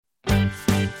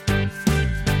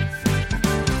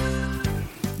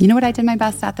You know what I did my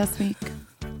best at this week?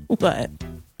 What?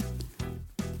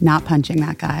 Not punching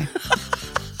that guy.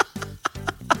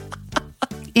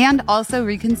 And also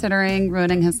reconsidering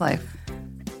ruining his life.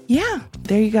 Yeah,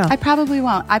 there you go. I probably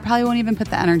won't. I probably won't even put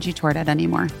the energy toward it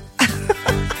anymore.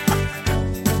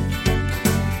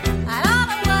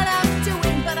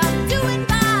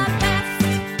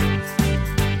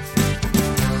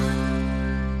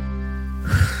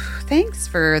 Thanks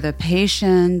for the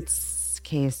patience,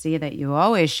 Casey, that you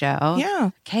always show. Yeah.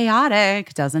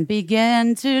 Chaotic doesn't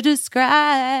begin to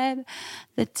describe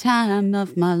the time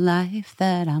of my life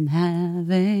that I'm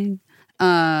having.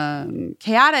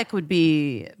 Chaotic would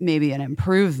be maybe an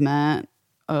improvement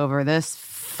over this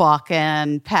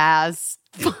fucking past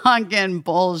fucking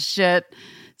bullshit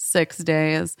 6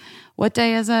 days. What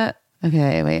day is it?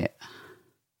 Okay, wait.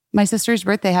 My sister's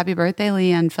birthday. Happy birthday,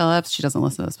 Leanne Phillips. She doesn't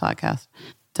listen to this podcast.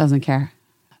 Doesn't care.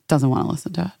 Doesn't want to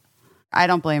listen to it. I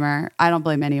don't blame her. I don't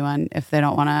blame anyone if they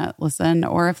don't want to listen,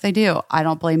 or if they do. I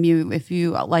don't blame you if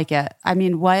you like it. I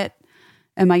mean, what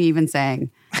am I even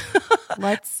saying?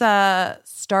 Let's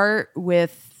start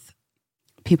with,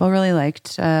 people really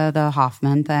liked the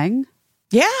Hoffman thing.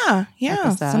 Yeah.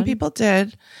 Episode. Some people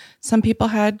did. Some people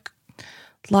had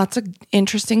lots of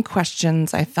interesting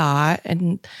questions, I thought,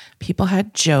 and people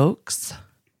had jokes.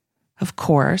 Of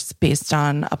course, based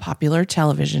on a popular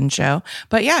television show.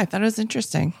 But yeah, I thought it was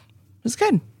interesting. It was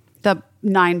good. The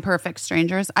 9 Perfect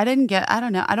Strangers. I don't get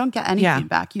any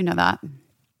feedback. You know that.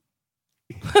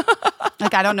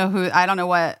 Like, I don't know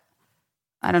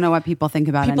what people think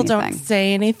about people anything. People don't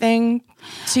say anything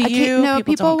to you. No,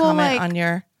 people don't will comment like, on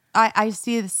your... I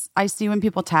see this. I see when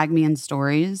people tag me in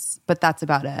stories, but that's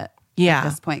about it. Yeah. At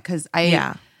this point, because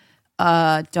I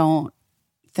don't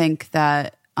think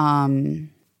that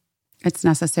it's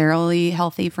necessarily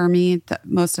healthy for me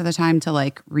most of the time to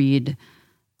like read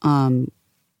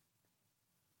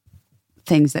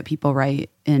things that people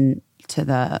write into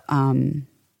the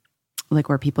like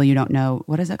where people you don't know.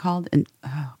 What is it called?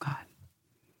 Oh God.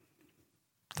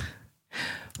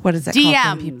 What is it DMs.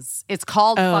 called? It's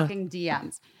called fucking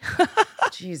DMs.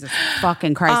 Jesus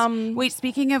fucking Christ. Wait,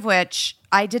 speaking of which,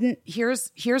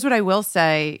 here's what I will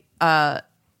say.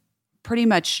 Pretty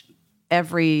much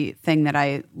everything that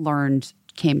I learned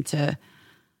came to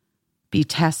be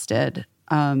tested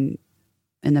in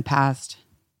the past.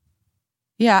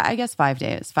 Yeah, I guess 5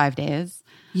 days. 5 days.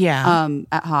 Yeah.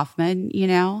 At Hoffman, you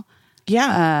know?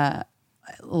 Yeah.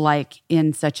 Like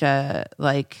in such a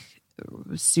like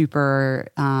super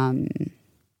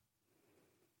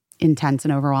intense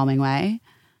and overwhelming way.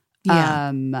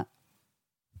 Yeah.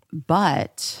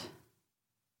 But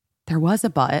there was a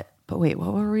but wait,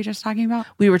 what were we just talking about?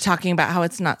 We were talking about how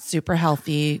it's not super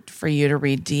healthy for you to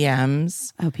read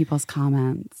DMs. Oh, people's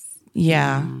comments.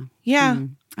 Yeah.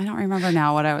 I don't remember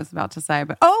now what I was about to say,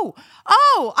 but oh,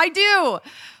 I do.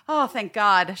 Oh, thank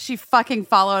God. She fucking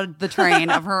followed the train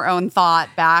of her own thought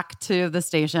back to the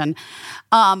station.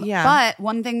 But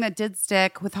one thing that did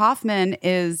stick with Hoffman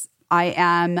is I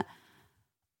am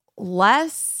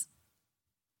less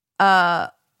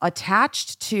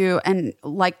attached to, and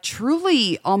like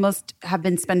truly almost have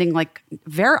been spending I've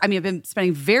been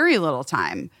spending very little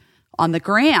time on the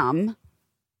gram.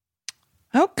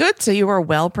 Oh, good. So you were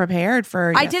well prepared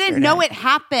for I didn't know it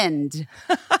happened.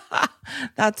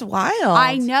 That's wild.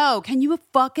 I know. Can you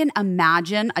fucking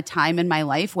imagine a time in my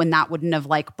life when that wouldn't have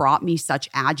like brought me such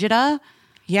agita?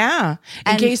 Yeah.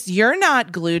 In case you're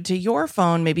not glued to your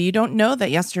phone, maybe you don't know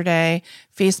that yesterday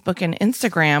Facebook and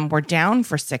Instagram were down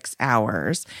for 6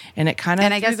 hours, and it kind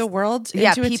of threw the world into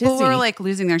a tizzy. People were like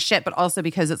losing their shit, but also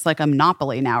because it's like a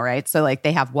monopoly now, right? So like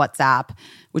they have WhatsApp,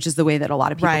 which is the way that a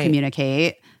lot of people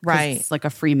communicate. Right. It's like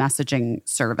a free messaging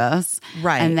service.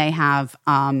 Right. And they have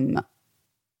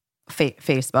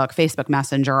Facebook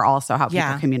Messenger also how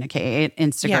people communicate,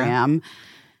 Instagram. Yeah.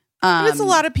 And it's a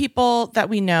lot of people that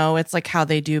we know. It's like how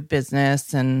they do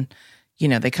business, and you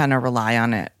know, they kind of rely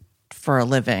on it for a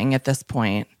living at this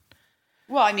point.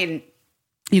 Well, I mean,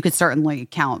 you could certainly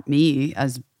count me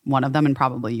as one of them, and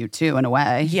probably you too, in a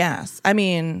way. Yes, I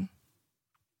mean,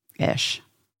 ish.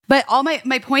 But all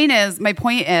my point is,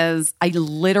 I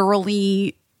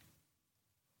literally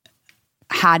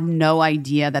had no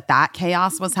idea that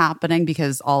chaos was happening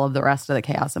because all of the rest of the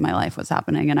chaos in my life was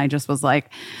happening, and I just was like,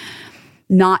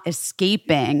 not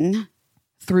escaping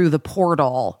through the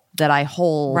portal that I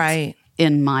hold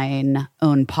in my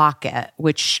own pocket,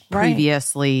 which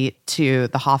previously to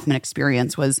the Hoffman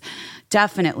experience was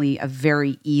definitely a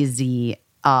very easy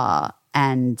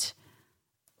and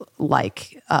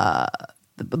like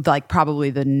probably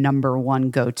the number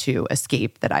one go-to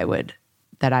escape that I would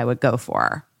go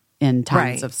for in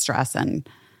times of stress and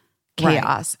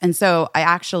chaos. And so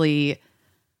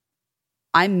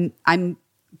I'm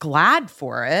glad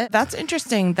for it. That's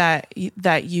interesting that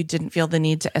you didn't feel the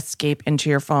need to escape into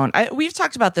your phone. We've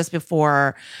talked about this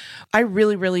before. I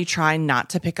really, really try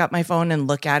not to pick up my phone and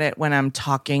look at it when I'm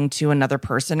talking to another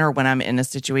person or when I'm in a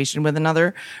situation with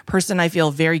another person. I feel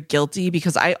very guilty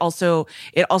because it also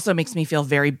makes me feel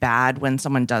very bad when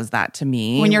someone does that to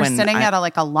me. When you're sitting at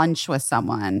a lunch with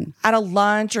someone. At a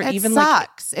lunch or it even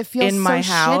sucks. It feels in my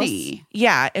so house. Shitty.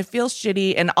 Yeah, it feels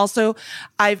shitty. And also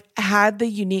I've had the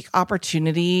unique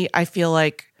opportunity, I feel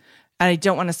like, and I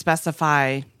don't want to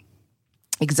specify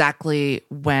exactly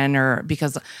when or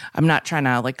because I'm not trying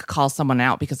to like call someone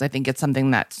out because I think it's something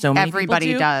that so many everybody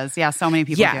people do. does. Yeah, so many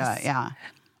people do it. Yeah.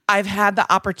 I've had the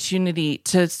opportunity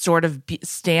to sort of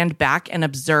stand back and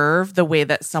observe the way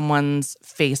that someone's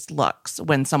face looks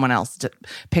when someone else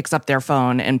picks up their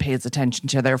phone and pays attention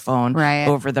to their phone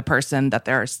over the person that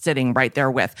they're sitting right there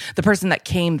with, the person that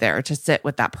came there to sit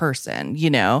with that person, you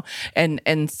know?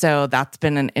 And so that's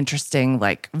been an interesting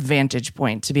like vantage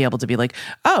point to be able to be like,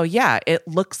 oh yeah, it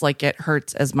looks like it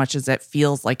hurts as much as it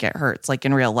feels like it hurts, like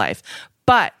in real life.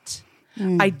 But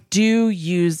I do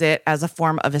use it as a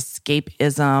form of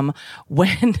escapism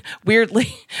when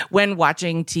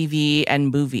watching TV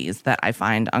and movies that I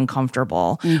find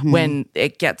uncomfortable, when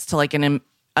it gets to like an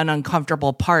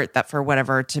uncomfortable part that for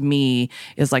whatever to me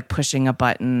is like pushing a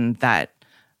button that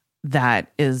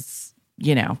is,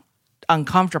 you know,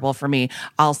 uncomfortable for me,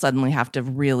 I'll suddenly have to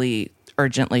really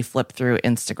urgently flip through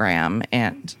Instagram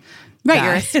and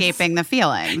you're escaping the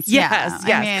feelings. Yes.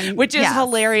 I mean, which is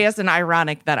hilarious and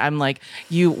ironic that I'm like,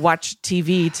 you watch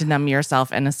TV to numb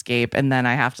yourself and escape, and then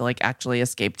I have to like actually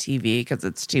escape TV because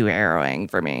it's too harrowing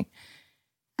for me.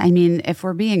 I mean, if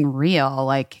we're being real,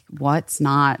 like what's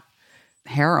not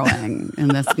harrowing in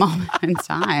this moment in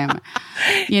time?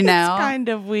 You know? It's kind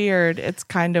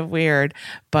of weird.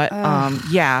 But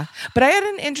yeah. But I had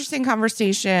an interesting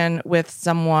conversation with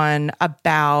someone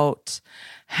about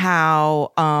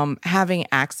how having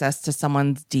access to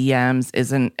someone's DMs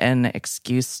isn't an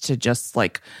excuse to just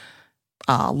like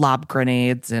lob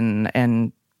grenades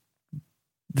and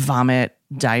vomit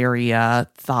diarrhea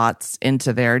thoughts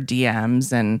into their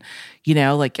DMs. And, you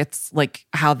know, like it's like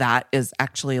how that is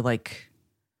actually like,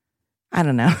 I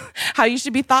don't know, how you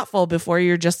should be thoughtful before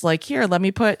you're just like, here, let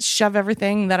me shove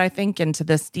everything that I think into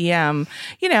this DM,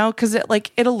 you know, because it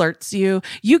alerts you.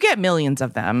 You get millions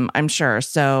of them, I'm sure.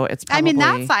 So it's probably... I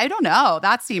mean, I don't know.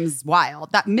 That seems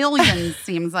wild. That millions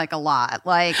seems like a lot.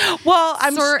 Like, well,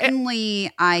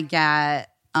 I get...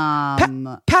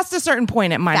 past a certain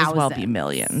point, it might as well be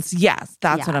millions. Yes,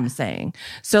 that's what I'm saying.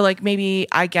 So like maybe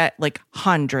I get like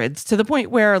hundreds to the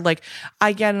point where like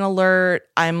I get an alert,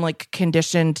 I'm like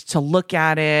conditioned to look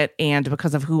at it, and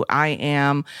because of who I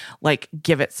am, like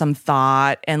give it some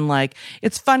thought. And like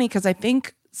it's funny because I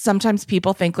think sometimes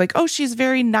people think like, oh, she's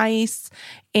very nice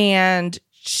and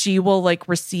she will like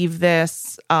receive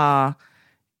this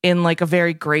in like a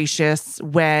very gracious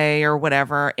way or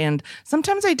whatever. And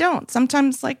sometimes I don't.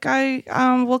 Sometimes like I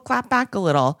will clap back a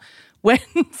little when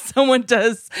someone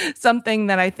does something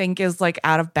that I think is like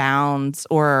out of bounds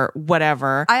or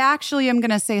whatever. I actually am going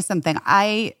to say something.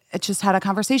 I just had a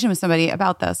conversation with somebody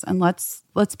about this, and let's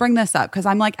bring this up because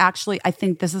I'm like, actually, I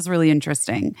think this is really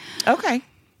interesting. Okay.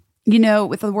 You know,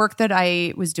 with the work that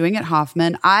I was doing at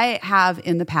Hoffman, I have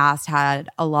in the past had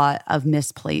a lot of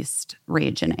misplaced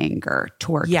rage and anger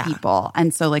toward people.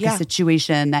 And so like a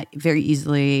situation that very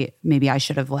easily maybe I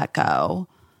should have let go.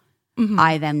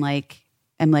 I then like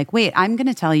am like, wait, I'm going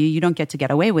to tell you, you don't get to get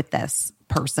away with this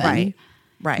person.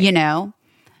 Right. You know?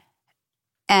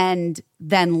 And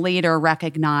then later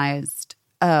recognized,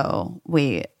 oh,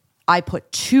 wait, I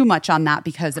put too much on that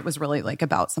because it was really like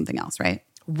about something else, right?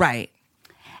 Right.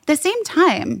 At the same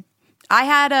time, I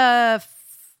had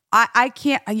I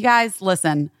can't, you guys,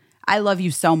 listen, I love you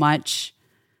so much.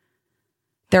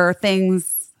 There are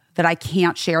things that I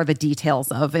can't share the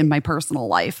details of in my personal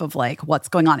life of like what's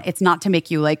going on. It's not to make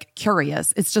you like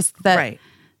curious. It's just that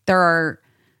there are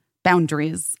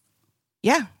boundaries.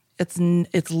 Yeah.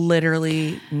 It's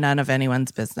literally none of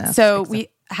anyone's business. So we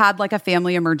had like a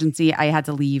family emergency. I had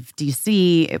to leave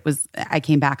DC. I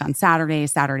came back on Saturday.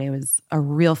 Saturday was a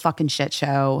real fucking shit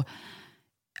show,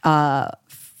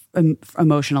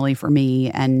 emotionally for me,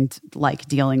 and like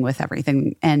dealing with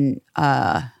everything. And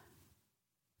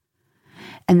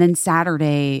then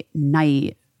Saturday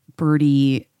night,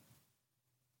 Birdie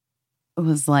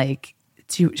was like,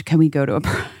 "Can we go to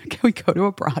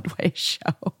a Broadway show?"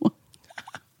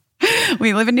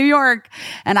 We live in New York,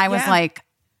 and I was like,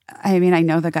 I mean, I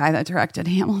know the guy that directed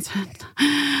Hamilton.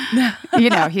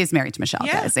 He's married to Michelle,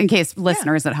 guys. In case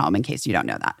listeners at home, in case you don't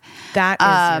know that. That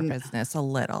is your business a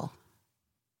little.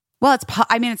 Well,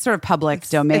 it's sort of public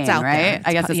domain, out right? there.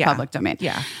 I guess it's public domain.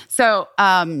 Yeah. So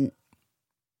I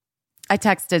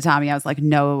texted Tommy. I was like,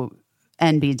 no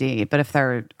NBD, but if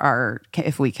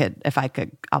I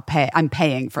could, I'll pay. I'm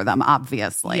paying for them,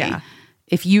 obviously. Yeah.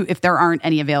 If there aren't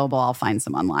any available, I'll find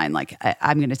some online. Like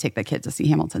I'm going to take the kid to see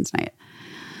Hamilton tonight.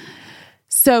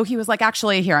 So he was like,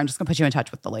 actually, here, I'm just going to put you in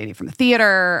touch with the lady from the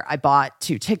theater. I bought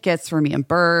 2 tickets for me and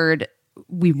Bird.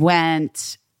 We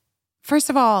went. First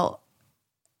of all,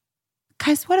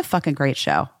 guys, what a fucking great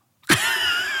show.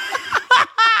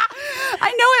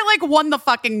 I know it like won the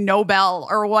fucking Nobel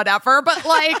or whatever, but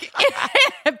like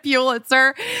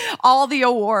Pulitzer, all the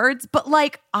awards. But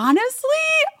like, honestly,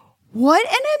 what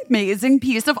an amazing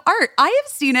piece of art. I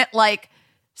have seen it like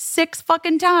 6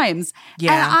 fucking times.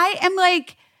 Yeah. And I am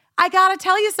like, I gotta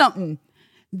tell you something.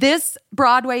 This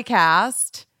Broadway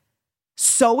cast,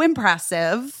 so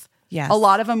impressive. Yes. A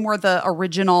lot of them were the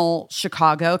original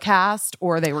Chicago cast,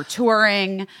 or they were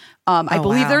touring. I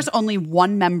believe there's only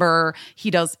one member.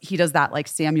 He does that like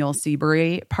Samuel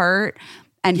Seabury part.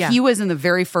 And he was in the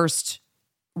very first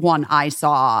one I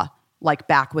saw, like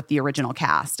back with the original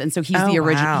cast. And so he's the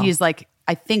original. Wow. He's like,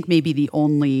 I think maybe the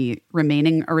only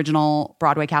remaining original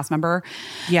Broadway cast member.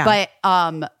 Yeah.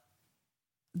 But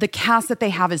the cast that they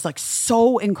have is like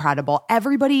so incredible.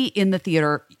 Everybody in the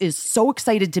theater is so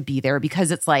excited to be there because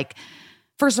it's like,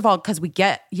 first of all, because we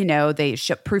get, they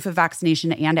ship proof of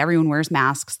vaccination and everyone wears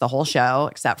masks the whole show,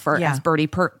 except for, as Birdie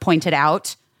pointed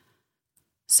out,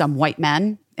 some white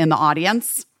men in the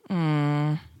audience.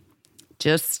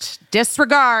 Just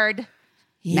disregard.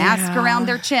 Mask around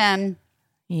their chin.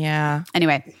 Yeah.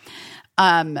 Anyway,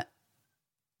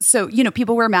 so,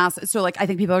 people wear masks. So, like, I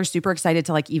think people are super excited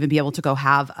to, like, even be able to go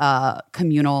have a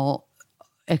communal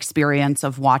experience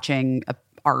of watching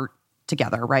art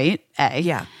together, right? A.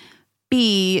 Yeah.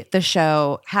 B, the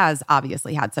show has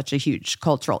obviously had such a huge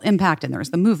cultural impact, and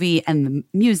there's the movie and the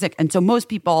music. And so most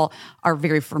people are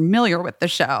very familiar with the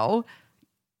show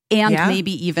and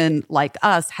maybe even, like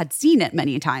us, had seen it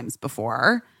many times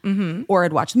before or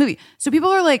had watched the movie. So people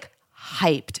are, like,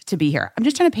 hyped to be here. I'm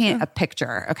just trying to paint a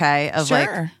picture, okay, of like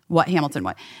what Hamilton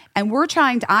was. And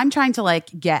I'm trying to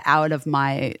like get out of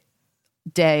my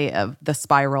day of the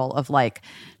spiral of like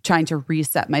trying to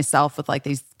reset myself with like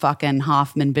these fucking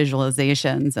Hoffman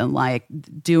visualizations and like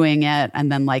doing it.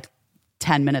 And then like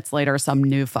 10 minutes later, some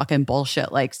new fucking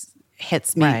bullshit like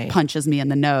hits me, punches me in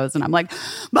the nose. And I'm like,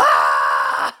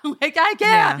 ah! Like I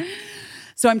can't. Yeah.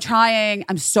 So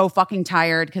I'm so fucking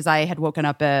tired because I had woken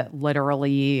up at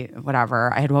literally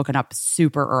whatever. I had woken up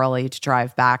super early to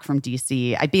drive back from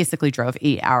DC. I basically drove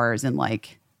 8 hours in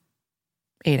like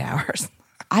 8 hours.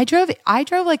 I drove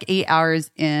like 8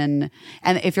 hours in,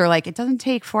 and if you're like, it doesn't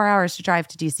take 4 hours to drive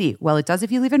to DC. Well, it does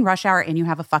if you leave in rush hour and you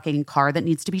have a fucking car that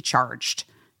needs to be charged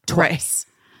twice.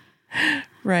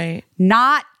 Right.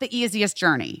 Not the easiest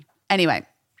journey. Anyway.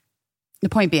 The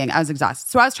point being, I was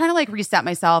exhausted. So I was trying to like reset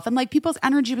myself and like people's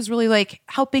energy was really like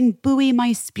helping buoy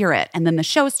my spirit. And then the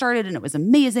show started and it was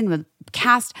amazing. The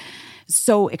cast was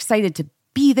so excited to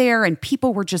be there and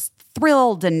people were just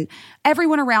thrilled and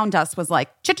everyone around us was like,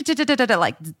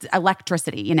 like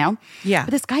electricity, Yeah.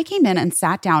 But this guy came in and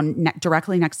sat down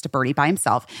directly next to Birdie by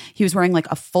himself. He was wearing like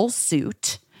a full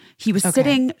suit. He was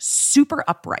sitting super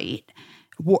upright.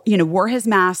 Wore his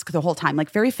mask the whole time,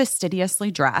 like very fastidiously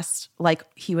dressed, like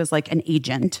he was like an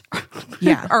agent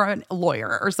or a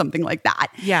lawyer or something like that.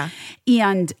 Yeah.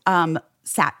 And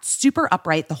sat super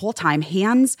upright the whole time,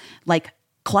 hands like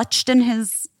clutched in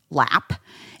his lap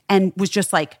and was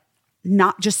just like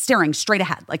not just staring straight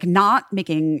ahead, like not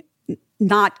being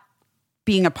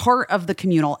a part of the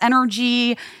communal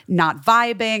energy, not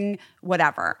vibing,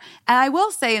 whatever. And I will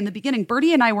say in the beginning,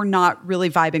 Birdie and I were not really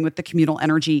vibing with the communal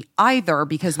energy either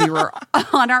because we were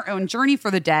on our own journey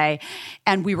for the day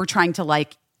and we were trying to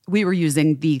we were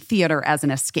using the theater as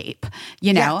an escape,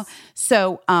 Yes.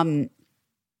 So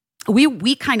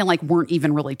we kind of like weren't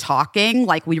even really talking.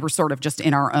 Like we were sort of just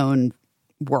in our own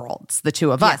worlds, the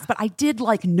two of us. But I did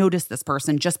like notice this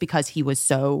person just because he was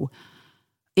so...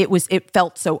 It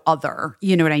felt so other,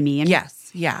 you know what I mean?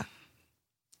 Yes. Yeah.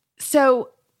 So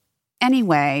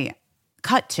anyway,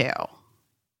 cut to,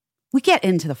 we get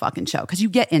into the fucking show because you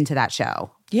get into that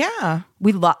show. Yeah.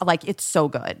 We it's so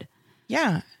good.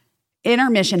 Yeah.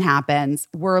 Intermission happens.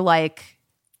 We're like,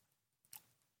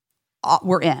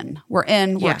 we're in, we're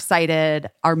excited.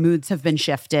 Our moods have been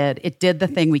shifted. It did the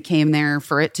thing we came there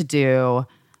for it to do.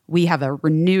 We have a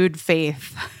renewed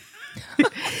faith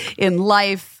in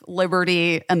life. life,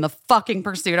 liberty, and the fucking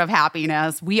pursuit of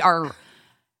happiness. We are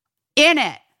in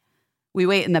it. We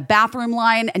wait in the bathroom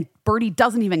line, and Birdie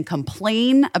doesn't even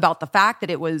complain about the fact that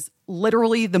it was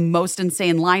literally the most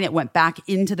insane line. It went back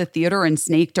into the theater and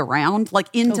snaked around, like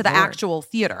into the actual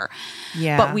theater.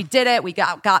 Yeah. But we did it. We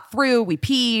got through. We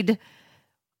peed.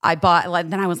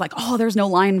 Then I was like, oh, there's no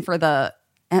line for do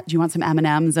you want some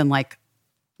M&Ms? And like,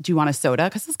 do you want a soda?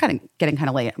 Because it's getting kind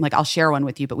of late. I'm like, I'll share one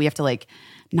with you, but we have to like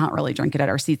not really drink it at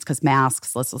our seats because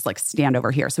masks. Let's just like stand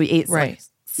over here. So we ate, like,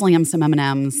 slammed some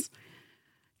M&Ms.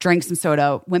 Drank some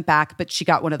soda, went back, but she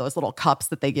got one of those little cups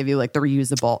that they give you, like the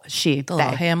reusable. The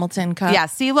little Hamilton cup. Yeah.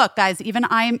 See, look, guys, even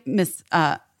I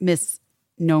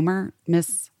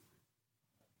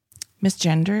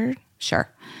Misgendered.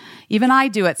 Sure. Even I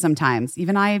do it sometimes.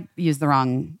 Even I use the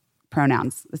wrong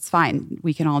pronouns. It's fine.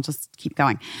 We can all just keep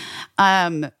going.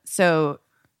 So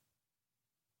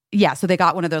they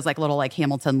got one of those like little like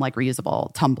Hamilton like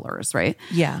reusable tumblers, right?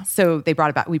 Yeah. So they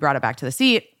brought it back. We brought it back to the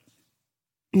seat.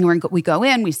 And we go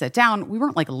in, we sit down. We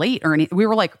weren't like late or anything. We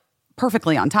were like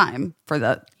perfectly on time for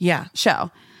the show.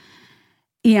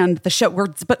 And the show, we're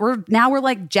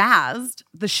like jazzed.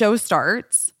 The show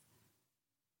starts.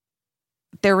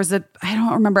 There was I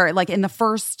don't remember, like in the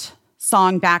first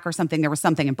song back or something, there was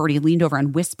something, and Birdie leaned over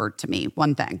and whispered to me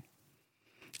one thing.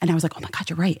 And I was like, oh my God,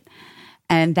 you're right.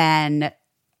 And then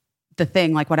the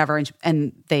thing, like whatever,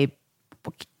 and they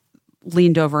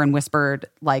leaned over and whispered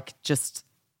like just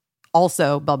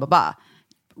also blah, blah, blah,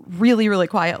 really, really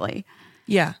quietly.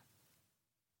 Yeah.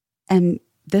 And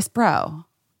this bro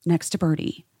next to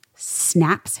Birdie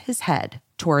snaps his head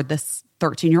toward this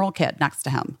 13-year-old kid next to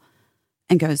him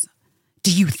and goes,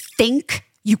 do you think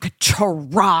you could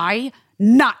try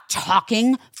not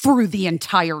talking through the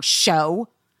entire show?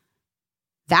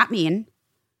 That mean,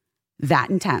 that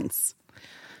intense.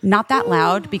 Not that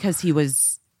loud because he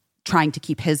was trying to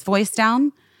keep his voice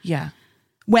down. Yeah.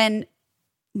 When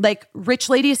like rich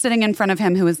lady sitting in front of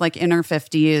him who was like in her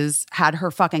 50s, had her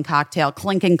fucking cocktail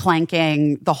clinking,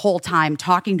 clanking the whole time,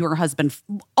 talking to her husband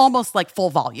almost like full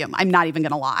volume. I'm not even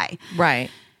going to lie. Right.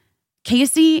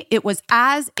 Casey, it was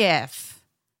as if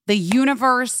the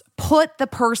universe put the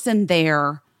person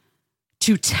there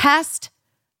to test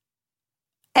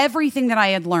everything that I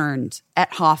had learned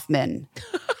at Hoffman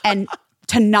and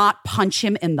to not punch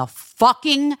him in the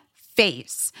fucking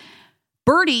face.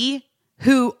 Birdie,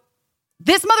 who...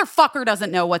 this motherfucker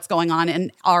doesn't know what's going on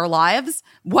in our lives,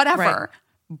 whatever,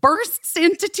 bursts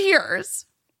into tears.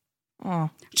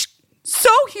 Oh. So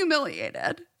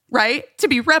humiliated, right? To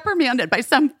be reprimanded by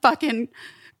some fucking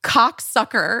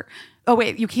cocksucker. Oh,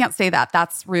 wait, you can't say that.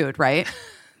 That's rude, right?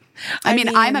 I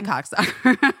mean, I'm a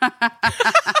cocksucker.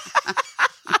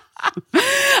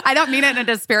 I don't mean it in a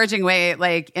disparaging way,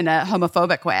 like in a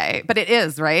homophobic way, but it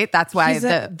is, right? That's why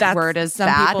the word is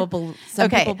bad. Some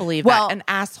people believe that. An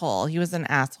asshole. He was an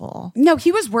asshole. No,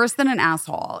 he was worse than an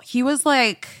asshole. He was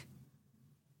like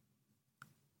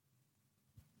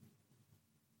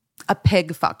a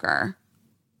pig fucker.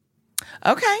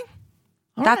 Okay.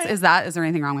 Is there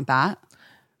anything wrong with that?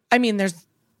 I mean, there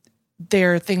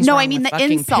are things. No, wrong I mean with the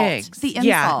fucking insult. Pigs. The insult.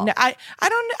 Yeah, no, I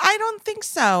don't think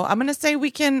so. I'm gonna say I'm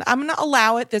gonna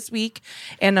allow it this week,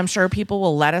 and I'm sure people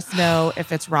will let us know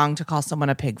if it's wrong to call someone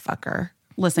a pig fucker.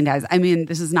 Listen, guys. I mean,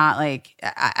 this is not like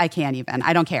I can't even.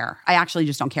 I don't care. I actually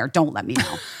just don't care. Don't let me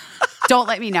know. Don't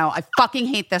let me know. I fucking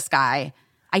hate this guy.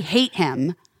 I hate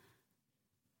him.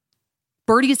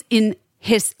 Birdie's in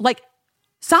his like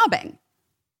sobbing,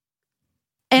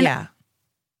 and yeah.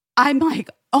 I'm like,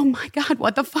 oh my God,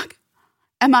 what the fuck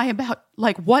am I about?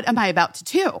 Like, what am I about to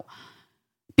do?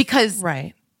 Because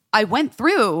I went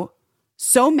through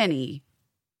so many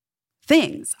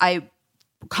things. I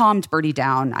calmed Birdie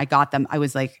down. I got them. I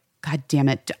was like, God damn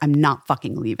it, I'm not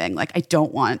fucking leaving. Like, I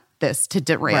don't want this to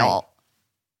derail. Right.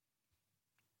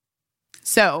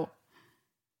 So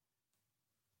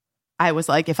I was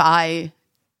like, if I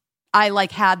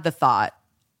like had the thought,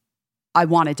 I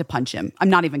wanted to punch him. I'm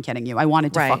not even kidding you. I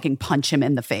wanted to fucking punch him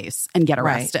in the face and get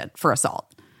arrested for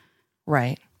assault.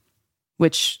 Right.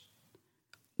 Which,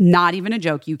 not even a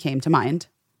joke, you came to mind.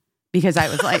 Because I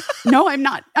was like, no, I'm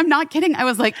not kidding. I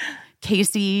was like,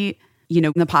 Casey, in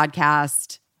the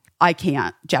podcast, I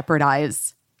can't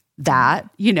jeopardize that,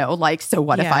 like, so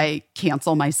what if I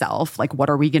cancel myself? Like, what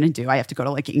are we going to do? I have to go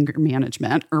to like anger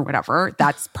management or whatever.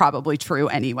 That's probably true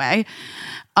anyway.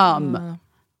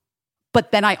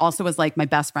 But then I also was like, my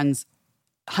best friend's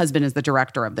husband is the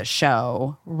director of the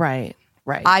show. Right.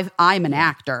 I'm an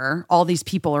actor. All these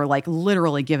people are like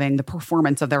literally giving the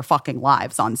performance of their fucking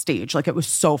lives on stage. Like, it was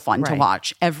so fun to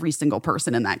watch every single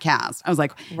person in that cast. I was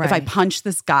like, if I punch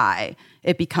this guy,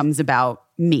 it becomes about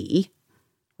me.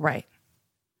 Right.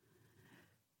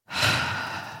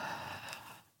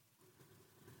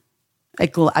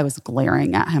 I was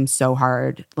glaring at him so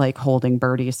hard, like holding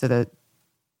Birdie so that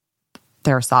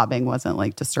their sobbing wasn't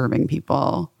like disturbing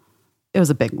people. It was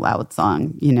a big, loud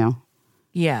song, you know?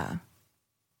 Yeah.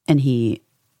 And he,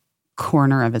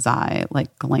 corner of his eye,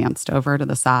 like glanced over to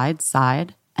the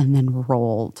side, and then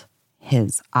rolled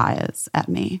his eyes at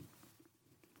me.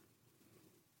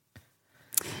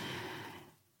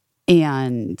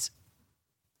 And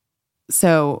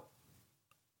so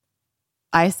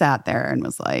I sat there and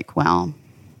was like, well,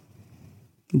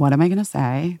 what am I going to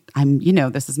say?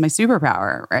 This is my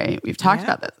superpower, right? We've talked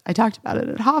about this. I talked about it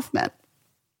at Hoffman.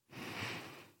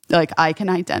 Like, I can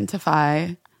identify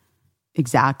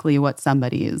exactly what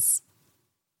somebody's,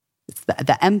 it's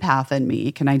the empath in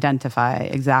me can identify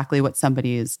exactly what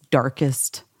somebody's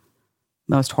darkest,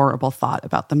 most horrible thought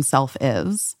about themselves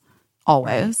is,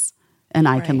 always. And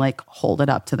I can like hold it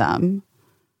up to them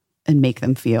and make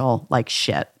them feel like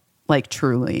shit, like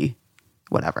truly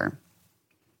whatever.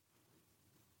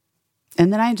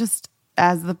 And then I just,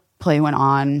 as the play went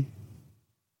on,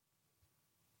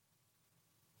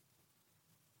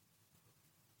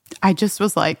 I just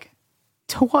was like,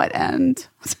 to what end?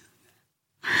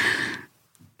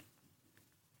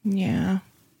 Yeah.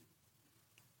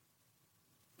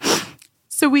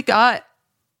 So we got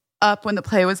up when the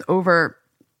play was over.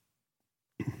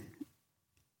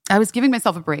 I was giving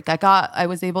myself a break.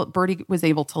 Birdie was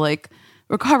able to like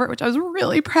recover, which I was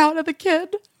really proud of the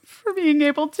kid for being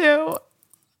able to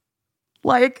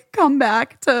like come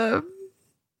back to,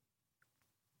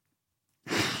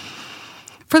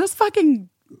 for this fucking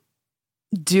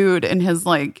dude in his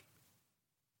like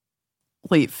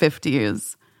late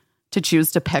 50s to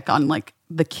choose to pick on like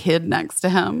the kid next to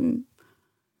him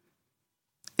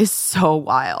is so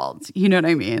wild. You know what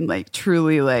I mean? Like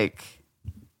truly like.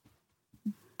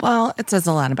 Well, it says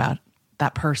a lot about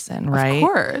that person, right? Of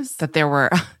course. That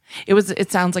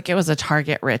it sounds like it was a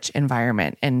target-rich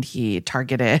environment, and he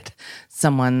targeted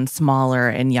someone smaller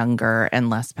and younger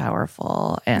and less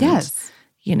powerful. And, yes.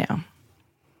 You know.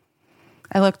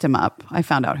 I looked him up. I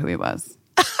found out who he was.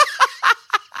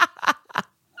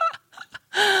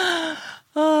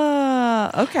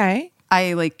 Okay.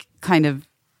 I like kind of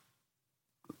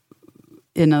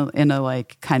in a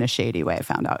like kind of shady way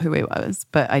found out who he was,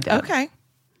 but I did. Okay.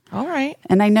 All right.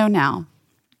 And I know now.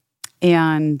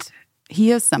 And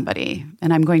he is somebody,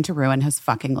 and I'm going to ruin his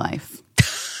fucking life.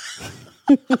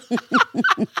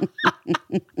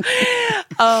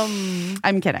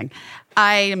 I'm kidding.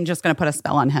 I am just going to put a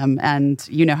spell on him, and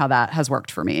you know how that has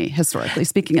worked for me, historically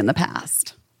speaking, in the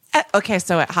past. Okay,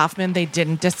 so at Hoffman, they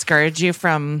didn't discourage you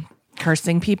from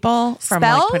cursing people from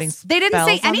spells? Like putting they didn't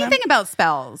say spells on them? anything about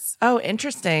spells. Oh,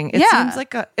 interesting.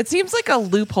 It seems like a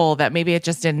loophole that maybe it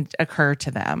just didn't occur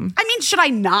to them. I mean, should I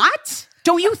not?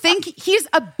 Don't you think he's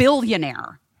a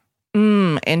billionaire?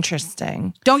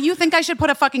 Interesting. Don't you think I should put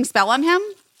a fucking spell on him?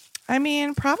 I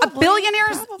mean, probably. A billionaire?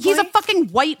 He's a fucking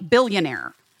white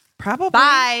billionaire. Probably.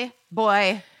 Bye,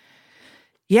 boy.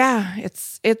 Yeah,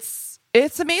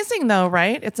 it's amazing though,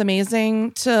 right? It's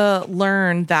amazing to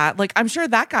learn that. Like, I'm sure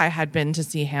that guy had been to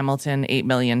see Hamilton 8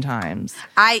 million times.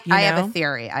 I have a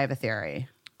theory.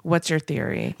 What's your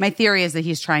theory? My theory is that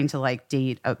he's trying to like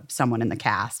date someone in the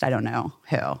cast. I don't know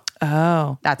who.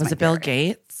 Oh, was it Bill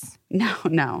Gates?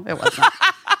 No, it wasn't.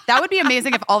 That would be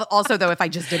amazing if if I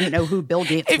just didn't know who Bill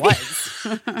Gates was.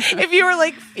 If you were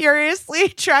like furiously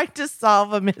trying to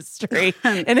solve a mystery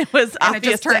and it was and it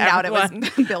obvious just turned to out it was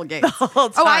everyone Bill Gates. the whole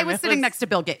time. I was sitting next to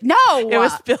Bill Gates. No, it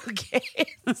was Bill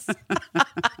Gates.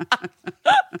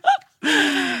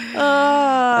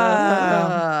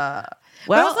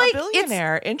 Well, like, a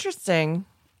billionaire. Interesting.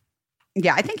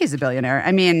 Yeah, I think he's a billionaire.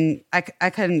 I mean, I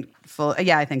couldn't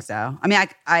yeah, I think so. I mean,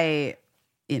 I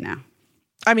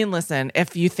I mean, listen,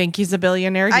 if you think he's a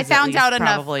billionaire, I found out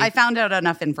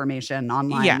enough information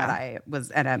online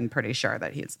that I'm pretty sure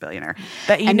that he's a billionaire.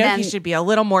 That he should be a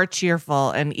little more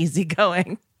cheerful and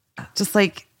easygoing. Just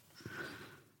like,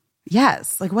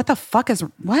 yes, like what the fuck is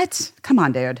what? Come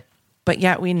on, dude. But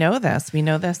yet we know this. We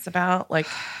know this about like,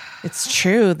 it's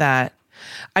true that.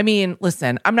 I mean,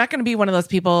 listen, I'm not going to be one of those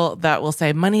people that will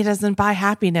say money doesn't buy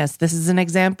happiness. This is an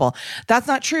example. That's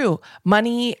not true.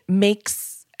 Money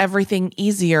makes everything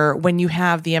easier when you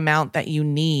have the amount that you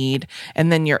need,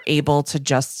 and then you're able to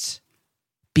just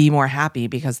be more happy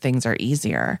because things are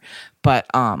easier. But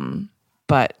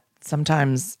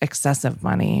sometimes excessive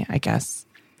money, I guess.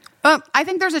 I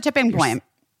think there's a tipping point,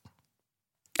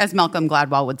 as Malcolm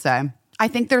Gladwell would say. I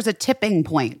think there's a tipping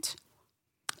point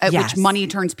at which money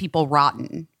turns people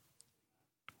rotten.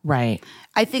 Right.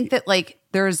 I think that like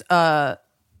there's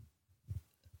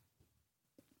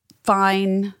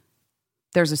fine.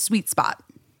 There's a sweet spot.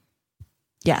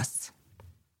 Yes.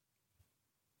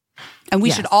 And we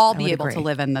Yes, should all I be would able to agree.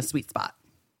 live in the sweet spot.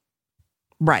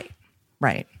 Right.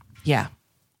 Yeah.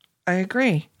 I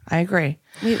agree.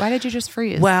 Wait, why did you just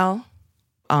freeze? Well,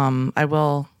 I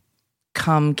will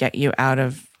come get you out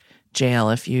of jail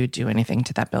if you do anything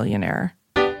to that billionaire.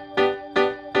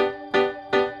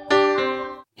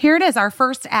 Here it is, our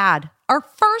first ad. Our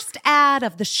first ad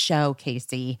of the show,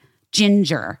 Casey.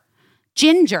 Ginger.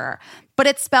 But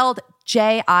it's spelled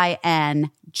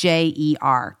Jinjer.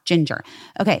 Ginger.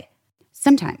 Okay,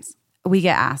 sometimes we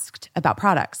get asked about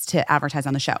products to advertise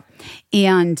on the show.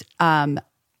 And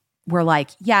we're like,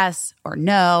 yes or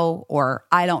no, or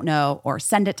I don't know, or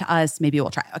send it to us. Maybe we'll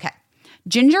try. Okay.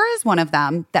 Ginger is one of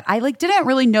them that I didn't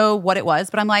really know what it was,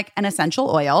 but I'm like, an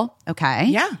essential oil. Okay.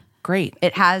 Yeah. Great.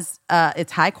 It has,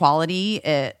 it's high quality.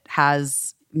 It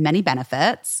has many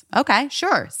benefits. Okay,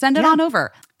 sure. Send it on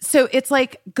over. So it's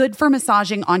good for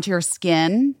massaging onto your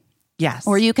skin. Yes.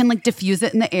 Or you can diffuse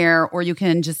it in the air, or you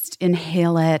can just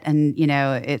inhale it. And,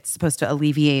 it's supposed to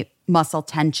alleviate muscle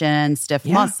tension, stiff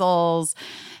muscles,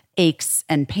 aches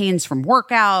and pains from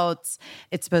workouts.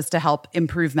 It's supposed to help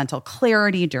improve mental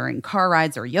clarity during car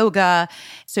rides or yoga.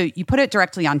 So you put it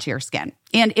directly onto your skin,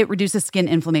 and it reduces skin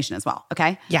inflammation as well.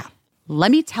 Okay. Yeah.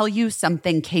 Let me tell you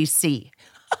something, KC,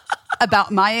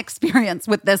 about my experience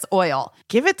with this oil.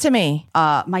 Give it to me.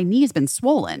 My knee's been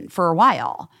swollen for a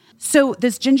while. So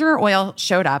this ginger oil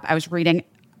showed up. I was reading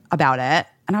about it,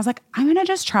 and I was like, I'm going to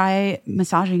just try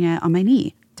massaging it on my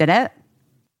knee. Did it?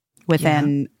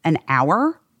 Within an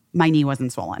hour, my knee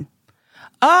wasn't swollen.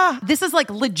 This is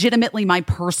legitimately my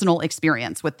personal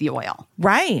experience with the oil.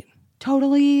 Right.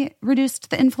 Totally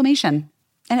reduced the inflammation,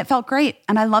 and it felt great,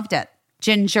 and I loved it.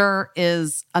 Ginger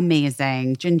is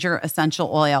amazing. Ginger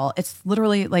essential oil. It's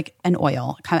literally like an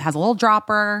oil. It kind of has a little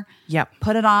dropper. Yep.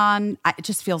 Put it on. It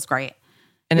just feels great.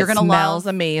 And You're it gonna smells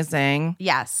love, amazing.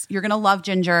 Yes. You're going to love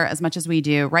ginger as much as we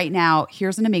do. Right now,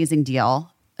 here's an amazing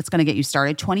deal. It's going to get you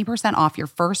started. 20% off your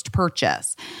first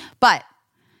purchase. But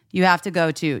you have to go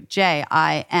to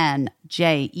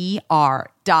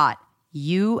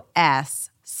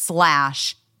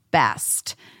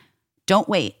jinjer.us/best. Don't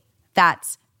wait.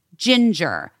 That's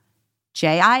Ginger,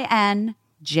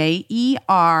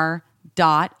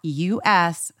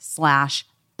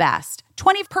 JINJER.US/best.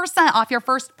 20% off your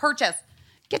first purchase.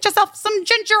 Get yourself some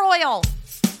ginger oil.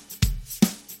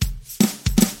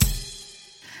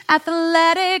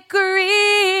 Athletic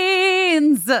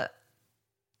Greens.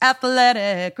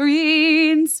 Athletic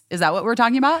Greens. Is that what we're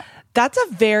talking about? That's a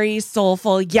very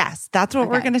soulful, yes, that's what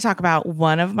we're Okay. going to talk about.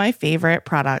 One of my favorite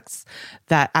products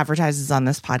that advertises on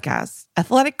this podcast,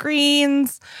 Athletic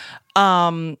Greens.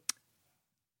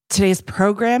 Today's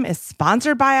program is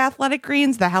sponsored by Athletic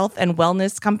Greens, the health and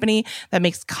wellness company that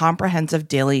makes comprehensive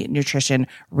daily nutrition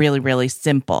really, really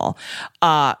simple.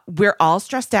 We're all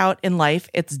stressed out in life.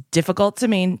 It's difficult to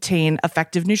maintain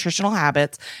effective nutritional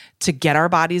habits to get our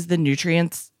bodies the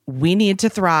nutrients we need to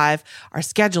thrive. Our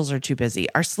schedules are too busy.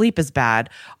 Our sleep is bad.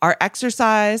 Our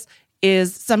exercise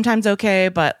is sometimes okay,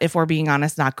 but if we're being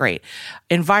honest, not great.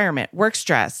 Environment, work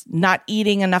stress, not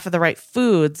eating enough of the right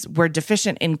foods. We're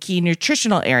deficient in key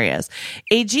nutritional areas.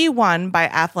 AG1 by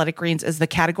Athletic Greens is the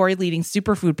category leading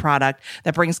superfood product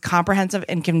that brings comprehensive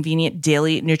and convenient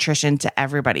daily nutrition to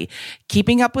everybody.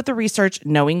 Keeping up with the research,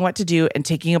 knowing what to do, and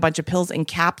taking a bunch of pills and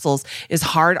capsules is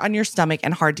hard on your stomach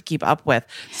and hard to keep up with.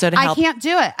 So to help, I can't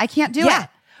do it. I can't do it.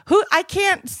 I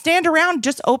can't stand around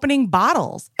just opening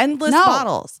bottles, endless No.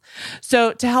 bottles.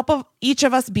 So to help each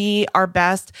of us be our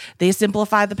best, they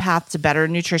simplify the path to better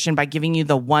nutrition by giving you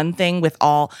the one thing with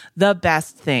all the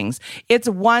best things. It's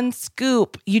one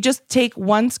scoop. You just take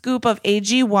one scoop of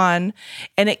AG1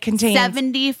 and it contains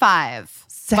 75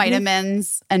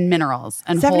 vitamins and minerals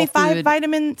and 75 whole food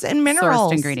vitamins and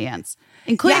minerals. sourced ingredients,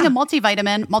 including Yeah. a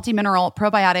multivitamin, multi-mineral,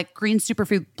 probiotic, green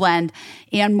superfood blend,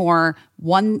 and more.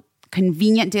 One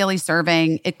convenient daily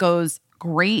serving. It goes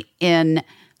great in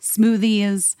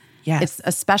smoothies. Yes. It's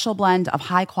a special blend of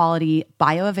high quality,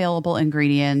 bioavailable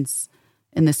ingredients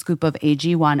in the scoop of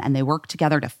AG1, and they work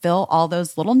together to fill all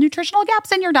those little nutritional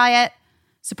gaps in your diet,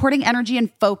 supporting energy and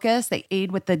focus. They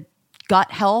aid with the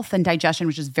gut health and digestion,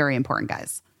 which is very important,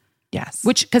 guys. Yes.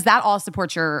 Because that all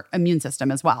supports your immune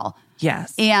system as well.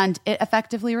 Yes. And it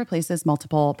effectively replaces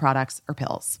multiple products or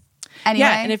pills. Anyway,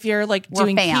 Yeah, and if you're like we're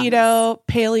doing fans. keto,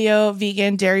 paleo,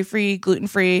 vegan, dairy-free,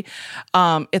 gluten-free,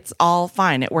 it's all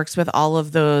fine. It works with all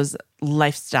of those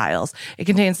lifestyles. It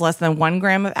contains less than 1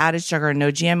 gram of added sugar,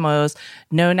 no GMOs,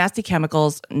 no nasty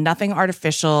chemicals, nothing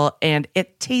artificial, and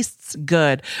it tastes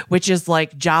good, which is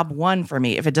like job one for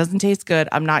me. If it doesn't taste good,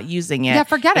 I'm not using it. Yeah,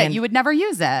 forget it. And You would never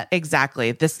use it.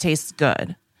 exactly. This tastes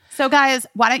good. So, guys,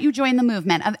 why don't you join the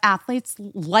movement of athletes,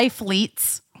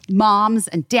 lifeleets, moms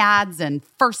and dads and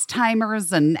first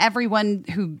timers and everyone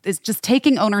who is just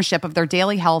taking ownership of their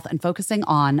daily health and focusing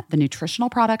on the nutritional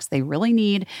products they really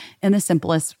need in the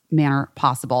simplest manner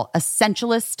possible.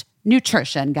 Essentialist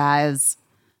nutrition, guys.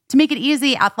 To make it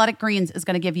easy, Athletic Greens is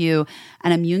going to give you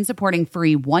an immune supporting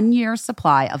free 1-year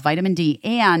supply of vitamin D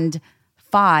and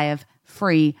 5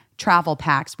 free travel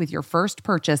packs with your first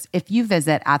purchase if you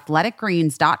visit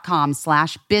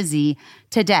athleticgreens.com/busy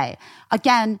today.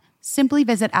 Again, simply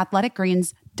visit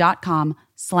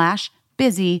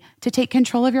athleticgreens.com/busy to take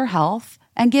control of your health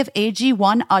and give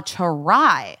AG1 a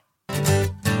try.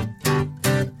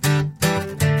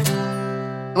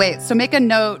 Wait, so make a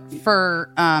note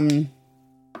for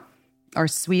our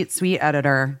sweet, sweet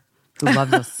editor who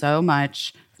loves us so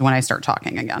much when I start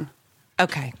talking again.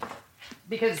 Okay.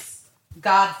 Because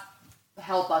God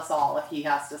help us all if he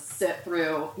has to sit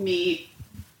through me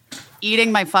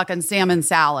eating my fucking salmon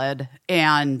salad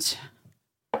and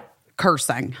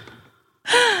cursing.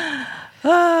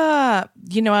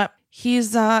 You know what?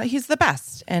 He's the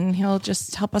best, and he'll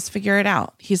just help us figure it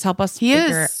out. He's helped us. He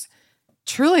is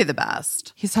truly the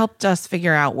best. He's helped us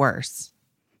figure out worse.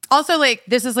 Also, like,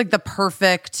 this is like the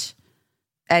perfect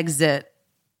exit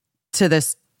to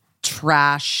this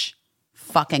trash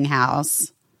fucking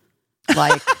house.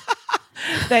 Like,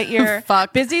 That your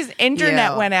Fuck Busy's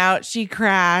internet you. went out. She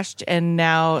crashed, and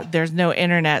now there's no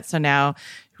internet. So now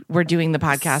we're doing the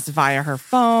podcast via her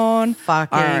phone.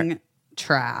 fucking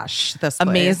trash. This place.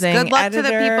 Amazing Good luck to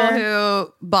the editor. people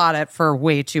who bought it for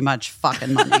way too much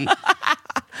fucking money.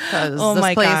 Because Oh this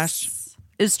my place gosh.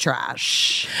 is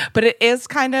trash. But it is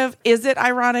kind of, is it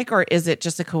ironic or is it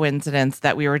just a coincidence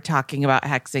that we were talking about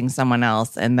hexing someone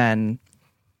else and then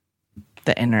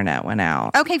the internet went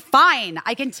out? Okay, fine.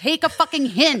 I can take a fucking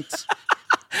hint.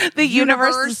 The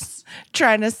universe Universe. is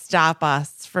trying to stop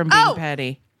us from being Oh.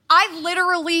 petty. I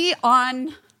literally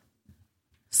on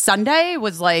Sunday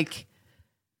was like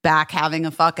back having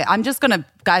a fucking. I'm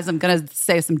gonna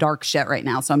say some dark shit right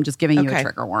now. So I'm just giving you a Okay.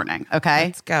 trigger warning. Okay,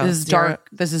 Let's go. This is dark.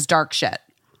 This is dark shit.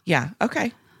 Yeah.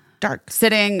 Okay. Dark.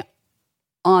 Sitting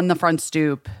on the front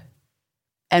stoop,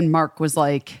 and Mark was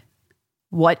like,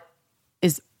 "What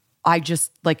is? I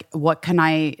just like. What can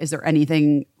I? Is there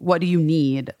anything? What do you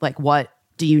need? Like, what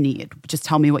do you need? Just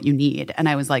tell me what you need." And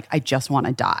I was like, "I just want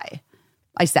to die."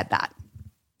 I said that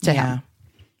to Yeah. him.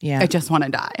 Yeah. I just want to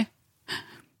die.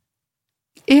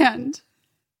 And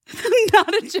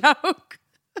not a joke.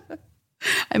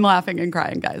 I'm laughing and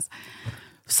crying, guys.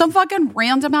 Some fucking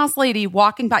random ass lady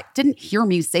walking by didn't hear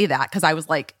me say that because I was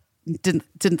like,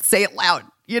 didn't say it loud.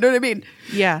 You know what I mean?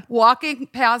 Yeah. Walking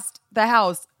past the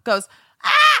house goes,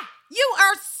 "Ah, you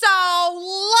are so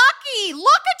lucky.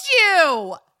 Look at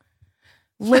you."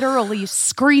 Literally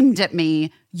screamed at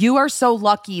me, "You are so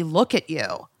lucky. Look at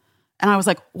you." And I was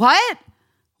like, "What?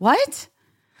 What?"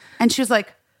 And she was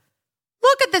like,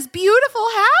 "Look at this beautiful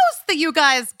house that you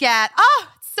guys get. Oh,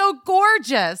 it's so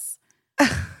gorgeous."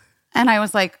 And I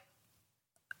was like,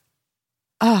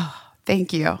 "Oh,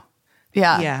 thank you.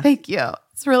 Yeah, thank you.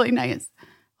 It's really nice." I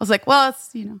was like, "Well,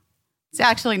 it's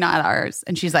actually not ours."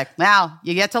 And she's like, "Wow,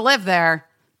 you get to live there.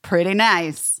 Pretty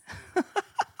nice."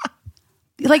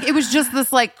 Like, it was just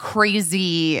this like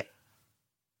crazy,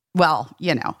 well,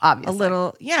 obviously.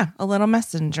 A little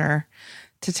messenger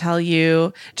to tell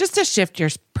you, just to shift your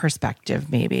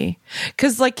perspective maybe.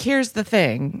 Because like, here's the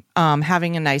thing.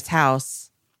 Having a nice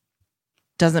house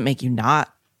doesn't make you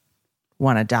not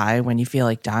want to die when you feel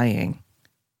like dying,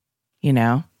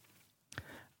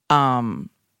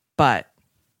 but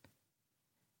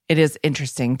it is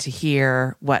interesting to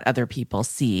hear what other people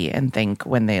see and think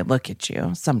when they look at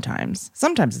you. Sometimes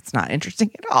it's not interesting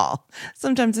at all.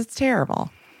 Sometimes it's terrible.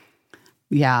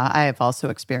 Yeah, I have also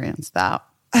experienced that.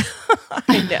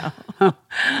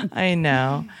 I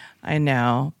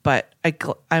know. But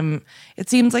it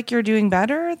seems like you're doing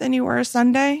better than you were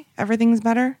Sunday. Everything's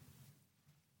better.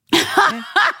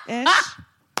 Ish.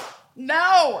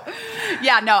 No.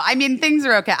 Yeah, no. I mean, things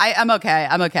are okay. I'm okay.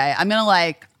 I'm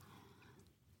gonna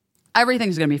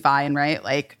everything's gonna be fine, right?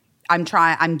 Like, I'm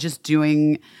just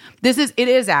doing this. It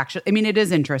is actually, I mean, it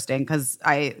is interesting because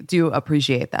I do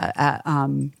appreciate that at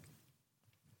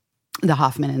the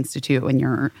Hoffman Institute when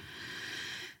you're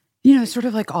sort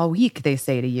of like all week they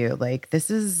say to you, like,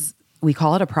 we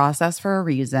call it a process for a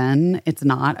reason. It's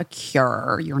not a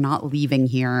cure. You're not leaving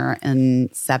here in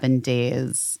 7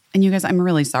 days. And you guys, I'm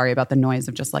really sorry about the noise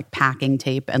of just like packing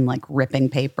tape and like ripping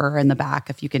paper in the back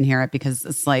if you can hear it, because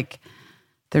it's like,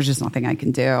 there's just nothing I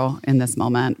can do in this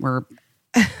moment where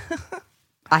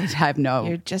I have no,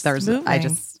 You're just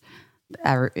moving.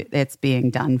 It's being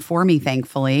done for me,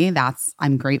 thankfully.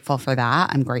 I'm grateful for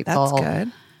that. I'm grateful That's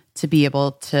good. to be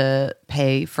able to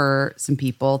pay for some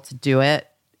people to do it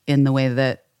in the way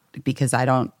that, because I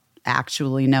don't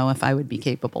actually know if I would be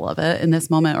capable of it in this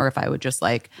moment, or if I would just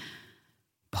like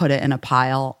put it in a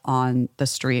pile on the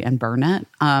street and burn it.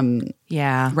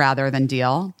 Rather than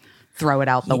throw it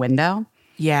out the window.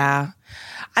 Yeah.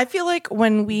 I feel like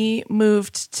when we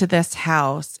moved to this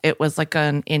house, it was like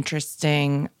an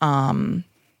interesting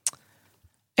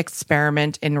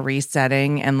experiment in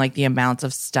resetting and like the amounts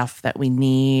of stuff that we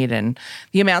need and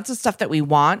the amounts of stuff that we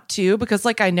want to, because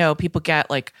like I know people get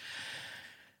like,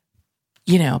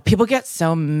 people get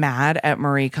so mad at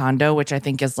Marie Kondo, which I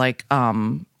think is like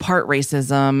part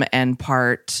racism and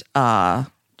part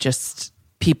just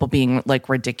people being like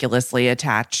ridiculously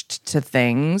attached to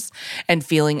things and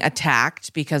feeling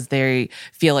attacked because they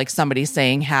feel like somebody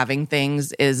saying having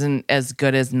things isn't as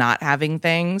good as not having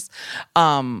things.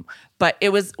 But it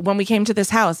was, when we came to this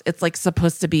house, it's like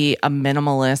supposed to be a more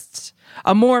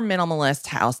minimalist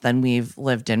house than we've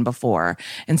lived in before.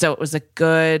 And so it was a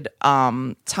good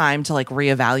time to like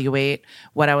reevaluate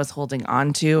what I was holding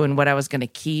on to and what I was going to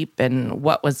keep and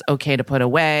what was okay to put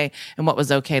away and what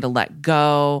was okay to let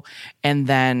go. And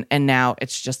now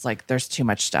it's just like there's too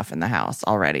much stuff in the house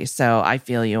already. So I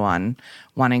feel you on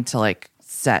wanting to like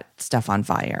set stuff on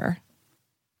fire.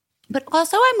 But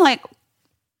also I'm like,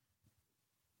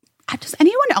 does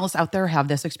anyone else out there have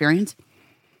this experience?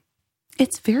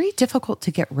 It's very difficult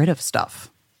to get rid of stuff.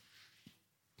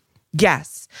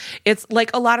 Yes. It's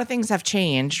like a lot of things have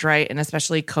changed, right? And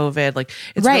especially COVID, like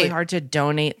it's really hard to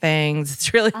donate things.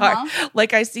 It's really hard.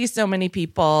 Like I see so many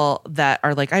people that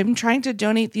are like, I'm trying to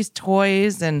donate these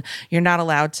toys and you're not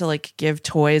allowed to like give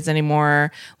toys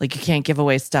anymore. Like you can't give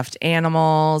away stuffed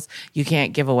animals. You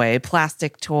can't give away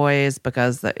plastic toys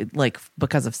because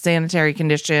of sanitary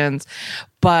conditions.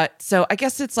 But so I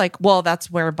guess it's like, well,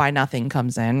 that's where Buy Nothing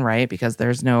comes in, right? Because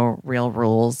there's no real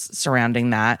rules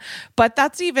surrounding that. But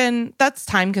that's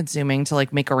time consuming to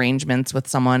like make arrangements with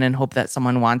someone and hope that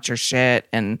someone wants your shit.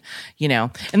 And, and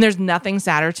there's nothing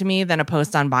sadder to me than a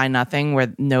post on Buy Nothing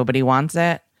where nobody wants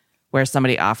it, where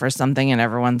somebody offers something and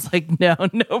everyone's like, no,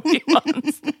 nobody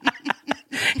wants that.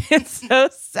 It's so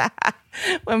sad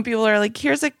when people are like,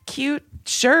 here's a cute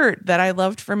shirt that I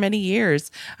loved for many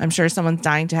years. I'm sure someone's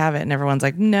dying to have it and everyone's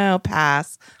like, no,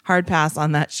 pass, hard pass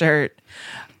on that shirt.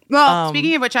 Well,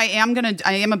 speaking of which, I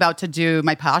am about to do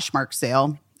my Poshmark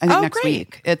sale. I think next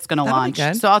week it's going to launch.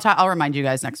 So I'll remind you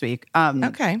guys next week.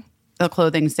 Okay. The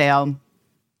clothing sale.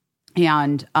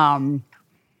 And I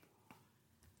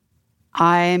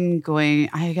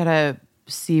got to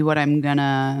see where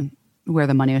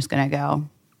the money is going to go.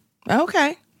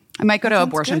 Okay. I might go to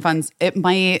abortion funds. It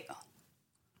might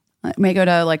go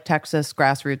to like Texas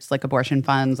grassroots, like abortion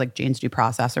funds, like Jane's Due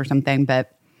Process or something,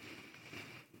 but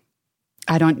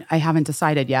I haven't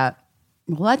decided yet.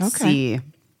 Let's see.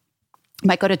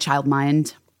 Might go to Child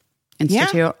Mind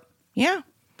Institute. Yeah.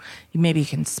 Maybe you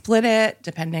can split it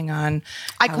depending on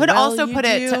I could also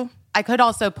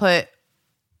put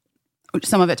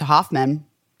some of it to Hoffman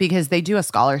because they do a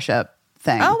scholarship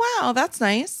thing. Oh, wow. That's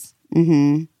nice.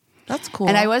 Mm-hmm. That's cool.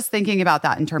 And I was thinking about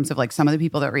that in terms of like some of the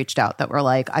people that reached out that were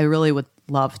like, I really would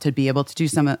love to be able to do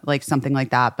something like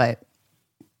that, but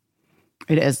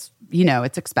it is,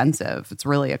 it's expensive. It's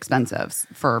really expensive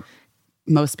for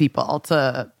most people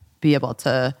to be able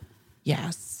to.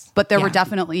 Yes. But there were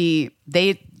definitely,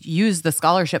 they use the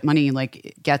scholarship money, like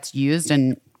it gets used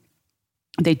and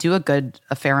they do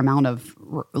a fair amount of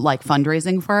like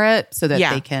fundraising for it so that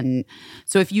they can.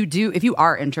 So if you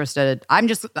are interested, I'm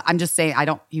just saying,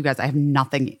 you guys, I have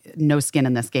no skin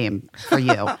in this game for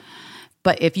you.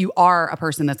 But if you are a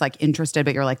person that's like interested,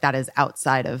 but you're like, that is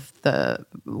outside of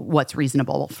what's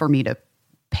reasonable for me to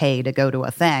pay to go to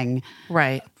a thing,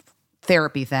 right?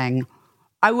 Therapy thing,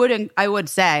 I would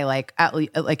say like at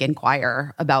least like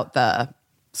inquire about the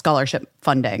scholarship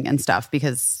funding and stuff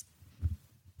because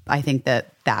I think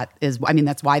that is,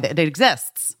 that's why it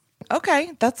exists.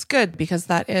 Okay, that's good because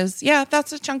that's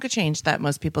a chunk of change that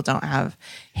most people don't have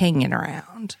hanging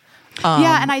around.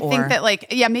 And I think that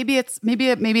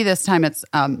maybe this time it's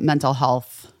mental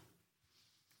health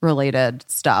related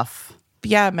stuff.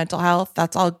 yeah, mental health,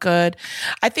 that's all good.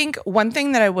 I think one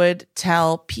thing that I would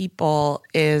tell people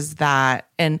is that,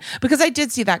 and because I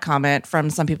did see that comment from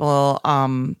some people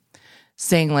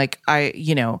saying like,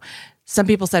 some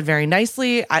people said very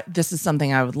nicely, this is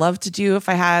something I would love to do if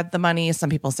I had the money. Some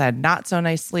people said not so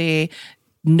nicely.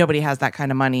 Nobody has that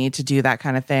kind of money to do that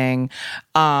kind of thing,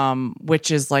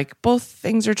 which is like both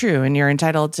things are true and you're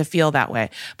entitled to feel that way.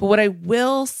 But what I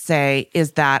will say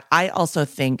is that I also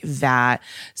think that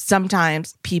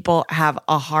sometimes people have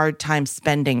a hard time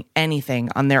spending anything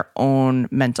on their own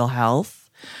mental health.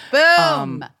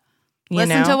 Boom.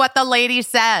 Listen to what the lady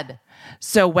said.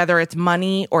 So whether it's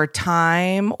money or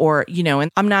time or,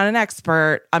 and I'm not an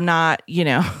expert, I'm not,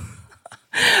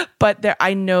 but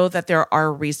I know that there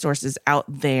are resources out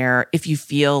there if you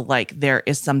feel like there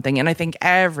is something. And I think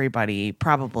everybody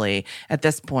probably at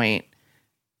this point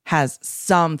has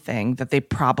something that they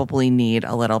probably need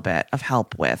a little bit of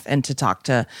help with and to talk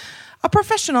to a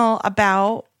professional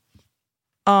about,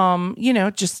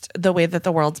 just the way that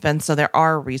the world's been. So there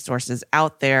are resources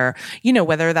out there,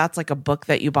 whether that's like a book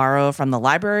that you borrow from the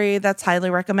library that's highly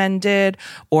recommended,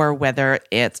 or whether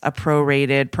it's a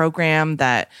prorated program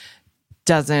that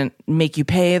doesn't make you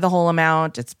pay the whole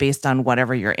amount. It's based on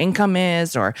whatever your income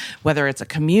is, or whether it's a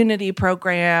community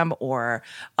program or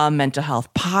a mental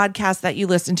health podcast that you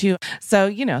listen to.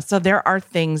 So, so there are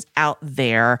things out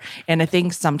there. And I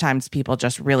think sometimes people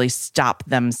just really stop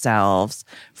themselves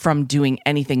from doing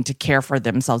anything to care for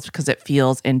themselves because it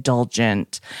feels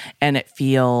indulgent and it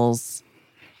feels,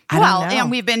 I don't know.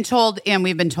 And we've been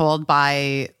told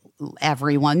by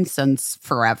everyone since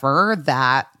forever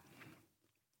that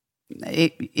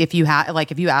if you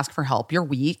ask for help, you're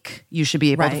weak. You should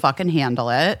be able to fucking handle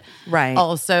it. Right.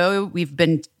 Also,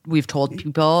 we've told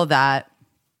people that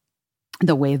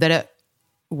the way that it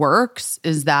works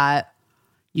is that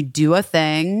you do a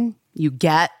thing, you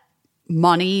get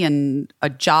money and a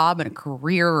job and a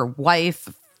career or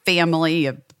wife, family,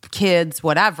 kids,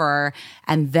 whatever,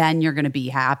 and then you're going to be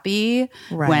happy.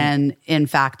 Right. When in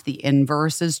fact the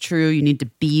inverse is true. You need to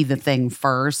be the thing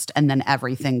first, and then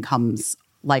everything comes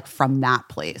like from that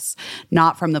place,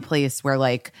 not from the place where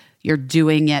like you're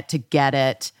doing it to get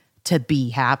it to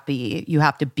be happy. You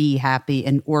have to be happy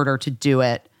in order to do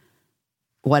it,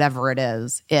 whatever it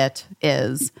is,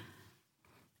 and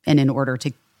in order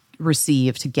to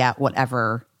receive, to get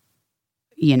whatever,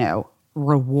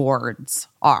 rewards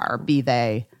are, be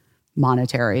they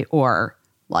monetary or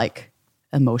like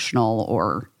emotional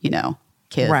or,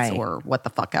 kids or what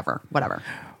the fuck ever, whatever.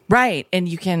 Right. And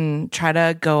you can try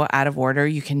to go out of order.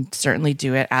 You can certainly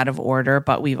do it out of order,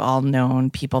 but we've all known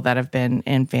people that have been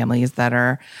in families that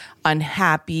are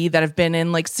unhappy, that have been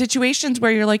in like situations where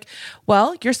you're like,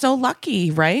 well, you're so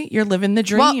lucky, right? You're living the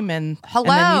dream. Well,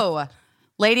 hello.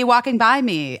 Lady walking by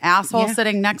me, asshole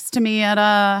sitting next to me at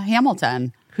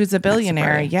Hamilton. Who's a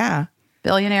billionaire. Yeah.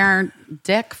 Billionaire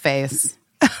dick face.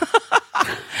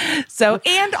 So,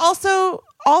 and also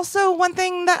one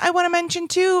thing that I want to mention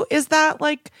too is that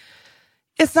like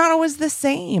it's not always the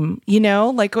same,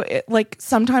 like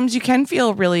sometimes you can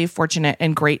feel really fortunate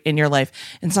and great in your life,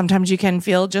 and sometimes you can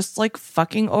feel just like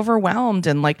fucking overwhelmed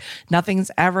and like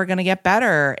nothing's ever going to get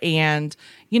better. And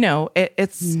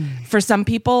it's for some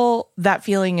people that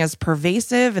feeling is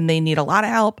pervasive and they need a lot of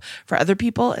help. For other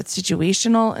people it's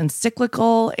situational and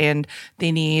cyclical and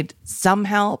they need some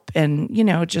help. And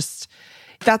just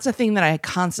that's a thing that I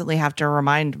constantly have to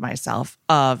remind myself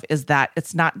of, is that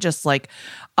it's not just like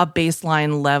a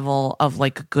baseline level of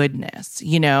like goodness,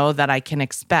 that I can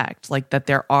expect, like that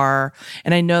there are,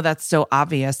 and I know that's so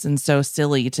obvious and so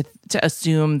silly to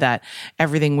assume that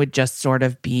everything would just sort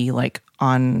of be like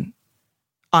on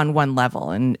one level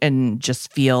and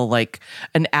just feel like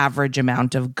an average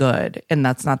amount of good. And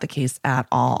that's not the case at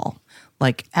all.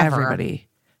 Like everybody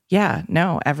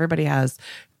has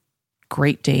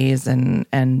great days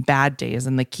and bad days,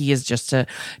 and the key is just to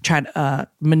try to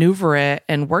maneuver it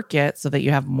and work it so that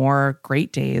you have more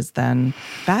great days than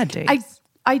bad days.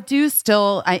 I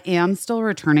am still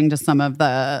returning to some of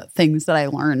the things that I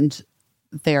learned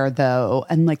there though,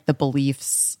 and like the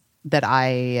beliefs that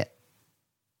I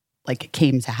like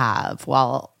came to have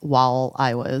while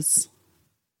I was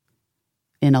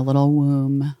in a little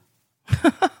womb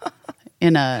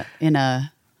in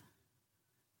a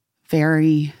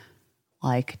very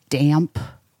like damp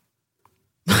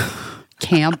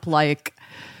camp like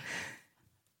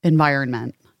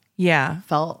environment. Yeah.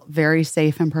 Felt very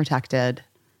safe and protected.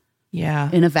 Yeah.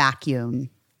 In a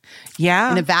vacuum.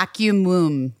 Yeah. In a vacuum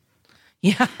womb.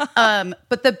 Yeah.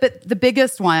 But the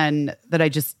biggest one that I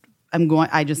just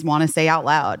want to say out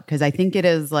loud, because I think it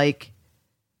is like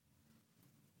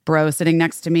bro sitting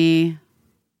next to me,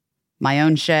 my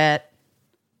own shit.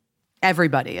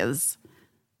 Everybody is.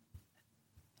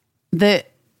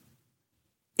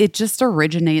 It just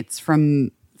originates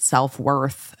from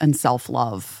self-worth and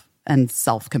self-love and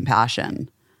self-compassion.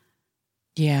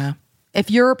 Yeah. If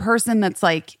you're a person that's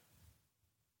like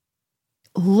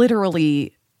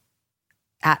literally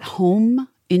at home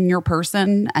in your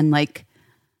person and like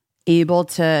able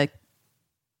to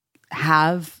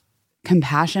have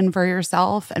compassion for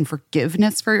yourself and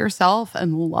forgiveness for yourself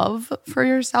and love for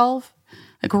yourself,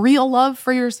 like real love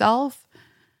for yourself,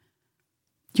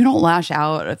 you don't lash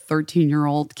out at a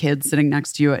 13-year-old kid sitting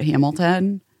next to you at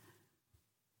Hamilton.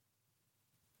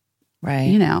 Right.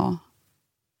 You know.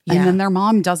 Yeah. And then their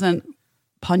mom doesn't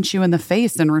punch you in the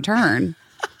face in return.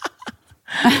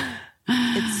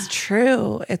 It's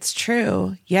true. It's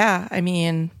true. Yeah. I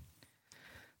mean,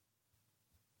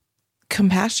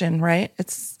 compassion, right?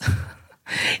 It's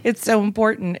it's so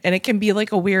important, and it can be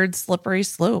like a weird slippery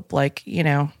slope. Like, you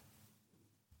know,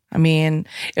 I mean,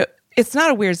 it's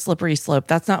not a weird slippery slope.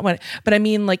 That's not what, but I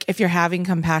mean, like if you're having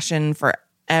compassion for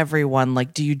everyone,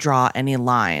 like, do you draw any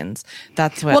lines?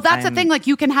 That's what. Well, that's the thing. Like,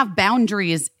 you can have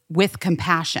boundaries with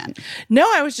compassion. No,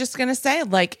 I was just gonna say,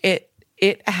 like,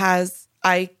 it has.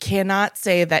 I cannot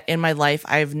say that in my life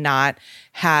I've not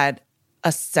had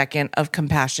a second of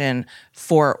compassion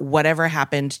for whatever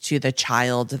happened to the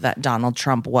child that Donald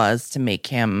Trump was to make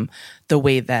him the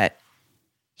way that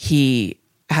he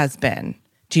has been.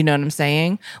 Do you know what I'm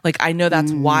saying? Like, I know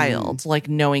that's wild, like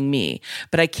knowing me,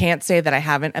 but I can't say that I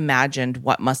haven't imagined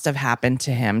what must have happened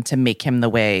to him to make him the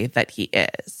way that he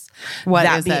is. What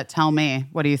is it? Tell me.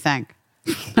 What do you think?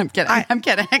 I'm kidding. I'm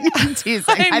kidding. I'm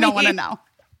teasing. I don't want to know.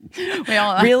 We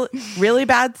all really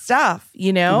bad stuff,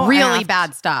 you know? Really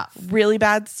bad stuff. Really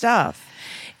bad stuff.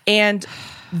 And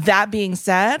that being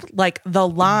said, like the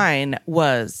line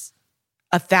was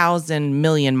 1,000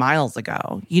 million miles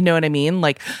ago. You know what I mean?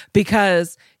 Like,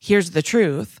 because here's the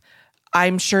truth.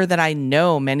 I'm sure that I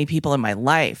know many people in my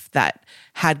life that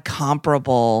had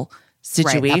comparable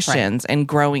situations and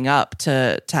growing up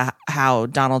to how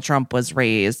Donald Trump was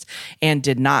raised and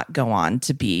did not go on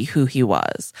to be who he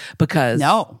was because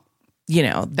you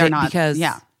know, they're not, because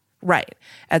right.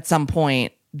 At some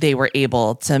point they were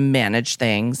able to manage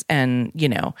things and, you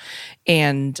know,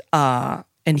 and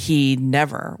he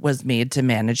never was made to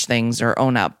manage things or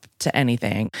own up to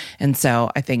anything. And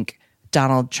so I think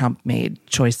Donald Trump made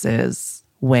choices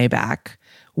way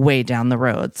down the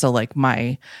road. So like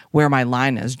where my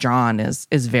line is drawn is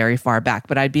very far back,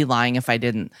 but I'd be lying if I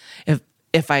didn't,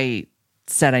 if I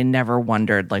said I never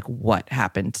wondered like what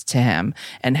happened to him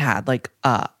and had like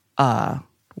a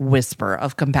whisper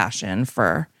of compassion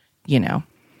for, you know,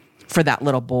 for that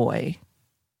little boy.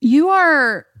 You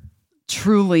are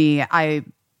truly, I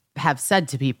have said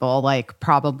to people, like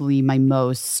probably my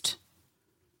most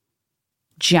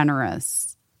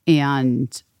generous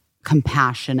and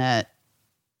compassionate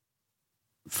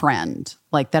friend,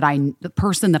 like the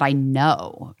person that I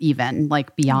know, even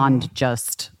like beyond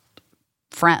just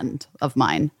friend of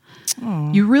mine.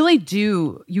 Aww. You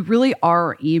really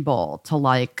are able to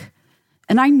like,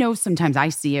 and I know sometimes I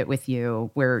see it with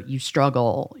you where you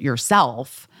struggle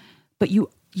yourself, but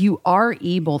you are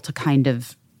able to kind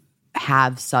of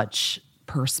have such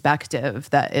perspective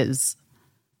that is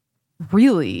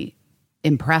really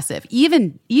impressive.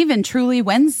 Even truly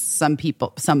when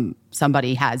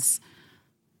somebody has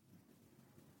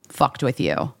fucked with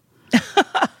you.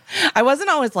 I wasn't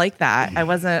always like that.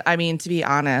 I mean, to be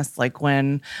honest, like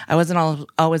when I wasn't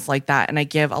always like that. And I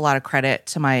give a lot of credit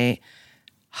to my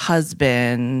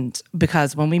husband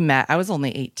because when we met, I was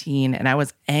only 18 and I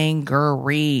was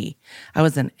angry. I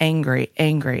was an angry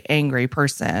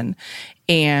person.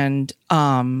 And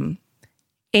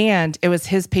it was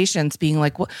his patience being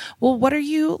like, well, what are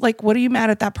you mad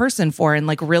at that person for? And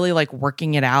like really like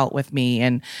working it out with me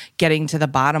and getting to the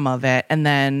bottom of it. And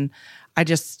then I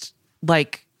just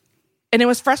like, and it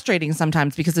was frustrating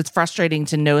sometimes because it's frustrating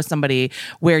to know somebody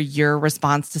where your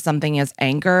response to something is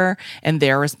anger and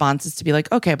their response is to be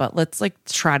like, okay, but let's like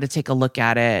try to take a look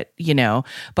at it, you know?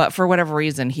 But for whatever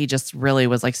reason, he just really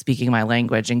was like speaking my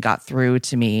language and got through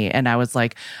to me. And I was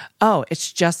like, oh,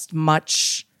 it's just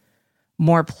much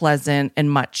more pleasant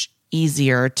and much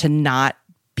easier to not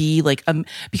be like,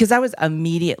 because I was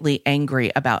immediately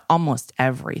angry about almost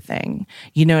everything.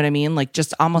 You know what I mean? Like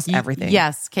just almost everything.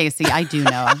 Yes, Casey, I do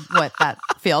know what that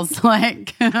feels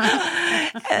like.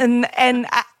 and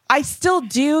I still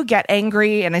do get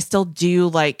angry, and I still do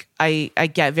like I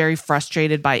get very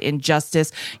frustrated by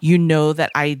injustice. You know that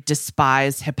I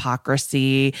despise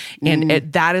hypocrisy, and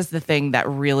that is the thing that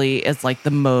really is like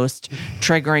the most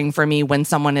triggering for me, when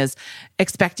someone is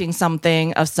expecting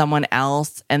something of someone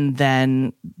else and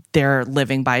then they're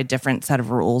living by a different set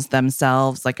of rules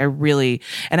themselves. Like I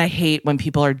hate when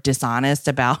people are dishonest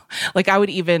about, like, I would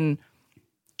even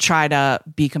try to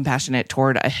be compassionate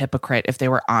toward a hypocrite if they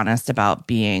were honest about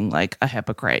being like a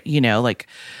hypocrite, you know, like,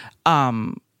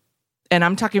 and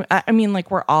I'm talking, I mean,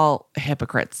 like, we're all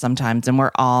hypocrites sometimes, and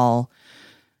we're all,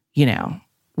 you know,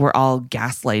 we're all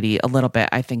gaslighty a little bit,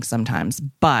 I think sometimes,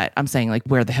 but I'm saying like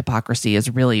where the hypocrisy is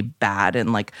really bad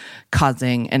and like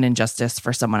causing an injustice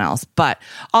for someone else. But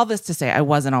all this to say, I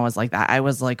wasn't always like that. I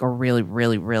was like a really,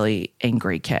 really, really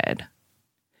angry kid.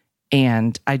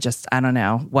 And I don't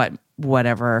know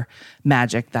whatever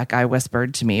magic that guy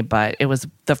whispered to me, but it was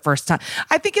the first time.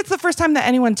 I think it's the first time that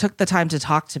anyone took the time to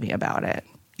talk to me about it.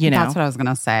 You know, that's what I was going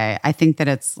to say. I think that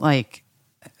it's like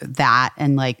that,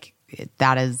 and like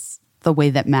that is the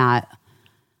way that Matt,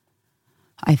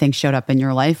 I think, showed up in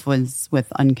your life, was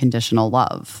with unconditional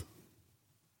love.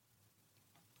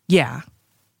 Yeah.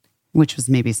 Which was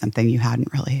maybe something you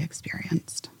hadn't really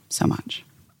experienced so much.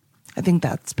 I think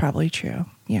that's probably true.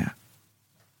 Yeah.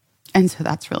 And so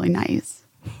that's really nice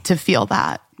to feel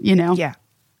that, you know? Yeah.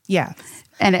 Yeah.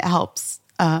 And it helps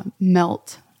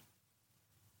melt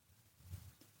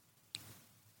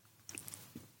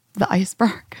the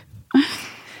iceberg.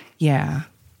 Yeah.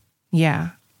 Yeah.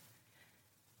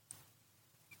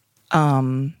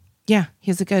 Yeah,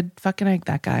 he's a good fucking egg,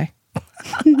 that guy.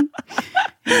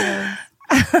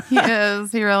 He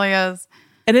is. He really is.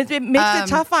 And it makes it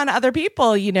tough on other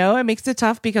people, you know? It makes it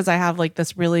tough because I have like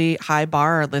this really high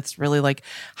bar that's really like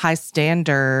high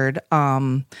standard.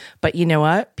 But you know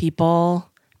what? People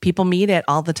meet it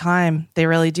all the time. They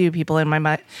really do. People in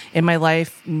my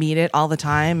life meet it all the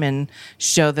time and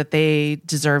show that they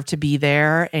deserve to be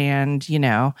there. And, you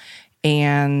know,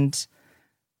 and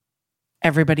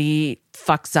everybody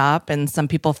fucks up, and some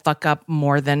people fuck up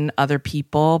more than other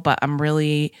people. But I'm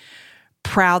really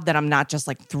proud that I'm not just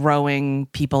like throwing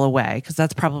people away, because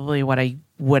that's probably what I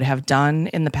would have done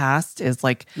in the past, is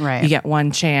like, right, you get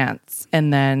one chance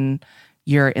and then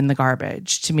you're in the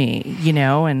garbage to me, you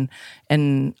know, and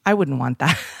I wouldn't want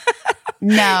that.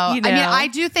 No, you know? I mean,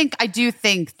 I do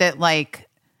think that like,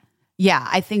 yeah,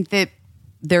 I think that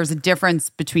there's a difference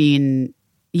between,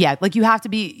 yeah, like you have to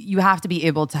be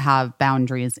able to have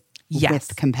boundaries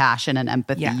with compassion and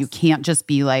empathy. Yes. You can't just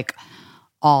be like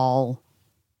all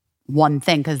one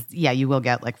thing, because yeah, you will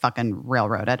get like fucking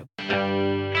railroaded.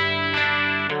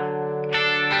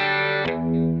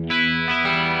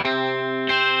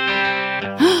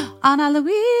 Ana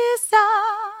Luisa.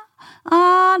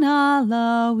 Ana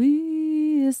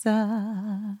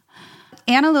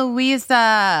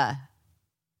Luisa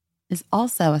is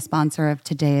also a sponsor of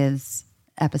today's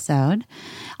episode.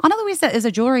 Ana Luisa is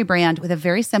a jewelry brand with a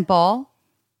very simple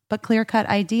but clear-cut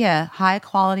idea.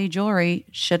 High-quality jewelry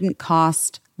shouldn't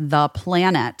cost the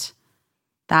planet.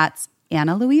 That's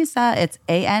Ana Luisa. It's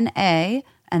ANA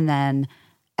and then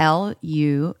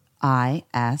LUISA.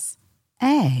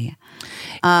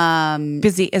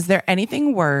 Busy, is there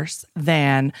anything worse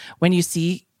than when you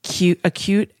see a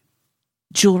cute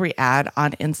jewelry ad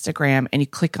on Instagram and you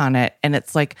click on it and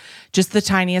it's like just the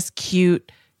tiniest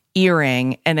cute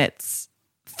earring and it's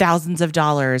thousands of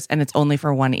dollars and it's only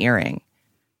for one earring?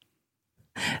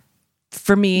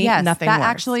 For me, yes, nothing that worse.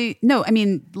 Actually, no, I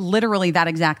mean, literally that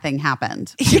exact thing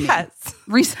happened yes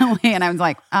recently. And I was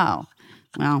like, oh,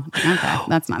 well, okay,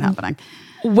 that's not happening.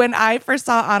 When I first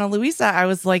saw Ana Luisa, I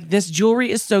was like, this jewelry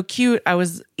is so cute. I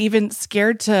was even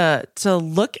scared to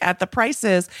look at the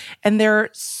prices, and they're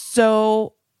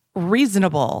so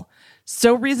reasonable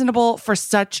for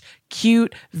such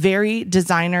cute, very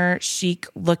designer chic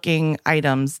looking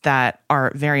items that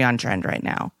are very on trend right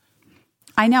now.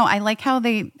 I know. I like how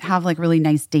they have like really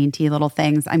nice, dainty little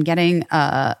things. I'm getting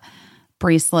a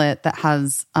bracelet that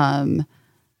has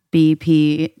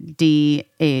BPDHB.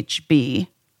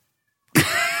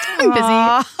 Busy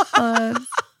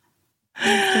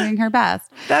doing her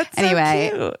best. That's anyway,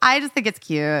 so cute. I just think it's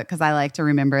cute because I like to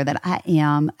remember that I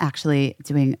am actually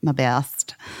doing my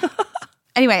best.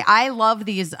 Anyway, I love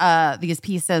these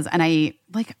pieces, and I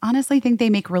like honestly think they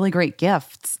make really great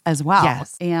gifts as well.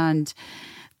 Yes. And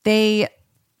they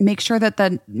make sure that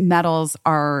the metals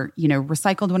are, you know,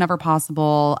 recycled whenever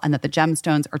possible, and that the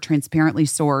gemstones are transparently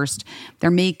sourced.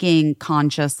 They're making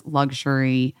conscious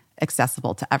luxury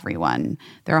accessible to everyone.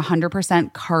 They're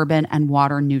 100% carbon and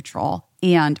water neutral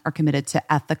and are committed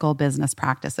to ethical business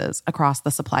practices across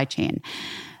the supply chain.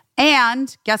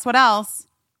 And guess what else?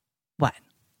 What?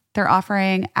 They're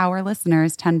offering our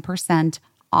listeners 10%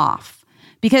 off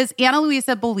because Ana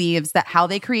Luisa believes that how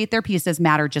they create their pieces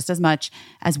matter just as much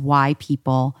as why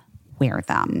people wear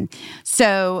them.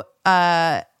 So,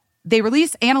 Ana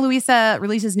Luisa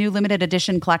releases new limited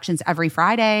edition collections every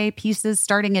Friday, pieces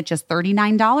starting at just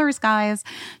 $39, guys.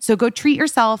 So go treat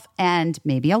yourself and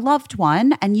maybe a loved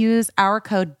one and use our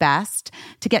code BEST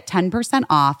to get 10%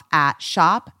 off at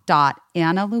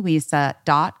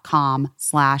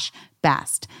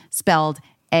shop.analuisa.com/best, spelled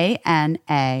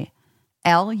ANALUISA.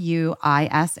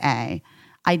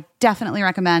 I definitely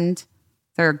recommend.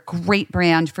 They're a great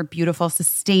brand for beautiful,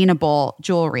 sustainable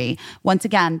jewelry. Once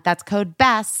again, that's code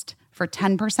BEST for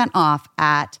 10% off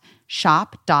at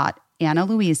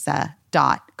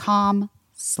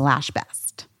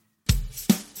shop.analuisa.com/best.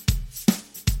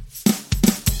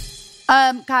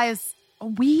 Guys,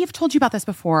 we've told you about this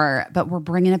before, but we're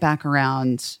bringing it back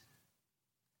around.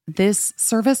 This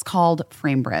service called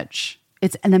FrameBridge.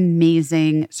 It's an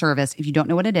amazing service. If you don't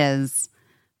know what it is,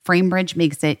 FrameBridge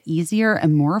makes it easier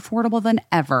and more affordable than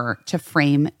ever to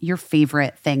frame your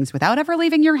favorite things without ever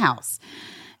leaving your house.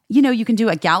 You know, you can do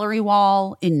a gallery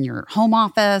wall in your home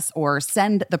office or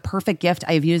send the perfect gift.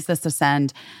 I've used this to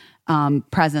send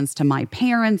presents to my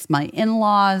parents, my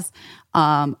in-laws,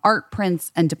 art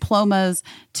prints and diplomas,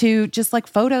 to just like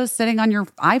photos sitting on your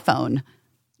iPhone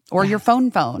or your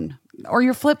phone or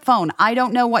your flip phone. I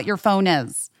don't know what your phone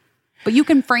is. But you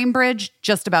can FrameBridge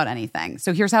just about anything.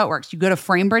 So here's how it works. You go to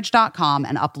framebridge.com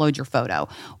and upload your photo.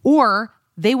 Or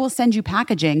they will send you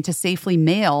packaging to safely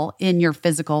mail in your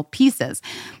physical pieces.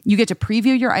 You get to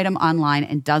preview your item online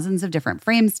in dozens of different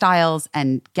frame styles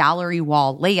and gallery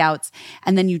wall layouts.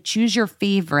 And then you choose your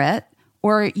favorite,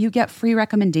 or you get free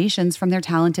recommendations from their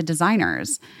talented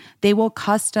designers. They will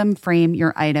custom frame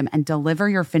your item and deliver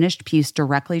your finished piece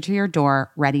directly to your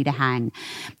door, ready to hang.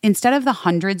 Instead of the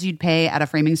hundreds you'd pay at a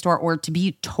framing store, or to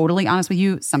be totally honest with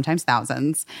you, sometimes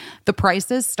thousands, the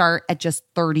prices start at just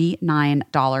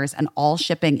 $39 and all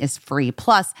shipping is free.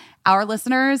 Plus, our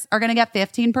listeners are going to get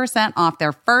 15% off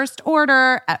their first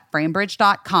order at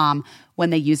framebridge.com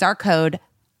when they use our code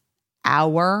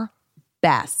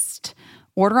OURBEST.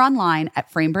 Order online at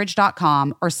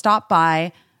framebridge.com or stop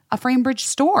by a FrameBridge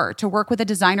store to work with a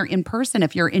designer in person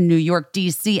if you're in New York,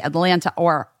 DC, Atlanta,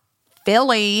 or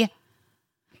Philly.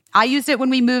 I used it when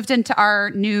we moved into our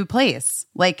new place.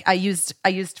 Like I used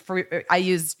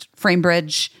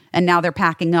FrameBridge, and now they're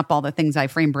packing up all the things I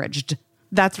FrameBridged.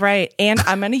 That's right. And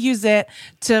I'm going to use it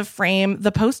to frame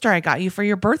the poster I got you for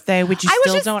your birthday, which you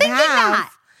still don't have. That.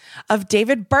 Of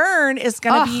David Byrne is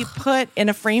going to be put in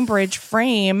a FrameBridge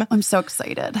frame. I'm so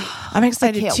excited. I'm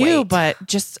excited too, wait. But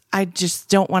I just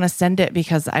don't want to send it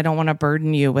because I don't want to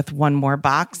burden you with one more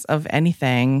box of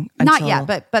anything. Not yet,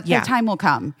 but the time will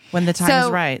come when the time is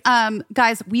right.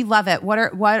 Guys, we love it. What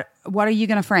are you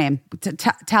going to frame?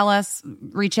 Tell us.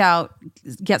 Reach out.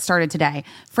 Get started today.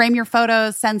 Frame your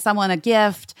photos. Send someone a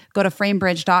gift. Go to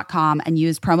framebridge.com and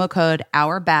use promo code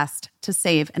OURBEST to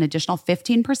save an additional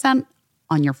 15%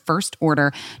 on your first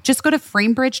order. Just go to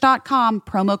framebridge.com,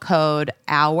 promo code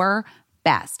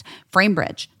OURBEST.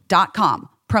 Framebridge.com,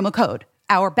 promo code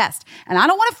OURBEST. And I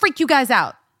don't want to freak you guys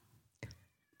out,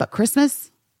 but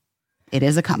Christmas, it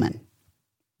is a-coming.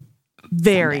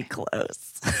 Very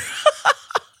close.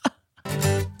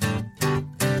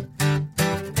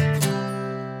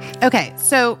 Okay,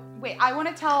 so wait,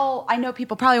 I know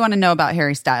people probably want to know about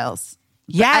Harry Styles.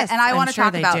 Yes, and I want to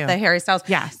talk about the Harry Styles.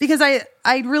 Yes, because I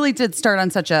really did start on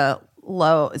such a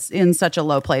low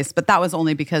place, but that was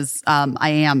only because I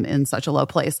am in such a low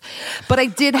place. But I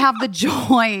did have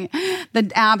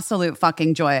the absolute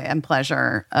fucking joy and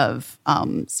pleasure of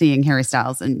seeing Harry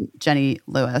Styles and Jenny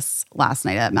Lewis last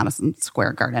night at Madison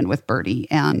Square Garden with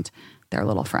Birdie and their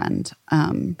little friend.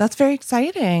 That's very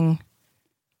exciting.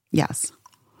 Yes,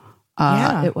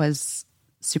 it was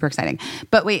super exciting.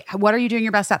 But wait, what are you doing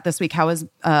your best at this week? How was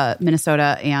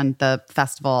Minnesota and the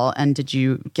festival? And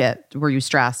were you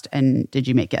stressed? And did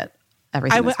you make it?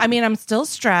 Everything? I mean, I'm still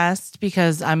stressed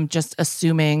because I'm just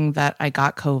assuming that I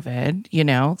got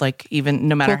COVID, like even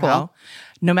no matter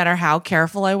how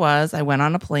careful I was, I went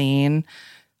on a plane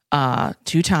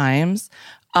 2 times.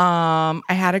 I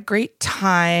had a great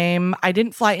time. I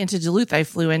didn't fly into Duluth. I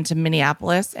flew into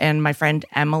Minneapolis, and my friend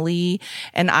Emily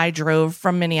and I drove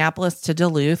from Minneapolis to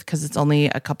Duluth because it's only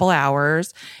a couple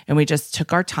hours, and we just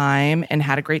took our time and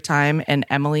had a great time. And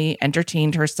Emily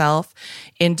entertained herself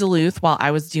in Duluth while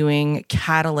I was doing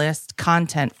Catalyst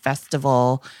Content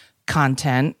Festival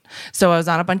content. So I was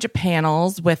on a bunch of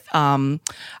panels with, I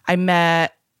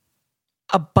met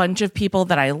a bunch of people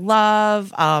that I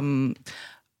love.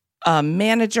 a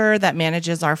manager that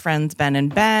manages our friends Ben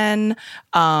and Ben,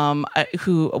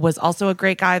 who was also a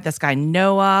great guy. This guy,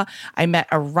 Noah. I met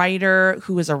a writer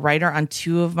who was a writer on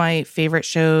 2 of my favorite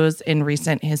shows in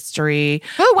recent history.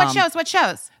 Ooh, what shows? What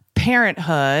shows?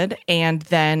 Parenthood, and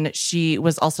then she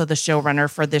was also the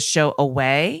showrunner for this show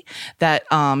Away that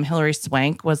Hilary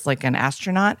Swank was like an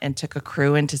astronaut and took a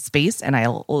crew into space, and I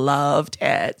loved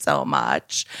it so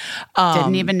much.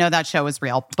 Didn't even know that show was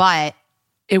real, but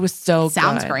it was so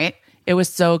sounds good. Great. It was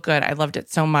so good. I loved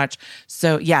it so much.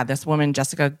 So yeah, this woman,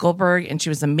 Jessica Goldberg, and she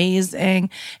was amazing.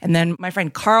 And then my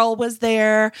friend Carl was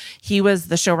there. He was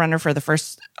the showrunner for the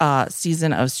first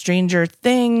season of Stranger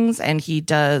Things, and he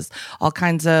does all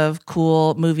kinds of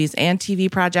cool movies and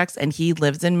TV projects. And he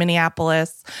lives in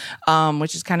Minneapolis,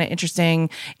 which is kind of interesting.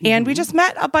 And we just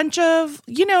met a bunch of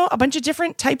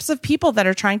different types of people that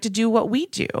are trying to do what we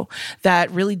do, that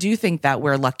really do think that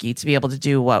we're lucky to be able to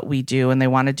do what we do, and they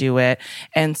want to do it.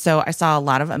 And so I saw a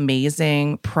lot of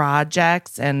amazing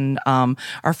projects, and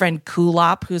our friend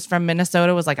Kulop, who's from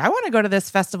Minnesota, was like, I want to go to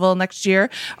this festival next year.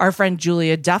 Our friend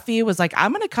Julia Duffy was like,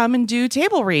 I'm going to come and do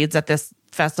table reads at this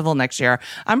festival next year.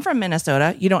 I'm from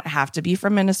Minnesota. You don't have to be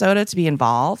from Minnesota to be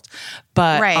involved,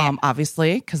 but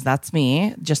obviously, because that's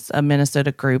me, just a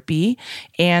Minnesota groupie.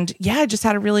 And yeah, I just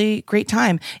had a really great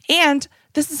time. And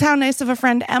this is how nice of a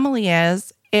friend Emily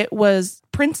is. It was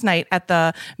Prince night at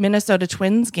the Minnesota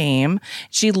Twins game.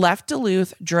 She left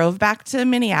Duluth, drove back to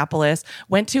Minneapolis,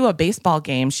 went to a baseball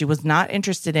game she was not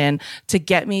interested in to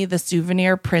get me the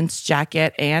souvenir Prince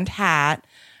jacket and hat.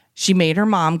 She made her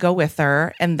mom go with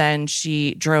her, and then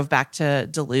she drove back to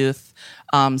Duluth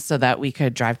so that we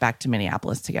could drive back to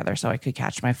Minneapolis together so I could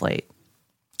catch my flight.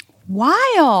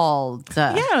 Wild.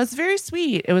 Yeah, it was very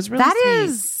sweet. It was really That sweet.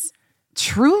 is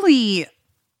truly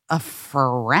a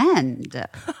friend.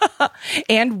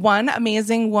 And one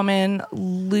amazing woman,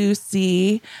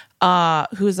 Lucy,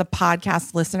 who's a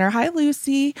podcast listener. Hi,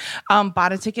 Lucy.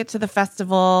 Bought a ticket to the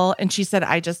festival, and she said,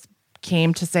 I just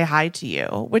came to say hi to you,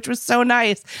 which was so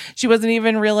nice. She wasn't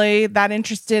even really that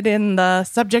interested in the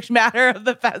subject matter of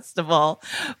the festival,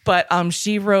 but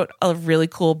she wrote a really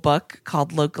cool book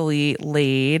called Locally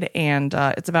Laid, and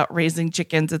it's about raising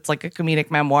chickens. It's like a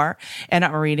comedic memoir, and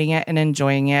I'm reading it and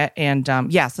enjoying it. And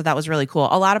so that was really cool.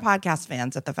 A lot of podcast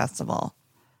fans at the festival.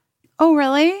 Oh,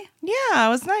 really? Yeah, it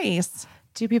was nice.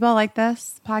 Do people like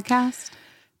this podcast?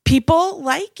 People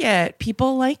like it.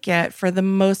 People like it for the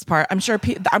most part. I'm sure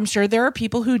there are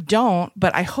people who don't,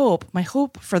 but my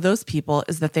hope for those people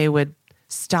is that they would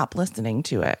stop listening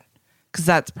to it. Because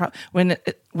that's when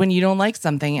you don't like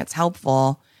something, it's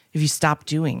helpful if you stop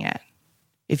doing it,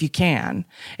 if you can.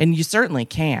 And you certainly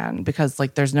can, because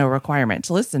like there's no requirement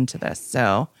to listen to this.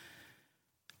 So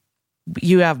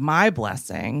you have my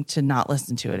blessing to not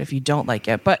listen to it if you don't like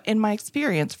it. But in my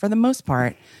experience, for the most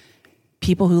part,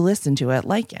 people who listen to it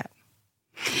like it.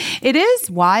 It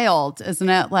is wild, isn't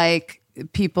it? Like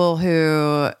people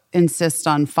who insist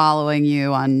on following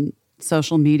you on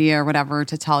social media or whatever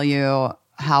to tell you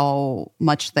how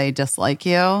much they dislike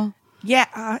you.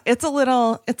 Yeah, it's a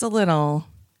little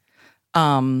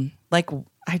like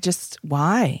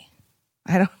why?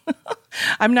 I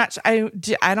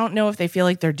don't know if they feel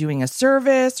like they're doing a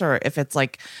service or if it's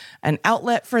like an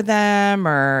outlet for them,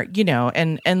 or,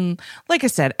 and like I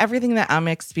said, everything that I'm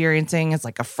experiencing is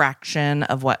like a fraction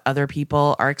of what other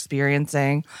people are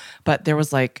experiencing. But there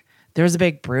was a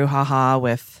big brouhaha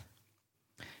with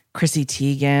Chrissy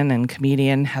Teigen and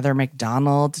comedian Heather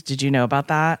McDonald. Did you know about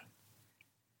that?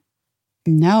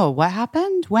 No, what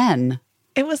happened? When?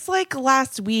 It was like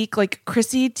last week. Like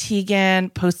Chrissy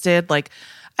Teigen posted like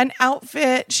an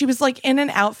outfit. She was like in an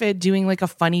outfit doing like a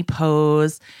funny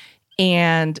pose.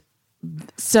 And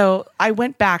so I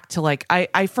went back to like,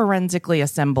 I forensically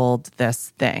assembled this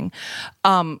thing.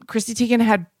 Chrissy Teigen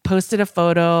had posted a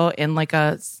photo in like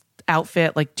a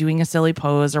outfit, like doing a silly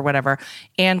pose or whatever.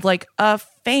 And like a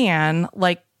fan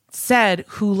like said,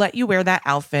 who let you wear that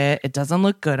outfit? It doesn't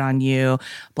look good on you,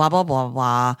 blah, blah, blah,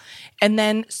 blah. And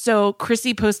then so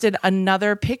Chrissy posted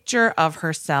another picture of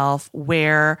herself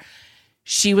where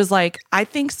she was like, I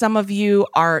think some of you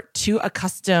are too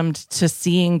accustomed to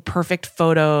seeing perfect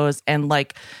photos and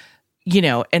like,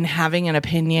 and having an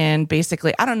opinion,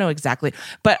 basically. I don't know exactly,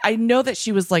 but I know that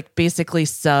she was like basically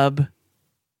subtweeting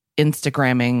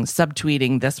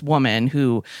this woman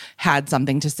who had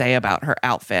something to say about her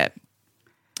outfit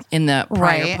in the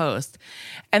prior post.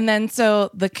 And then so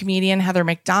the comedian Heather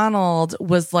McDonald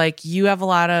was like, you have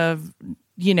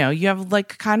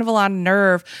like kind of a lot of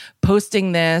nerve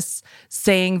posting this,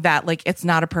 saying that like it's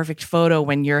not a perfect photo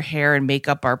when your hair and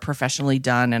makeup are professionally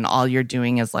done and all you're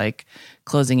doing is like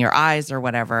closing your eyes or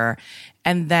whatever.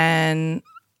 And then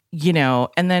you know,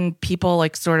 and then people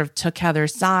like sort of took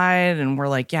Heather's side and were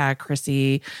like, yeah,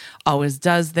 Chrissy always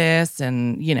does this.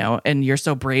 And, you know, and you're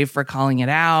so brave for calling it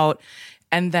out.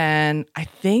 And then I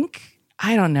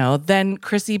don't know, then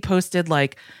Chrissy posted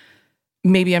like,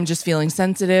 maybe I'm just feeling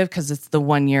sensitive because it's the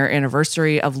 1 year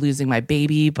anniversary of losing my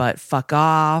baby, but fuck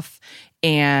off.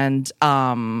 And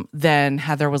then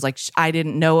Heather was like, I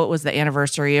didn't know it was the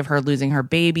anniversary of her losing her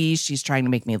baby. She's trying to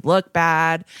make me look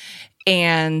bad.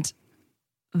 And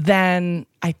then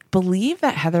I believe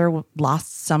that Heather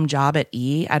lost some job at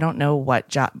E. I don't know what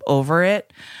job over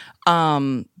it.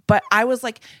 But I was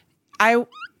like, I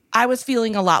was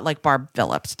feeling a lot like Barb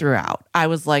Phillips throughout. I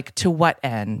was like, to what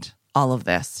end? All of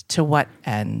this. To what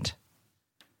end?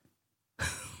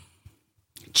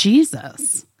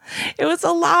 Jesus. It was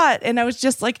a lot. And I was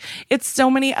just like, it's so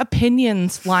many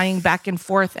opinions flying back and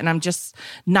forth. And I'm just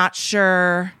not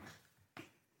sure.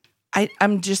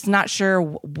 I'm just not sure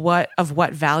what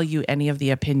value any of the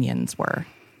opinions were.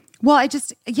 Well, I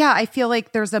feel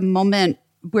like there's a moment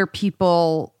where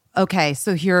people, okay,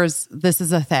 so this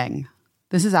is a thing.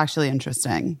 This is actually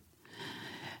interesting.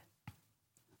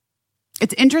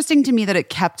 It's interesting to me that it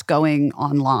kept going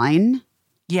online.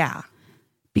 Yeah.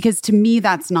 Because to me,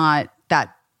 that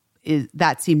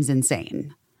seems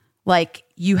insane. Like,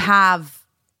 you have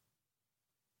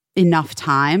enough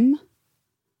time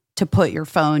to put your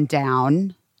phone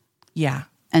down. Yeah.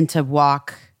 And to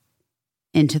walk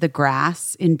into the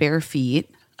grass in bare feet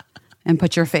and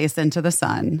put your face into the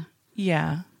sun.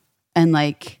 Yeah. And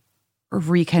like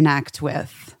reconnect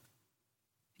with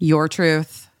your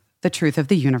truth, the truth of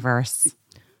the universe.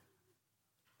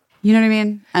 You know what I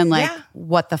mean? And like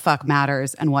what the fuck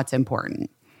matters and what's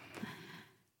important.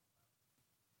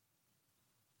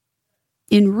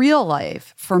 In real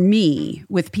life, for me,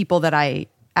 with people that I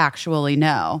actually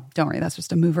know, don't worry, that's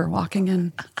just a mover walking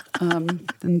in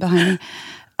behind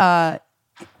me.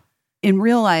 In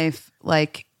real life,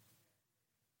 like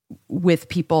with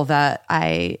people that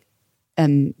I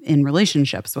am in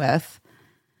relationships with,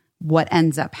 what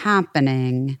ends up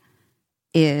happening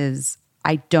is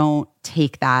I don't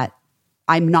take that.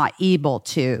 I'm not able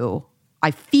to.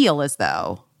 I feel as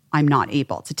though I'm not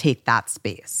able to take that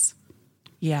space.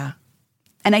 Yeah.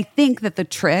 And I think that the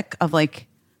trick of like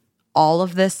all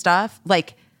of this stuff,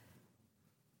 like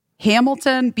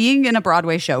Hamilton, being in a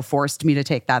Broadway show forced me to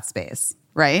take that space,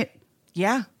 right?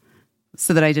 Yeah.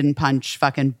 So that I didn't punch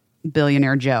fucking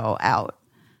billionaire Joe out.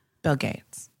 Bill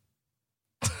Gates.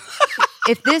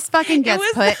 If this fucking gets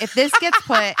put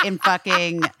in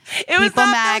fucking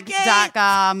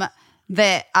peoplemag.com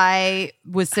that I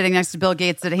was sitting next to Bill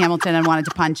Gates at Hamilton and wanted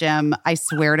to punch him, I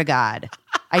swear to God.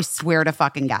 I swear to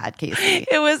fucking God, Casey.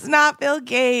 It was not Bill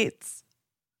Gates.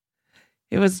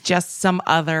 It was just some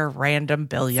other random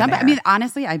billionaire.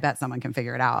 Honestly, I bet someone can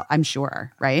figure it out. I'm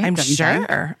sure, right? I'm sure.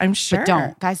 But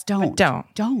don't. Guys, don't.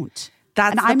 Don't.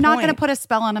 That's and I'm not going to put a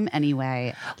spell on him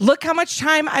anyway. Look how much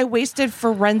time I wasted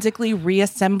forensically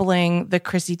reassembling the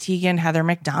Chrissy Teigen, Heather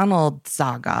McDonald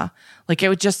saga. Like,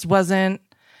 it just wasn't,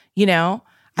 I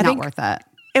think worth it.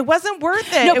 It wasn't worth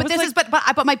it. No,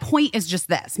 but my point is just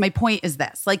this. My point is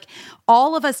this. Like,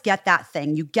 all of us get that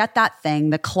thing. You get that thing,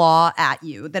 the claw at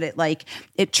you, that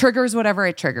it triggers whatever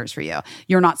it triggers for you.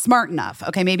 You're not smart enough.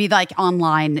 Okay, maybe like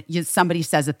online, somebody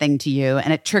says a thing to you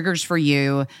and it triggers for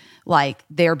you like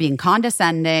they're being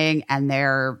condescending and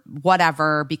they're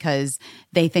whatever because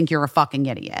they think you're a fucking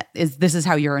idiot. This is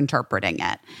how you're interpreting it.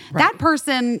 Right. That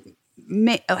person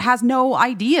has no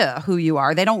idea who you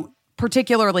are. They don't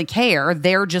particularly care.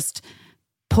 They're just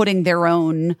putting their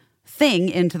own thing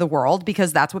into the world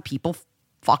because that's what people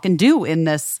fucking do in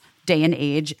this day and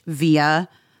age via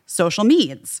social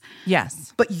medias.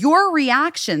 Yes. But your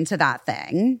reaction to that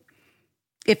thing,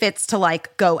 if it's to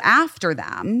like go after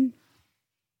them,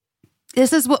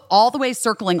 this is what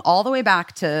circling all the way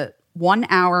back to 1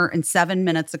 hour and 7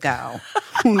 minutes ago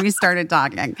when we started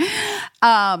talking.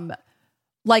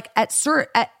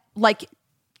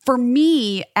 For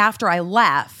me, after I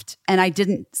left and I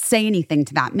didn't say anything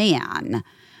to that man,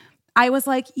 I was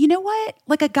like, you know what?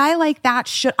 Like, a guy like that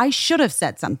I should have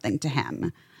said something to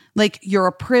him. Like, you're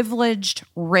a privileged,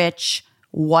 rich,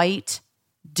 white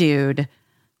dude,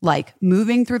 like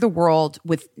moving through the world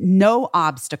with no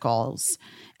obstacles,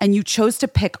 and you chose to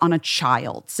pick on a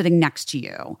child sitting next to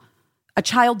you, a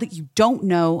child that you don't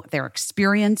know their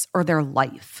experience or their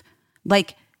life.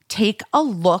 Like, take a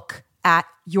look at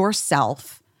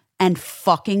yourself and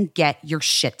fucking get your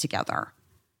shit together.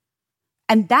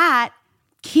 And that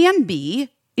can be,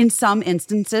 in some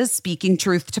instances, speaking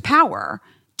truth to power.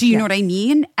 Do you know what I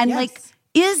mean? And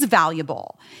is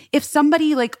valuable. If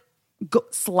somebody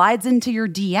slides into your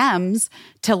DMs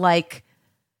to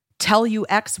tell you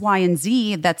X, Y, and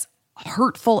Z that's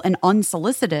hurtful and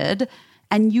unsolicited,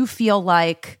 and you feel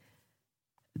like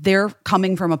they're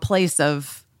coming from a place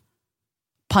of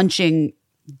punching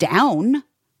down,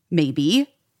 maybe,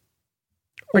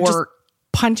 or just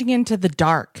punching into the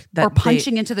dark,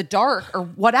 into the dark or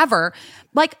whatever.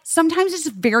 Like sometimes it's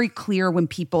very clear when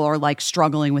people are like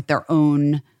struggling with their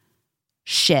own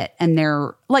shit, and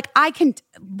they're like, I can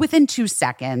within 2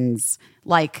 seconds,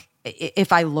 like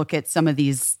if I look at some of the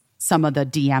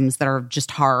DMs that are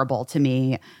just horrible to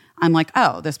me, I'm like,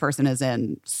 oh, this person is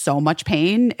in so much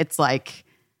pain. It's like,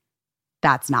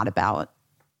 that's not about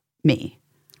me.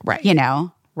 Right. You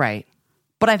know? Right.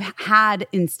 But I've had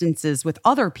instances with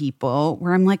other people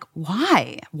where I'm like,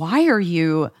 why? Why are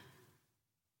you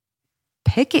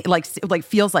picking, like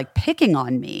feels like picking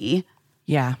on me?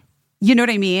 Yeah. You know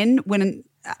what I mean? When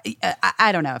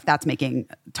I don't know if that's making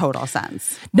total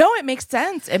sense. No, it makes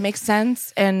sense. It makes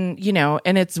sense. And,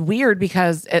 and it's weird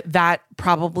because that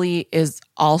probably is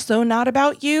also not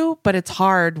about you, but it's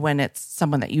hard when it's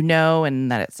someone that you know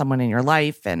and that it's someone in your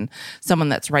life and someone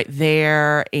that's right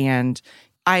there. And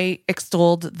I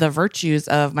extolled the virtues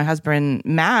of my husband,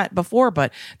 Matt, before,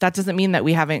 but that doesn't mean that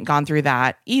we haven't gone through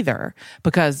that either.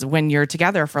 Because when you're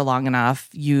together for long enough,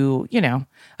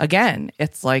 again,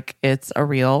 it's like it's a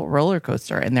real roller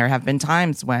coaster. And there have been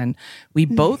times when we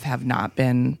both have not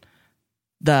been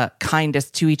the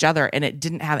kindest to each other. And it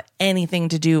didn't have anything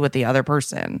to do with the other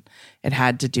person. It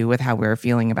had to do with how we were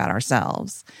feeling about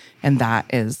ourselves. And that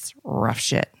is rough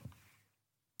shit.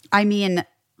 I mean,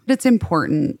 it's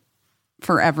important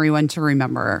for everyone to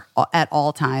remember at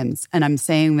all times, and I'm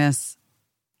saying this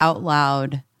out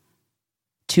loud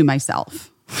to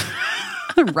myself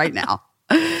right now,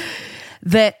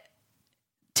 that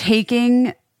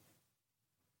taking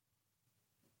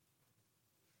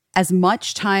as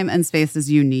much time and space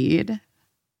as you need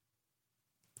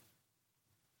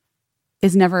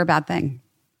is never a bad thing.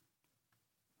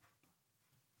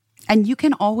 And you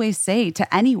can always say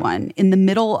to anyone in the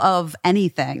middle of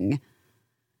anything,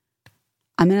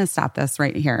 I'm going to stop this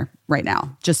right here, right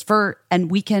now, I'm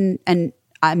going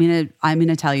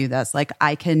to tell you this, like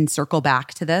I can circle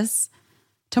back to this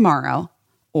tomorrow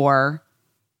or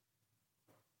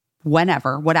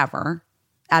whenever, whatever,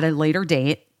 at a later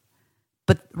date.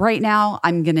 But right now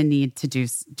I'm going to need to do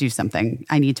something.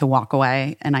 I need to walk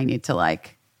away and I need to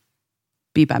like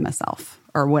be by myself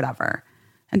or whatever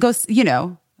and go,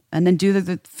 and then do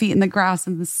the feet in the grass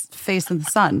and the face in the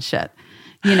sun shit,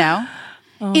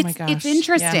 Oh my gosh. It's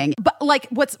interesting. Yeah. But like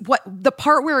what the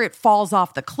part where it falls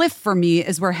off the cliff for me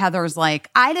is where Heather's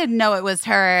like, I didn't know it was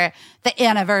the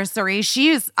anniversary. She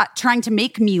was trying to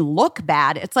make me look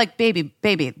bad. It's like, baby,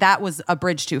 that was a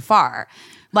bridge too far.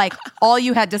 Like all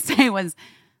you had to say was,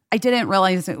 I didn't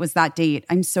realize it was that date.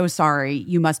 I'm so sorry.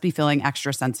 You must be feeling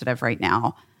extra sensitive right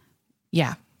now.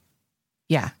 Yeah.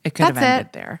 Yeah. It could have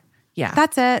ended there. Yeah.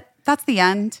 That's it. That's the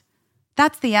end.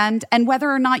 That's the end. And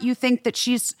whether or not you think that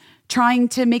she's trying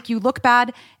to make you look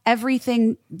bad,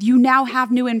 everything, you now have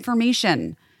new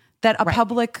information that a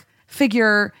public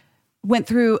figure went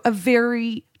through a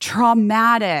very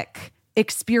traumatic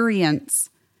experience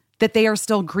that they are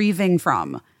still grieving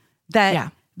from,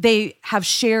 that they have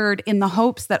shared in the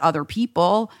hopes that other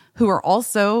people who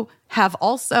have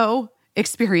also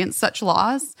experienced such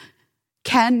loss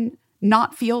can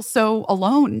not feel so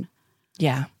alone.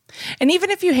 Yeah. And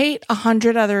even if you hate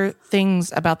 100 other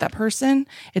things about that person,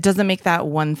 it doesn't make that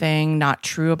one thing not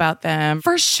true about them.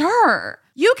 For sure.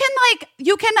 This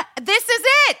is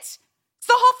it. It's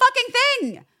the whole fucking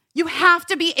thing. You have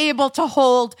to be able to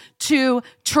hold two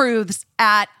truths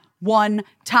at one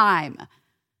time.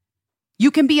 You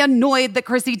can be annoyed that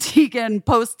Chrissy Teigen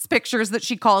posts pictures that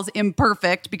she calls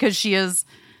imperfect because she is,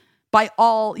 by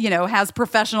all, has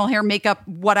professional hair, makeup,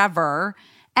 whatever.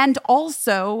 And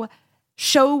also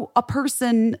show a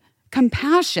person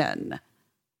compassion.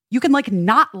 You can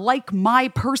not like my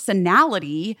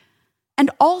personality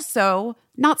and also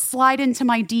not slide into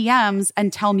my DMs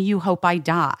and tell me you hope I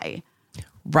die.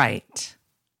 Right.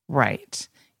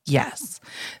 Yes.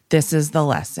 This is the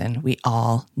lesson we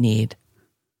all need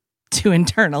to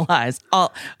internalize.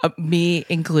 Me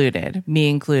included.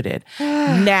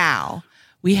 Now,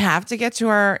 we have to get to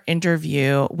our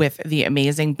interview with the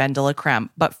amazing BenDeLa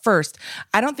Creme. But first,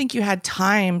 I don't think you had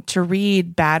time to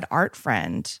read Bad Art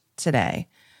Friend today.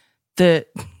 The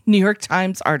New York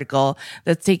Times article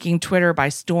that's taking Twitter by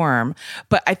storm.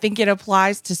 But I think it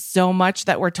applies to so much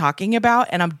that we're talking about,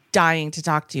 and I'm dying to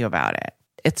talk to you about it.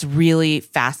 It's really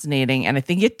fascinating. And I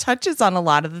think it touches on a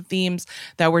lot of the themes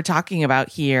that we're talking about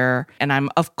here. And I'm,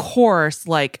 of course,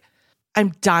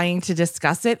 I'm dying to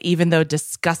discuss it, even though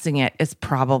discussing it is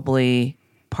probably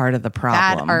part of the Bad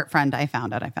problem. art friend. I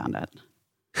found it.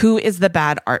 Who is the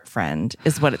bad art friend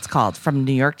is what it's called from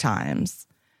New York Times.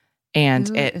 And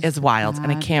Who it is is wild.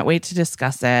 And I can't wait to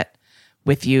discuss it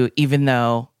with you, even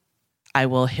though I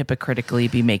will hypocritically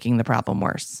be making the problem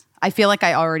worse. I feel like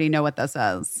I already know what this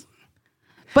is.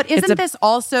 But isn't this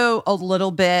also a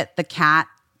little bit the cat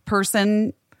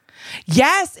person?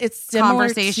 Yes, it's similar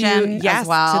Conversation to, as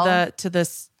well. to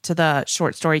the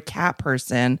short story Cat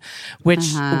Person,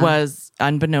 which was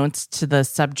unbeknownst to the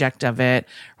subject of it,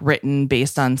 written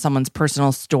based on someone's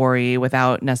personal story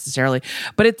without necessarily.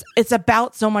 But it's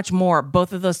about so much more.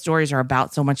 Both of those stories are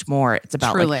about so much more. It's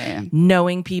about like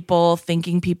knowing people,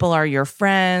 thinking people are your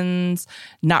friends,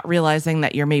 not realizing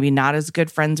that you're maybe not as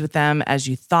good friends with them as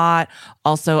you thought.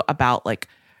 Also about like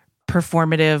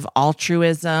performative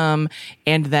altruism,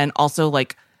 and then also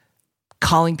like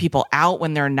calling people out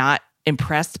when they're not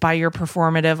impressed by your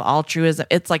performative altruism.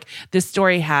 It's like this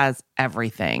story has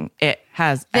everything. It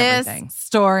has everything. This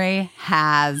story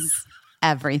has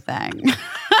everything.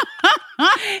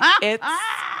 It's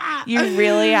you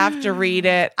really have to read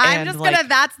it. I'm just gonna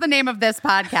that's the name of this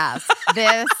podcast.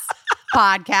 This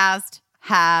podcast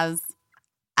has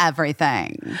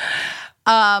everything.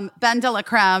 Ben de la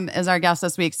Creme is our guest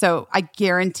this week. So I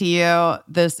guarantee you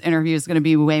this interview is going to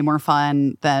be way more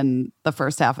fun than the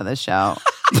first half of this show.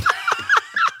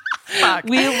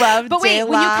 We love But wait, De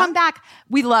La. when you come back,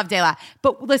 we love De La.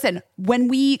 But listen, when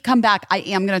we come back, I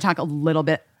am going to talk a little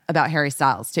bit about Harry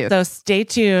Styles too. So stay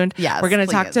tuned. Yes, we're going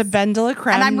to talk please. to Ben de la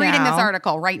Creme And I'm reading this now.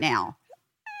 article right now.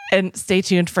 And stay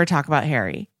tuned for Talk About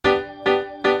Harry.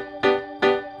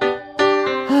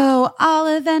 Oh,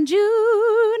 Olive and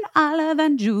June, Olive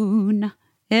and June.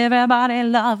 Everybody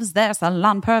loves their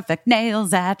salon perfect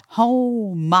nails at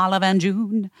home. Olive and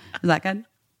June. Is that good?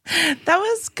 That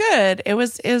was good. It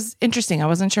was interesting. I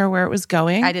wasn't sure where it was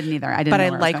going. I didn't either. But I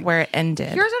like where it ended.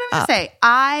 Here's what I'm going to say.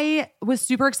 I was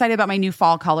super excited about my new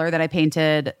fall color that I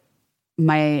painted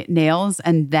my nails.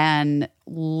 And then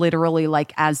literally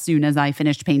like as soon as I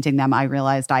finished painting them, I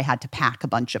realized I had to pack a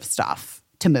bunch of stuff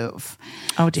to move.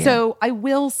 Oh, dear. So I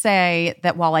will say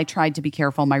that while I tried to be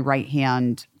careful, my right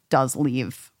hand does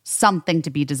leave something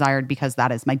to be desired because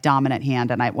that is my dominant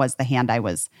hand. And it was the hand I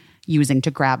was using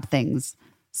to grab things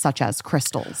such as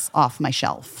crystals off my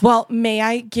shelf. Well, may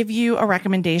I give you a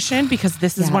recommendation? Because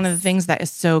this is one of the things that is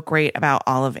so great about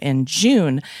Olive and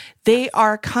June. They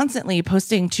are constantly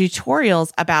posting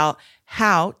tutorials about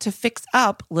how to fix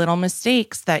up little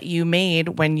mistakes that you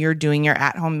made when you're doing your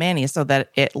at-home mani so that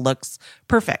it looks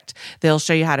perfect. They'll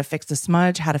show you how to fix a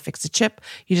smudge, how to fix a chip.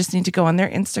 You just need to go on their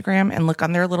Instagram and look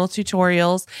on their little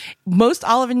tutorials. Most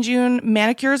Olive and June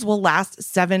manicures will last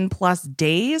 7+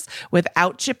 days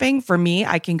without chipping. For me,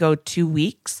 I can go 2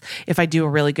 weeks if I do a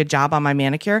really good job on my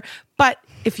manicure. But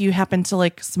if you happen to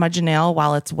like smudge a nail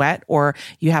while it's wet, or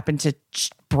you happen to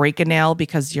break a nail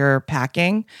because you're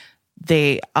packing,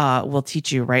 they will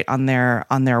teach you right on their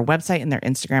website and their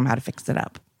Instagram how to fix it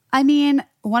up. I mean,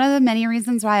 one of the many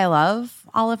reasons why I love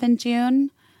Olive and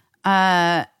June,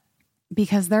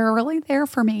 because they're really there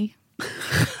for me.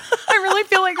 I really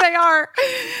feel like they are.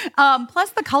 Plus,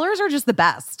 the colors are just the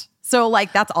best. So,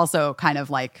 like, that's also kind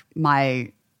of like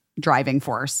my driving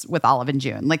force with Olive and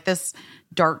June. Like this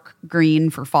dark green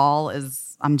for fall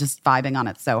I'm just vibing on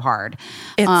it so hard.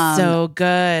 It's so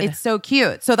good. It's so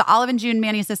cute. So the Olive and June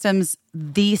Mani System's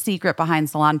the secret behind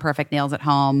salon perfect nails at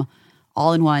home.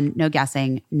 All in one, no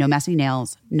guessing, no messy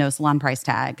nails, no salon price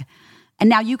tag. And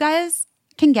now you guys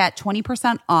can get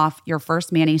 20% off your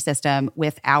first Mani System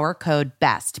with our code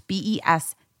BEST,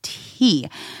 BEST.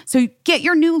 So get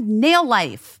your new nail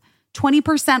life.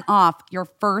 20% off your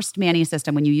first Mani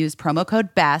System when you use promo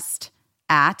code BEST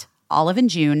at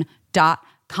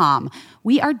oliveandjune.com.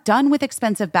 We are done with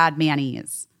expensive bad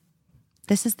manis.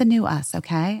 This is the new us,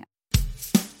 okay?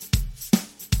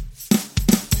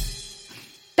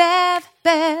 Bev.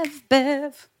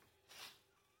 Bev.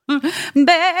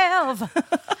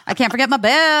 I can't forget my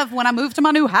Bev when I move to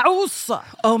my new house.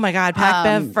 Oh my God, pack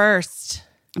Bev first.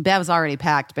 Bev's already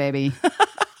packed, baby.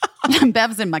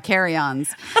 Bev's in my carry-ons.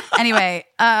 Anyway,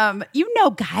 you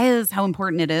know, guys, how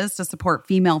important it is to support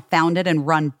female-founded and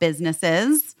run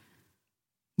businesses.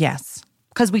 Yes.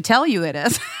 Because we tell you it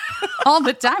is all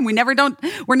the time. We're never not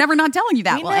telling you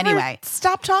that. Anyway.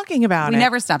 Stop talking about it. We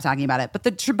never stop talking about it.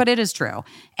 But it is true.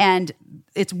 And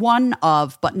it's one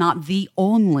of, but not the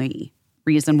only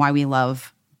reason why we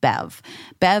love Bev.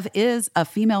 Bev is a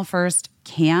female-first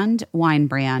canned wine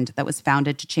brand that was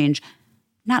founded to change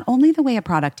not only the way a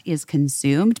product is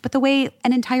consumed, but the way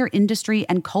an entire industry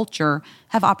and culture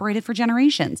have operated for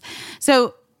generations.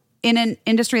 So in an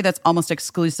industry that's almost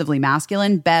exclusively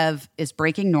masculine, Bev is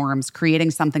breaking norms,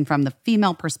 creating something from the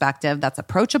female perspective that's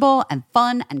approachable and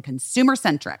fun and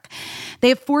consumer-centric. They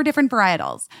have 4 different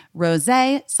varietals: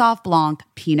 Rosé, Sauv Blanc,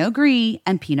 Pinot Gris,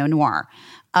 and Pinot Noir.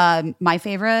 My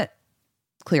favorite,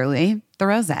 clearly, the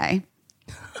Rosé.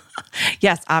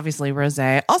 Yes, obviously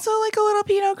rosé. Also like a little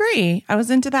Pinot Gris. I was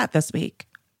into that this week.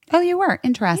 Oh, you were?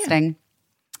 Interesting. Yeah.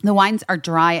 The wines are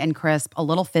dry and crisp, a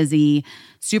little fizzy,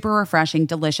 super refreshing,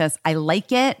 delicious. I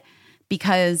like it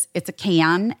because it's a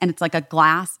can and it's like a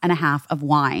glass and a half of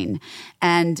wine.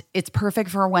 And it's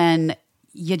perfect for when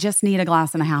you just need a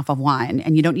glass and a half of wine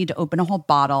and you don't need to open a whole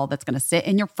bottle that's going to sit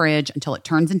in your fridge until it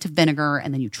turns into vinegar,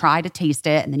 and then you try to taste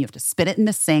it and then you have to spit it in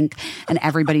the sink and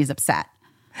everybody's upset.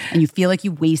 And you feel like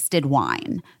you wasted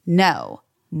wine. No.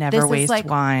 Never waste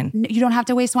wine. You don't have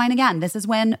to waste wine again. This is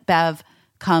when Bev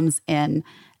comes in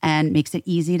and makes it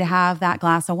easy to have that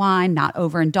glass of wine, not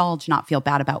overindulge, not feel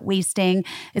bad about wasting.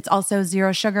 It's also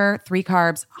 0 sugar, 3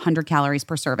 carbs, 100 calories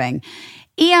per serving.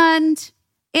 And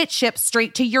it ships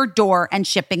straight to your door, and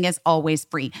shipping is always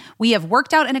free. We have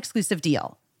worked out an exclusive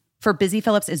deal for Busy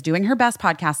Phillips is Doing Her Best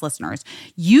podcast listeners.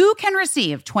 You can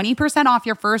receive 20% off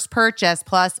your first purchase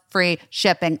plus free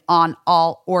shipping on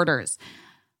all orders.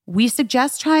 We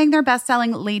suggest trying their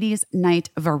best-selling Ladies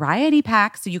Night Variety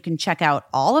Pack so you can check out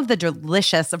all of the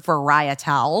delicious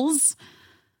varietals.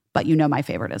 But you know my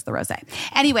favorite is the rosé.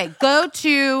 Anyway, go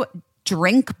to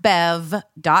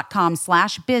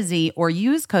drinkbev.com/busy or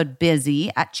use code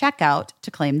BUSY at checkout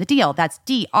to claim the deal. That's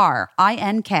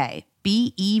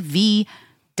drinkbev.com/busy.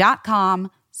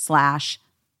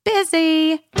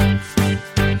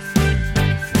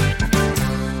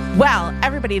 Well,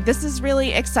 everybody, this is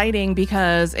really exciting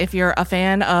because if you're a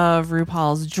fan of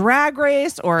RuPaul's Drag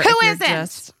Race, or who if you're isn't?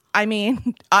 just, I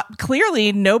mean,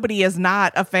 clearly nobody is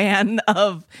not a fan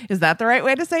of, is that the right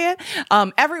way to say it?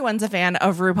 Everyone's a fan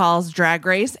of RuPaul's Drag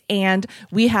Race, and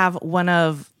we have one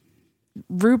of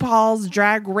RuPaul's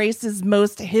Drag Race's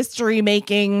most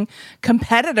history-making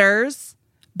competitors.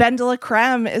 Ben de la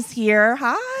Creme is here.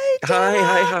 Hi.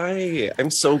 Hi. I'm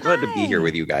so glad to be here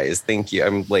with you guys. Thank you.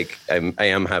 I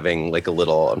am having like a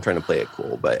little, I'm trying to play it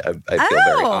cool, but I feel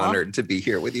very honored to be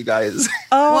here with you guys.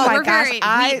 Oh, well, my we're gosh.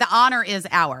 the honor is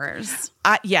ours.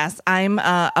 Yes, I'm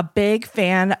a big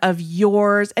fan of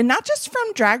yours, and not just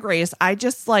from Drag Race. I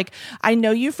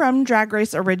know you from Drag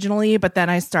Race originally, but then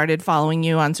I started following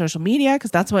you on social media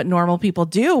because that's what normal people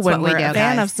do when we're a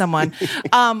fan of someone.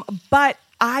 But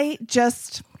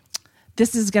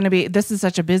this is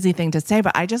such a busy thing to say,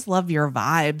 but I just love your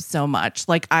vibe so much.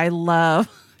 Like,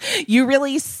 you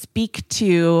really speak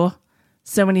to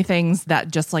so many things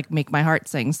that just like make my heart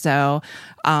sing. So,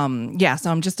 so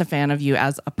I'm just a fan of you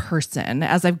as a person,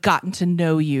 as I've gotten to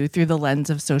know you through the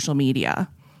lens of social media.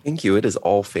 Thank you. It is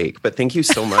all fake, but thank you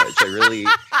so much. I really,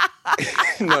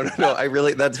 no,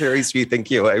 that's very sweet. Thank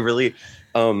you. I really,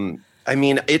 I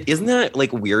mean, isn't that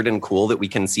like weird and cool that we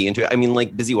can see into it? I mean,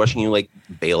 like busy watching you like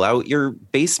bail out your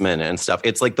basement and stuff.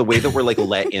 It's like the way that we're like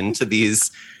let into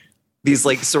these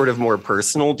like sort of more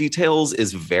personal details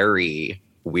is very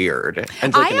weird.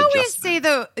 And like I always say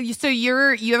though, so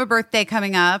you have a birthday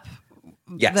coming up.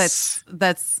 Yes.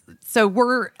 That's so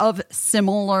we're of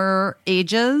similar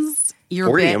ages. You're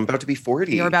 40. I'm about to be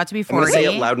 40. You're about to be 40. I'm going to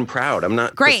say it loud and proud. I'm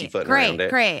not pussyfooting around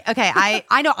it. Great. Okay.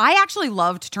 I know. I actually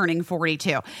loved turning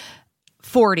 42.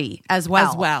 40 as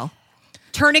well.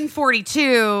 Turning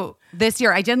 42 this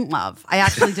year, I didn't love. I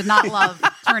actually did not love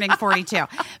turning 42.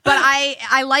 But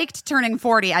I liked turning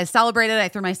 40. I celebrated. I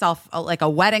threw myself like a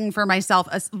wedding for myself.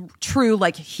 A true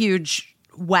like huge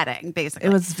wedding, basically.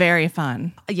 It was very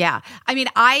fun. Yeah. I mean,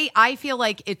 I feel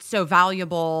like it's so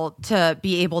valuable to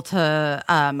be able to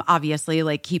obviously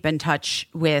like keep in touch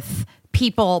with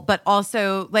people, but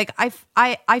also like I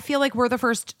feel like we're the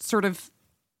first sort of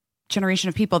generation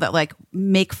of people that like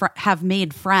have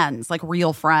made friends, like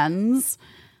real friends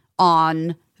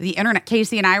on the internet.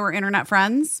 Casey and I were internet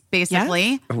friends, basically.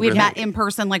 Yes. Oh, We'd really? met in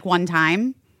person like one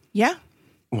time. Yeah.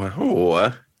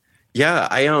 Wow. Yeah,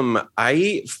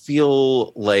 I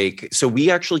feel like, so we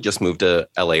actually just moved to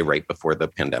LA right before the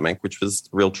pandemic, which was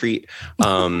a real treat.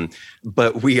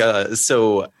 But we,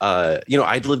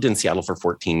 I'd lived in Seattle for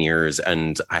 14 years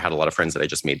and I had a lot of friends that I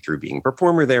just made through being a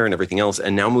performer there and everything else.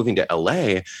 And now moving to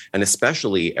LA, and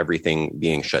especially everything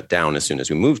being shut down as soon as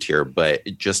we moved here, but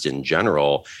just in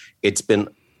general, it's been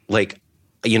like,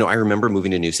 I remember moving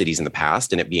to new cities in the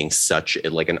past and it being such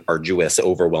like an arduous,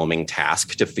 overwhelming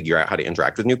task to figure out how to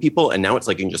interact with new people. And now it's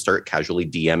like you can just start casually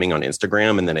DMing on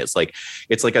Instagram. And then it's like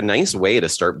a nice way to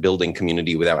start building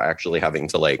community without actually having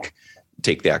to like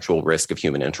take the actual risk of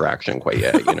human interaction quite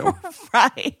yet, you know?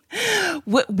 Right.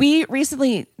 We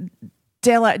recently,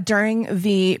 Dela, during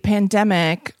the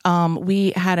pandemic,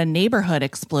 we had a neighborhood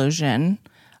explosion.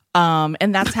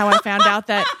 And that's how I found out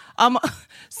that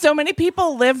so many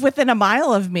people live within a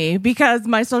mile of me, because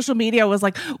my social media was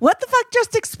like, what the fuck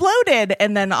just exploded?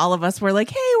 And then all of us were like,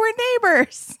 hey, we're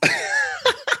neighbors.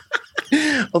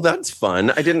 Well, that's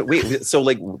fun. I didn't wait. So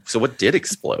what did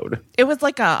explode? It was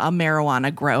like a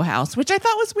marijuana grow house, which I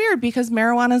thought was weird because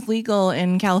marijuana is legal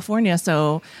in California.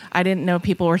 So I didn't know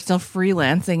people were still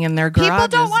freelancing in their garages. People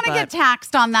don't want to get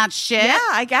taxed on that shit. Yeah,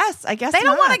 I guess they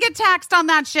don't want to get taxed on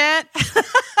that shit.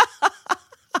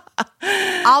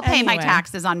 I'll pay my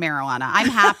taxes on marijuana.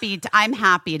 I'm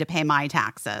happy to pay my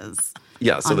taxes.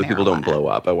 Yeah, so that people don't blow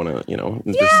up. I want to,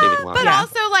 just saving lives. But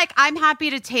also, I'm happy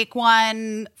to take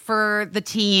one for the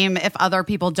team if other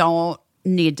people don't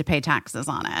need to pay taxes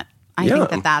on it. I think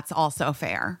that that's also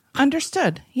fair.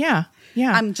 Understood. Yeah.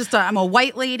 Yeah. I'm a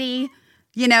white lady,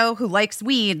 who likes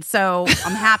weed, so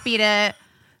I'm happy to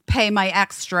pay my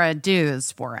extra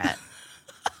dues for it.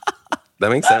 That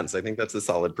makes sense. I think that's a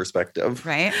solid perspective.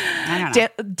 Right? I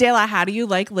don't know. Dela, how do you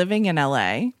like living in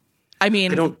LA? I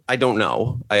mean, I don't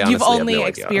know. I honestly you've only have no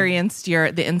experienced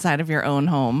the inside of your own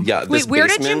home. Yeah, this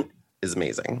basement is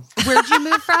amazing. Where did you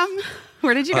move from?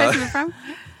 Where did you guys move from?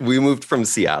 We moved from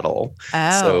Seattle.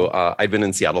 Oh. So I've been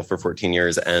in Seattle for 14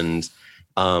 years, and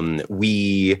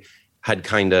we had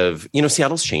kind of,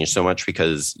 Seattle's changed so much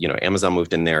because, Amazon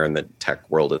moved in there and the tech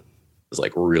world has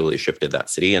like really shifted that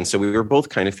city. And so we were both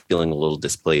kind of feeling a little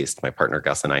displaced, my partner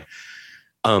Gus and I.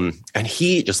 And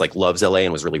he just like loves LA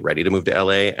and was really ready to move to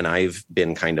LA. And I've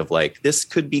been kind of like, this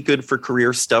could be good for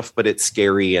career stuff, but it's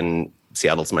scary and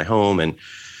Seattle's my home.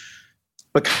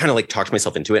 But kind of like talked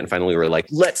myself into it. And finally we were like,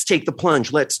 let's take the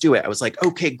plunge. Let's do it. I was like,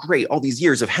 okay, great. All these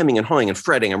years of hemming and hawing and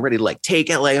fretting, I'm ready to like take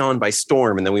LA on by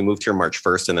storm. And then we moved here March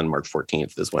 1st. And then March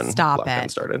 14th is when lockdown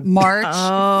started. March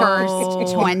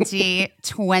 1st,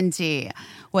 2020.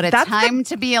 What a time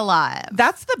to be alive.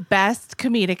 That's the best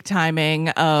comedic timing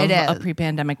of a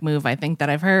pre-pandemic move, I think, that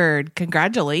I've heard.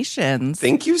 Congratulations.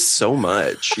 Thank you so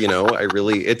much. You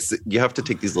have to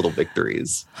take these little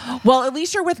victories. Well, at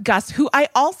least you're with Gus, who I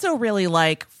also really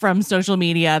like from social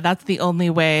media. That's the only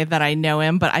way that I know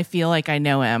him, but I feel like I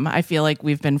know him. I feel like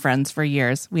we've been friends for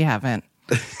years. We haven't.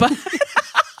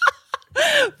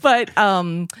 But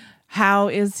how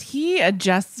is he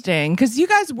adjusting? Because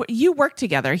you work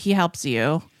together. He helps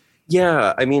you.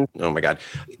 Yeah. I mean, oh my God.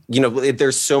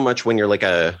 There's so much when you're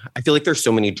I feel like there's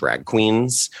so many drag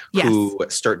queens who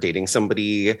start dating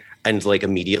somebody and like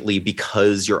immediately,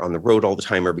 because you're on the road all the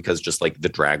time or because just like the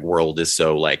drag world is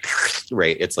so like,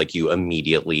 right. It's like you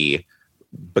immediately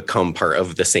become part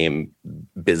of the same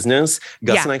business.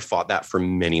 Gus and I fought that for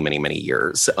many, many, many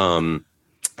years.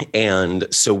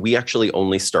 And so we actually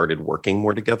only started working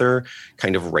more together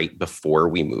kind of right before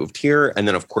we moved here. And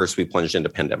then, of course, we plunged into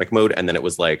pandemic mode. And then it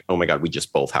was like, oh my God, we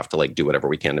just both have to like do whatever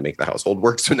we can to make the household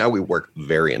work. So now we work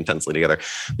very intensely together.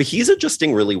 But he's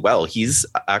adjusting really well. He's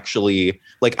actually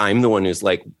like, I'm the one who's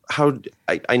like,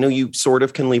 I know you sort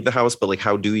of can leave the house, but like,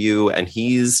 how do you? And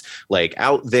he's like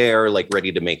out there, like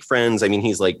ready to make friends. I mean,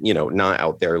 he's like, not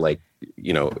out there like,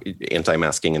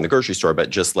 anti-masking in the grocery store, but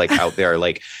just like out there,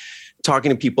 like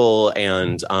talking to people.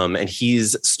 And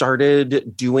he's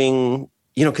started doing,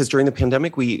 because during the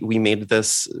pandemic,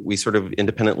 we sort of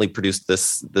independently produced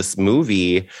this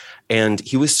movie, and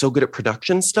he was so good at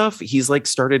production stuff. He's like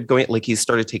started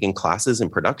taking classes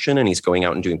in production, and he's going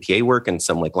out and doing PA work and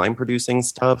some like line producing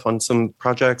stuff on some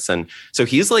projects. And so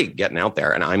he's like getting out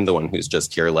there, and I'm the one who's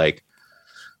just here like,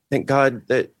 thank God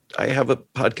that I have a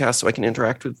podcast so I can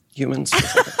interact with humans.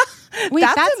 Wait,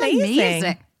 that's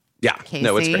amazing. Yeah, Casey.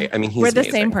 No, it's great. I mean, we're the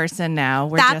amazing. same person now.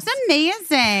 That's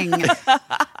amazing.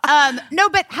 No,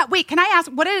 but wait, can I ask,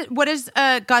 what does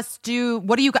Gus do?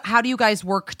 How do you guys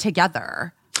work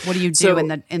together? What do you do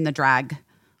in the drag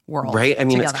world? Right. I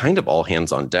mean, together? It's kind of all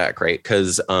hands on deck, right?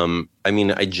 Because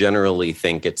I generally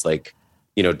think it's like,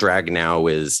 drag now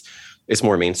is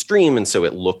more mainstream, and so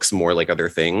it looks more like other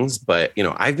things. But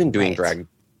I've been doing drag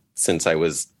since I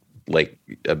was like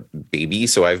a baby.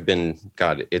 So I've been,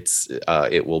 it's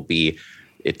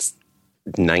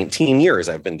 19 years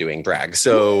I've been doing drag.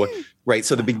 So, right.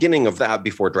 So the beginning of that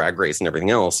before Drag Race and everything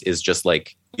else is just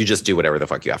like, you just do whatever the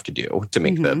fuck you have to do to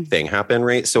make the thing happen.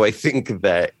 Right. So I think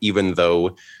that even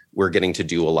though we're getting to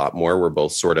do a lot more, we're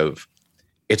both sort of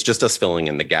it's just us filling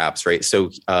in the gaps, right? So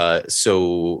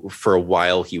for a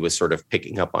while, he was sort of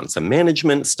picking up on some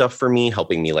management stuff for me,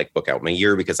 helping me like book out my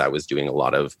year because I was doing a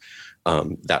lot of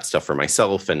that stuff for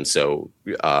myself. And so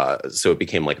it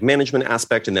became like a management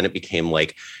aspect. And then it became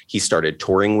like he started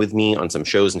touring with me on some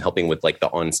shows and helping with like the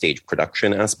onstage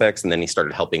production aspects. And then he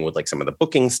started helping with like some of the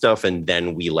booking stuff. And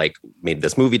then we like made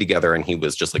this movie together and he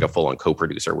was just like a full on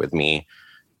co-producer with me,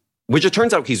 which it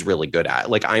turns out he's really good at.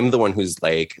 Like, I'm the one who's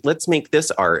like, let's make this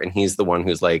art. And he's the one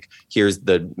who's like, here's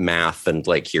the math and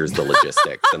like, here's the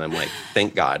logistics. And I'm like,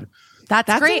 thank God.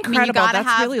 That's great. Incredible. I mean,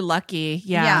 That's really lucky.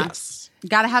 Yeah. Yes. You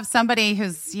got to have somebody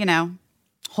who's,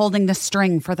 holding the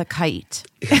string for the kite.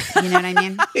 You know what I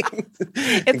mean?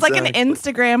 It's like an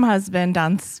Instagram husband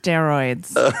on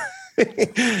steroids.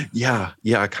 Yeah,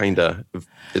 kind of.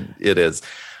 It is.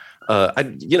 I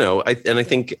think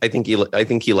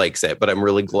he likes it, but I'm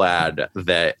really glad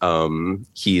that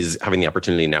he's having the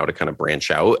opportunity now to kind of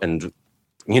branch out. And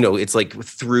it's like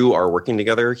through our working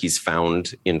together, he's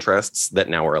found interests that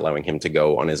now are allowing him to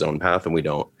go on his own path. And we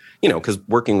don't, because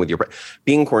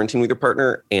being quarantined with your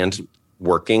partner and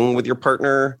working with your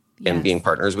partner and being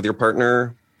partners with your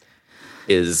partner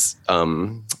is,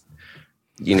 you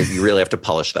really have to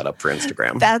polish that up for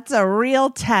Instagram. That's a real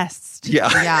test.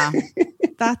 Yeah.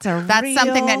 That's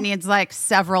something that needs like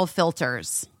several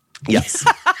filters. Yes.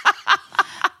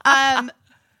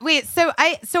 Wait, so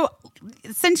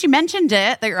since you mentioned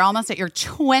it, that you're almost at your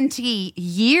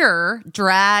 20-year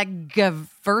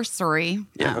drag-versary,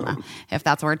 I don't know if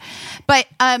that's a word, but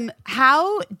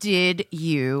how did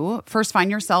you first find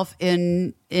yourself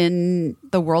in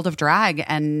the world of drag,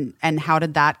 and how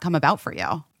did that come about for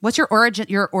you? What's your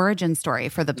origin story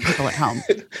for the people at home?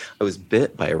 I was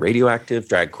bit by a radioactive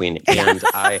drag queen, and so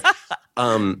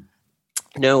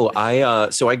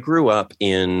I grew up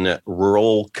in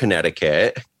rural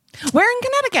Connecticut. Where in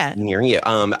Connecticut? Near you.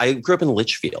 I grew up in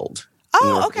Litchfield.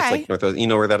 Oh, okay. It's like north. You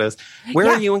know where that is? Where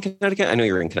are you in Connecticut? I know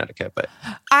you're in Connecticut, but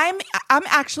I'm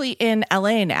actually in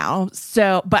LA now.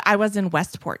 But I was in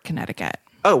Westport, Connecticut.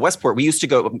 Oh, Westport. We used to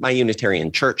go. My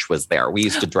Unitarian church was there. We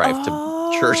used to drive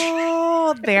to church.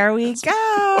 Oh, there we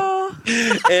go.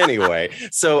 Anyway,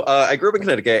 so I grew up in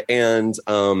Connecticut, and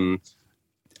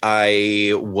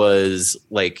I was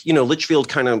like, Litchfield,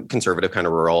 kind of conservative, kind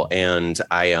of rural, and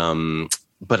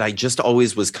but I just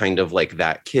always was kind of like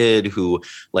that kid who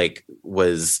like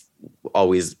was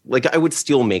always like, I would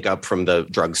steal makeup from the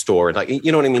drugstore. Like,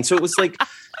 you know what I mean? So it was like,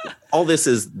 all this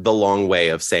is the long way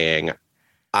of saying,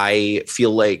 I feel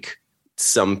like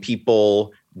some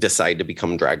people decide to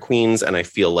become drag queens. And I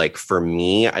feel like for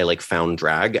me, I like found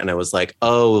drag and I was like,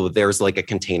 oh, there's like a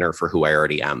container for who I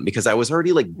already am, because I was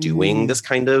already like doing this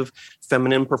kind of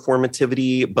feminine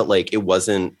performativity, but like, it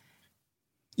wasn't,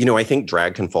 I think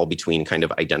drag can fall between kind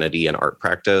of identity and art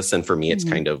practice. And for me, it's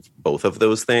kind of both of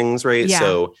those things, right? Yeah.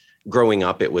 So growing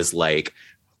up, it was like,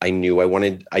 I knew I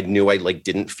like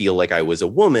didn't feel like I was a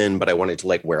woman, but I wanted to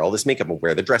like wear all this makeup and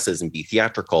wear the dresses and be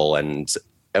theatrical. And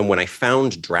when I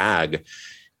found drag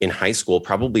in high school,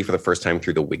 probably for the first time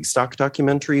through the Wigstock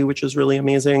documentary, which is really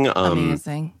amazing.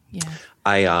 Amazing. Yeah.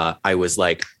 I was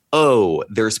like, oh,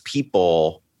 there's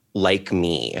people like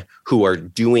me who are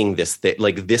doing this thing.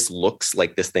 Like, this looks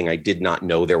like this thing I did not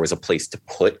know there was a place to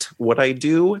put what I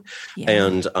do.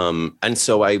 Yeah. And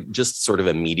so I just sort of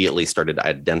immediately started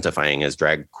identifying as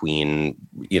drag queen,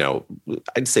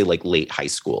 I'd say like late high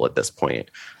school at this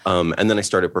point. And then I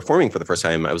started performing for the first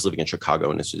time. I was living in Chicago,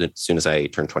 and as soon as I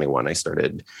turned 21, I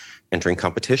started entering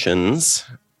competitions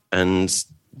and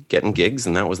getting gigs,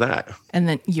 and that was that. And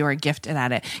then you were gifted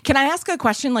at it. Can I ask a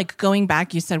question? Like, going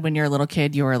back, you said when you're a little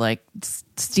kid, you were like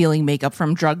stealing makeup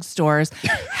from drugstores.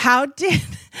 How did,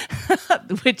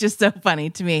 which is so funny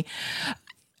to me,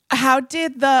 how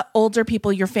did the older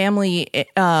people, your family,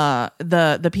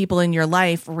 the people in your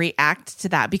life react to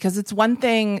that? Because it's one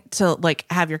thing to like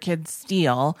have your kids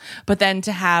steal, but then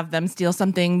to have them steal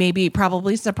something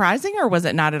probably surprising, or was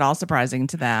it not at all surprising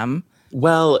to them?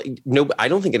 Well, no, I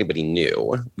don't think anybody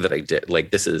knew that I did.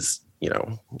 Like, this is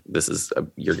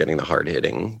you're getting the hard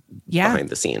hitting behind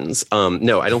the scenes.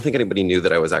 No, I don't think anybody knew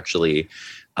that I was actually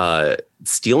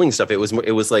stealing stuff. It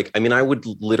was like, I mean, I would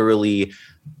literally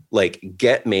like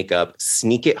get makeup,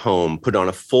 sneak it home, put on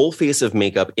a full face of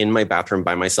makeup in my bathroom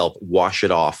by myself, wash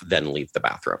it off, then leave the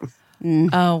bathroom.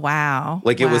 Oh, wow.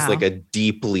 Like, it was like a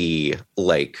deeply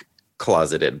like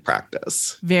closeted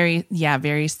practice. Very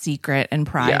secret and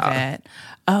private. Yeah.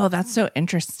 Oh, that's so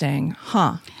interesting.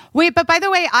 Huh. Wait, but by the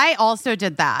way, I also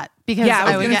did that because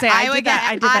I did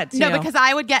that too. No, because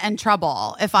I would get in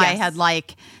trouble if I had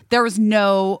like, there was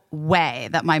no way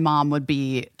that my mom would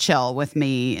be chill with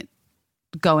me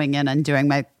going in and doing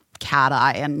my cat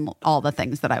eye and all the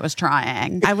things that I was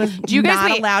trying. I was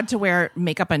not allowed to wear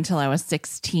makeup until I was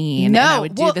 16. No, and I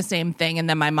would do the same thing. And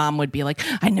then my mom would be like,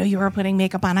 I know you were putting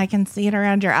makeup on. I can see it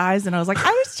around your eyes. And I was like,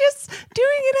 I was just doing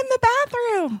it in the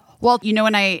bathroom. Well, you know,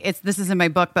 when this is in my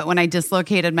book, but when I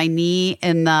dislocated my knee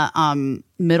in the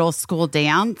middle school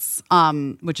dance,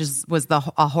 which was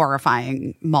a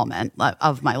horrifying moment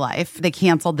of my life. They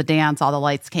canceled the dance. All the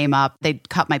lights came up. They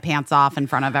cut my pants off in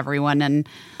front of everyone in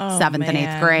 7th and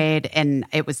 8th grade. And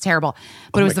it was terrible.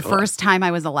 But it was the first time I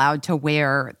was allowed to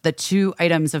wear the 2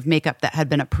 items of makeup that had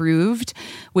been approved,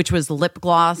 which was lip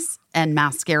gloss and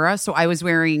mascara. So I was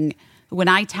wearing, when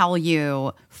I tell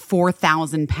you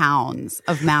 4,000 pounds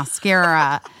of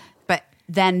mascara, but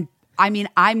then, I mean,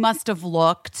 I must have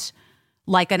looked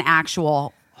like an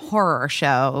actual horror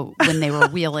show when they were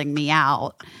wheeling me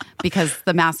out, because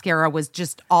the mascara was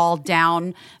just all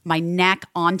down my neck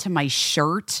onto my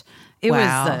shirt. It was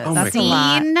a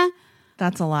scene.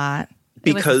 That's a lot.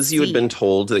 Because you had been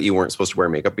told that you weren't supposed to wear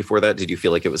makeup before that, did you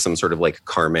feel like it was some sort of like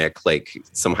karmic, like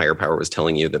some higher power was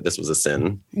telling you that this was a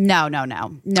sin? No, not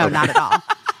at all.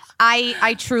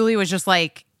 I truly was just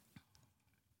like,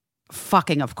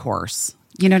 fucking of course.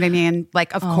 You know what I mean?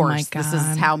 Like, of course, this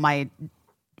is how my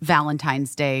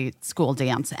Valentine's Day school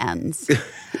dance ends.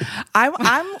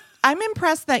 I'm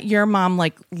impressed that your mom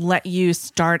like let you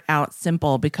start out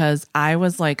simple, because I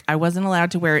was like, I wasn't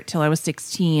allowed to wear it till I was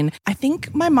 16. I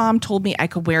think my mom told me I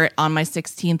could wear it on my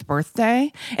 16th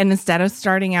birthday. And instead of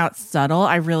starting out subtle,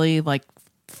 I really like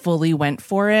fully went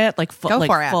for it, like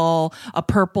full a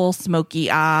purple smoky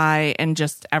eye and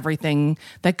just everything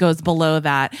that goes below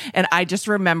that. And I just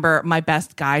remember my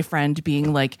best guy friend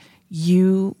being like,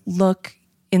 you look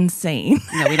insane.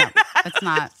 No, we don't. That's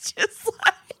not. Just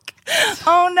like,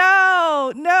 oh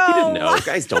no. You didn't know.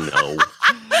 Guys don't know.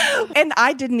 And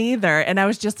I didn't either. And I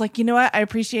was just like, you know what? I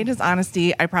appreciate his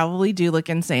honesty. I probably do look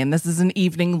insane. This is an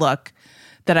evening look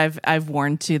that I've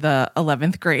worn to the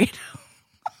 11th grade.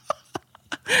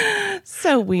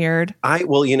 So weird.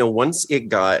 Once we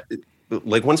got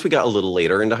a little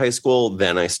later into high school,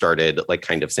 then I started like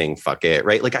kind of saying fuck it,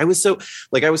 right? Like I was so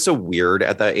weird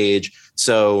at that age.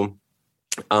 So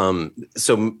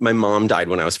my mom died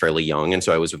when I was fairly young, and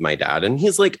so I was with my dad, and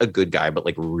he's like a good guy, but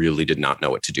like really did not know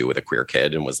what to do with a queer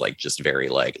kid, and was like just very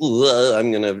like,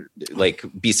 I'm gonna like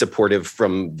be supportive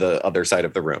from the other side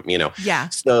of the room, you know? Yeah.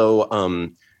 So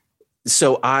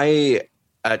I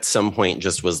at some point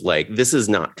just was like, this is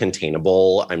not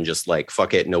containable. I'm just like,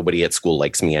 fuck it. Nobody at school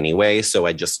likes me anyway. So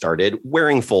I just started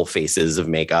wearing full faces of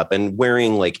makeup and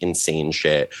wearing like insane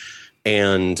shit.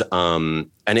 And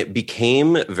it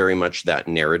became very much that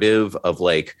narrative of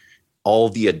like all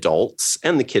the adults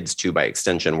and the kids too, by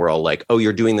extension, were all like, oh,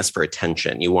 you're doing this for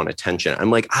attention. You want attention. I'm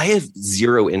like, I have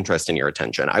zero interest in your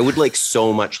attention. I would like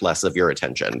so much less of your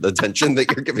attention. The attention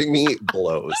that you're giving me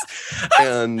blows.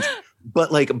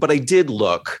 But I did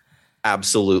look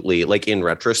absolutely, like in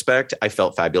retrospect, I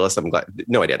felt fabulous. I'm glad.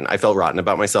 No, I didn't. I felt rotten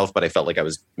about myself, but I felt like I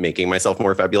was making myself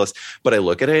more fabulous. But I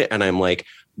look at it and I'm like,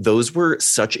 those were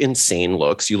such insane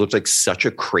looks. You looked like such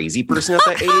a crazy person at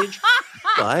that age.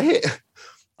 But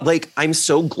like, I'm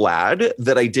so glad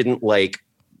that I didn't like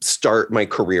start my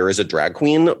career as a drag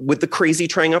queen with the crazy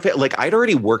trying outfit. Like I'd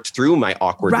already worked through my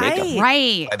awkward makeup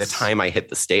by the time I hit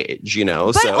the stage, you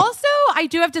know? But also I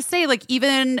do have to say, like,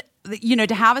 even, you know,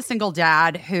 to have a single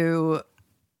dad who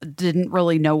didn't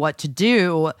really know what to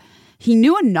do, he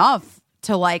knew enough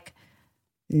to like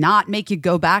not make you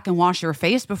go back and wash your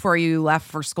face before you left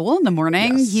for school in the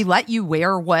morning. Yes. He let you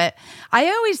wear what I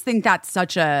always think that's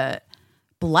such a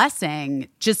blessing.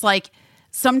 Just like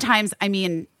sometimes, I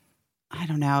mean, I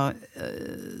don't know,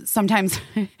 sometimes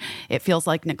it feels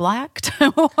like neglect,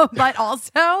 but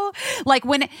also like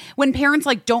when parents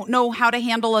like don't know how to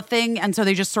handle a thing and so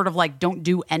they just sort of like don't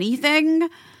do anything,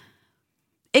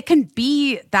 that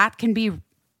can be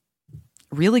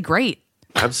really great.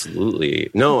 Absolutely.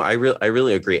 No, I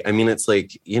really agree. I mean, it's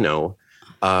like, you know,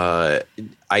 I've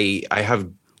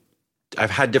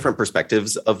had different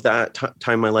perspectives of that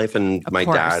time in my life and my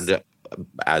dad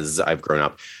as I've grown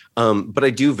up. But I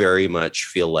do very much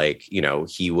feel like, you know,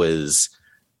 he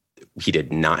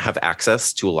did not have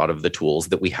access to a lot of the tools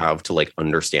that we have to like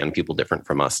understand people different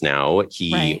from us now.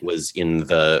 He was in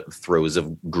the throes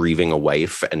of grieving a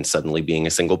wife and suddenly being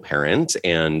a single parent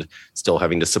and still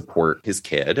having to support his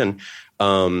kid.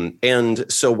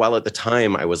 And so while at the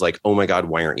time I was like, oh my God,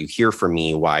 why aren't you here for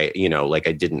me? Why, you know, like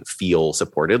I didn't feel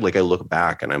supported. Like I look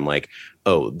back and I'm like,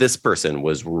 oh, this person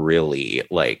was really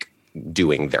like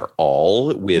doing their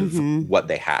all with what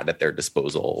they had at their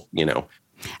disposal, you know?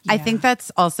 I think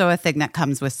that's also a thing that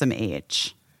comes with some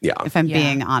age. Yeah. If I'm Yeah.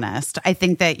 being honest, I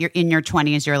think that you're in your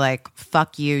 20s, you're like,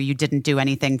 fuck you. You didn't do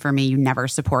anything for me. You never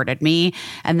supported me.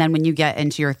 And then when you get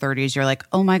into your 30s, you're like,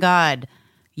 oh my God,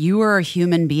 you were a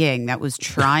human being that was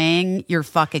trying your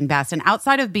fucking best. And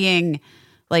outside of being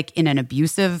like in an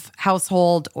abusive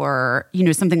household or, you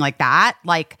know, something like that,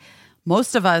 like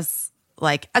most of us,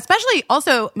 like, especially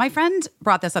also, my friend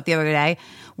brought this up the other day.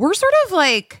 We're sort of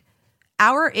like,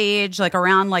 our age, like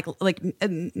around like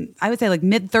I would say like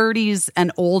mid 30s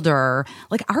and older,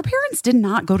 like our parents did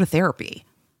not go to therapy.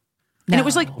 And it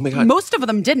was like my God. most of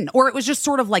them didn't, or it was just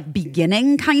sort of like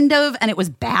beginning kind of, and it was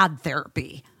bad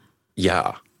therapy.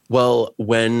 Yeah. Well,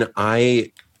 when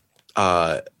I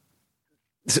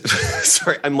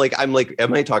sorry, I'm like, am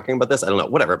I talking about this? I don't know.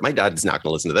 Whatever. My dad's not going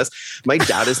to listen to this. My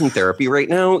dad is in therapy right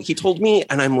now. He told me,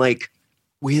 and I'm like,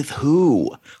 with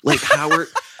who? Like, how are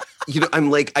you know, I'm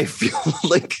like, I feel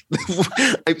like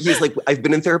he's like, I've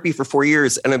been in therapy for 4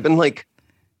 years, and I've been like,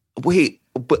 wait,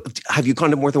 but have you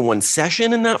gone to more than one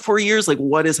session in that 4 years? Like,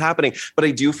 what is happening? But I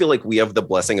do feel like we have the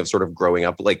blessing of sort of growing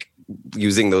up, like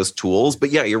using those tools. But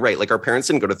yeah, you're right. Like our parents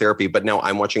didn't go to therapy, but now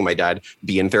I'm watching my dad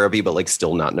be in therapy, but like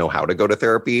still not know how to go to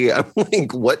therapy. I'm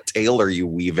like, what tale are you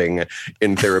weaving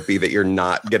in therapy that you're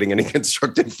not getting any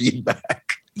constructive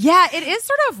feedback? Yeah, it is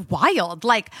sort of wild.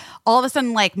 Like all of a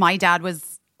sudden, like my dad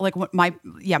was like,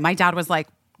 my dad was like,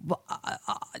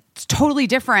 it's totally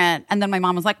different. And then my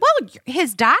mom was like, well,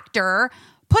 his doctor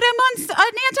put him on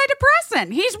an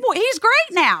antidepressant. He's great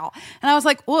now. And I was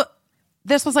like, well,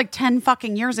 this was like 10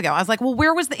 fucking years ago. I was like, well,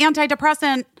 where was the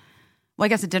antidepressant? Well, I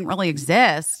guess it didn't really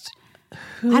exist.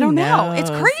 I don't know.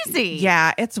 It's crazy.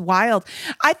 Yeah, it's wild.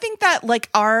 I think that like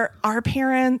our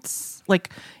parents, like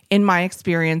in my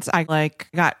experience, I like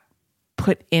got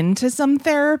put into some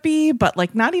therapy, but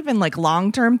like not even like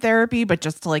long-term therapy, but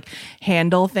just to like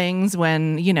handle things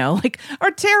when, you know, like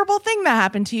a terrible thing that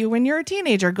happened to you when you're a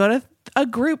teenager, go to a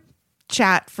group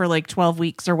chat for like 12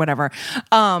 weeks or whatever.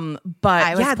 But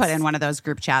I was put in one of those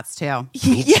group chats too.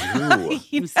 Yeah.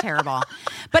 It was terrible.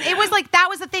 But it was like, that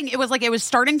was the thing. It was like, it was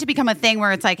starting to become a thing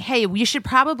where it's like, hey, this should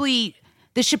probably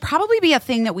be a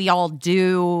thing that we all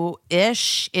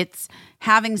do-ish. It's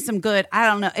having some good, I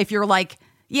don't know, if you're like,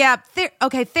 yeah,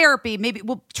 therapy, maybe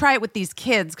we'll try it with these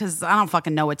kids because I don't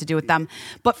fucking know what to do with them.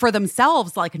 But for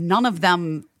themselves, like none of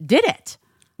them did it.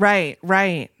 Right.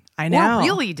 I know. Or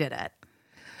really did it.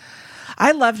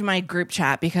 I loved my group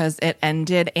chat because it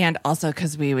ended and also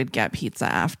because we would get pizza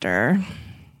after.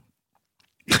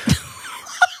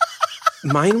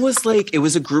 Mine was like, it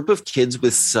was a group of kids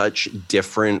with such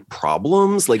different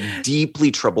problems, like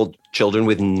deeply troubled children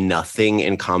with nothing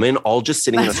in common, all just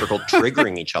sitting in a circle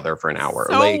triggering each other for an hour.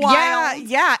 So like, wild.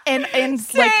 Yeah. And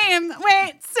Same.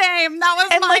 That was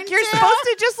and mine like you're too. supposed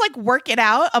to just like work it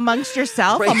out amongst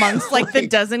yourself, Right. amongst like the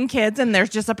dozen kids, and there's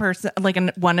just a person, like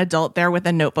one adult there with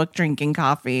a notebook drinking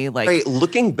coffee. Like, right,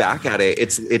 looking back at it,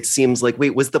 it seems like,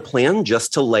 wait, was the plan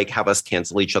just to like have us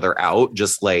cancel each other out?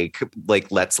 Just like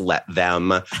let's let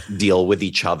them deal with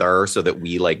each other so that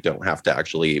we like don't have to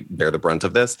actually bear the brunt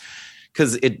of this?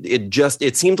 Because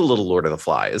it seemed a little Lord of the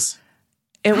Flies.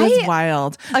 it was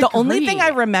wild. The only agree. thing I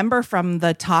remember from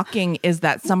the talking is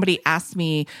that somebody asked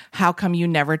me, how come you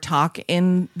never talk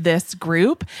in this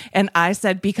group? And I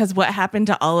said, because what happened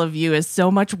to all of you is so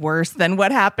much worse than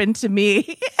what happened to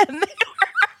me. And they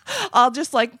were all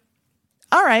just like,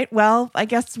 all right, well, I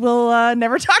guess we'll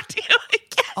never talk to you again.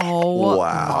 Oh,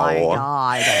 Wow. my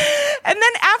God. And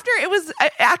then after, it was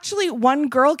actually one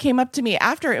girl came up to me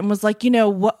after and was like, you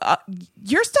know,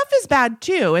 your stuff is bad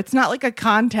too. It's not like a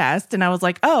contest. And I was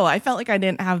like, oh, I felt like I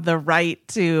didn't have the right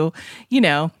to, you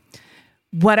know,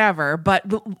 whatever. But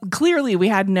clearly we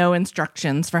had no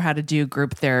instructions for how to do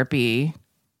group therapy.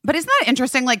 But isn't that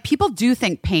interesting? Like people do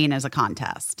think pain is a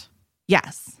contest.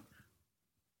 Yes.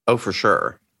 Oh, for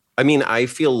sure. I mean, I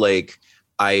feel like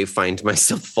I find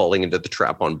myself falling into the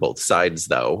trap on both sides,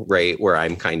 though, right? Where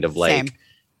I'm kind of like, Same.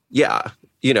 yeah,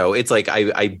 you know, it's like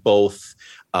I both,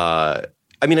 I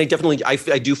mean, I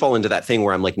do fall into that thing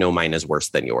where I'm like, no, mine is worse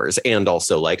than yours. And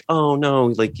also like, oh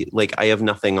no, like I have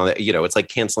nothing on it. You know, it's like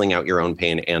canceling out your own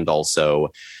pain and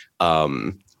also,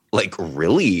 like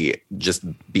really just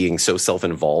being so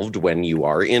self-involved when you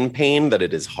are in pain that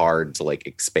it is hard to like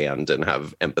expand and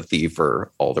have empathy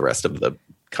for all the rest of the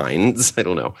kinds. I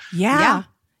don't know. Yeah.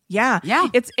 Yeah.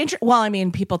 It's interesting. Well, I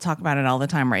mean, people talk about it all the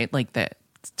time, right? Like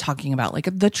talking about like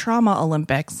the trauma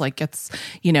Olympics, like it's,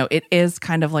 you know, it is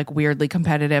kind of like weirdly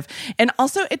competitive. And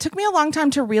also it took me a long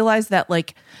time to realize that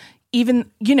like,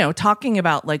 even, talking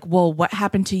about like, well, what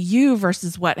happened to you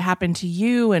versus what happened to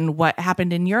you, and what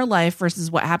happened in your life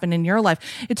versus what happened in your life.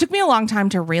 It took me a long time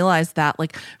to realize that,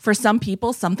 like, for some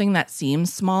people, something that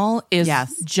seems small is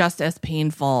just as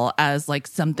painful as like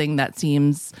something that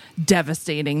seems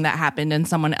devastating that happened in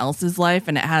someone else's life.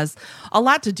 And it has a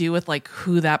lot to do with like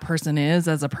who that person is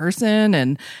as a person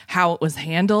and how it was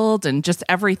handled and just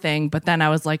everything. But then I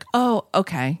was like, oh,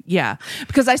 okay. Yeah.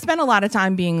 Because I spent a lot of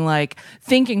time being like,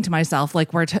 thinking to myself, like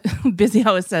Busy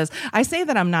always says, I say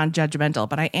that I'm non-judgmental,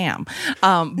 but I am.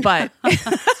 But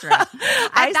that's true.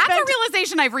 That's a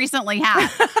realization I've recently had,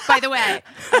 by the way.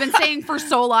 I've been saying for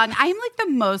so long, I'm like the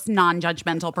most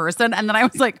non-judgmental person. And then I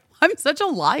was like, I'm such a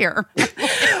liar. But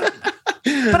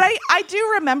I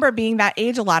do remember being that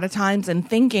age a lot of times and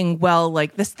thinking, well,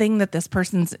 like this thing that this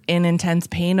person's in intense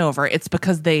pain over, it's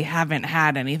because they haven't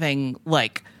had anything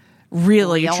like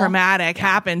really traumatic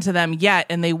happen to them yet,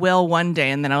 and they will one day.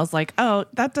 And then I was like, oh,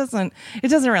 it doesn't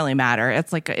really matter.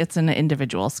 It's like, it's an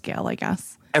individual scale, I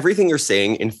guess. Everything you're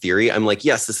saying, in theory, I'm like,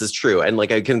 yes, this is true. And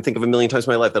like, I can think of a million times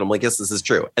in my life that I'm like, yes, this is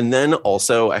true. And then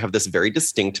also I have this very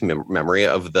distinct memory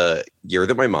of the year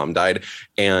that my mom died.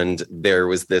 And there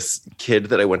was this kid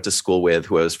that I went to school with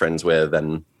who I was friends with.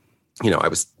 And, I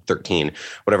was 13,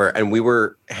 whatever. And we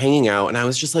were hanging out, and I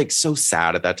was just like so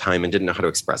sad at that time and didn't know how to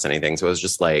express anything. So I was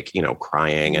just like,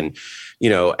 crying and,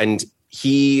 and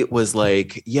he was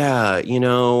like, yeah,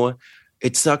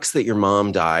 it sucks that your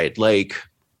mom died. Like,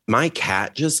 my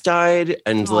cat just died.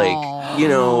 And like,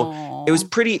 it's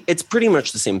pretty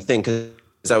much the same thing. Cause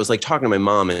I was like talking to my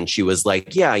mom, and she was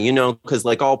like, yeah, cause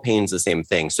like all pain's the same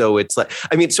thing. So it's like,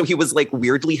 so he was like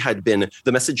weirdly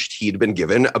the message he'd been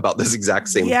given about this exact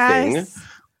same thing.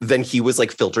 Then he was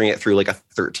like filtering it through like a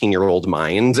 13-year-old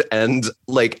mind. And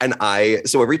like,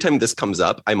 so every time this comes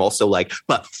up, I'm also like,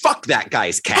 but fuck that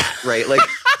guy's cat. Right. Like,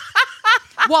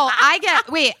 well,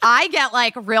 I get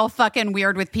like real fucking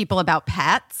weird with people about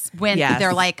pets when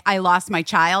they're like, I lost my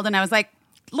child. And I was like,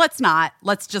 let's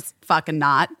just fucking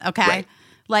not. Okay. Right.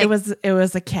 Like it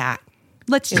was a cat.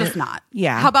 Let's just not.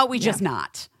 Yeah. How about we just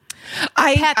not?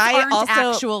 Pets aren't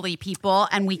actually people,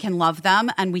 and we can love them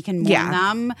and we can mourn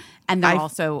them, and they're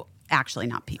also actually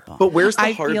not people. But where's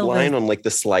the hard line on like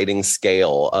the sliding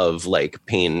scale of like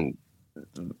pain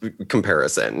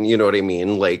comparison? You know what I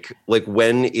mean? Like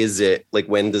when does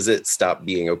it stop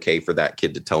being okay for that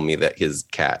kid to tell me that his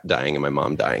cat dying and my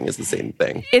mom dying is the same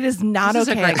thing? It is not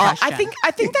okay at all. I think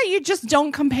that you just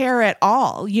don't compare at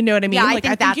all. You know what I mean? Yeah,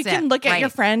 I think you can look at your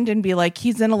friend and be like,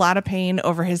 he's in a lot of pain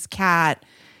over his cat.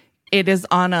 It is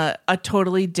on a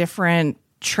totally different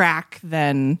track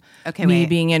than me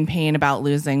being in pain about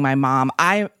losing my mom.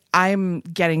 I'm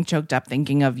getting choked up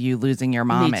thinking of you losing your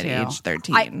mom at age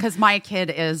 13. Because my kid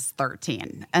is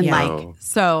 13. And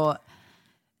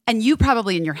and you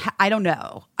probably in your I don't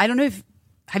know if,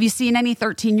 have you seen any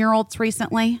 13-year-olds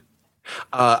recently?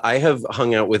 I have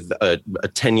hung out with a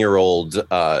 10-year-old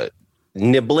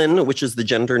Niblin, which is the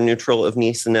gender neutral of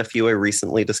niece and nephew I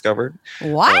recently discovered.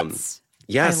 What?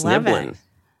 Yes, Niblin.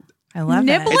 I love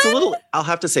it. It's a little, I'll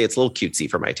have to say it's a little cutesy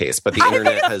for my taste, but the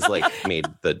internet has like made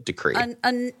the decree. A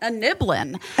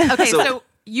Niblin. Okay, so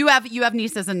you have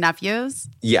nieces and nephews?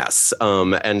 Yes.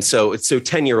 And so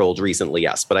 10-year-old recently,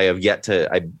 yes, but I have yet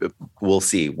to, we'll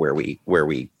see where we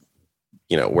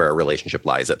where our relationship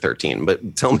lies at 13,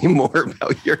 but tell me more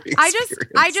about your experience.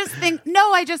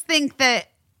 I just think that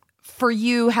for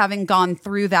you having gone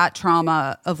through that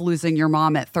trauma of losing your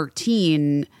mom at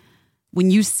 13, when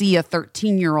you see a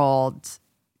 13-year-old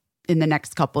in the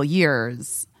next couple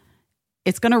years,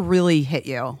 it's going to really hit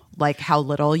you, like how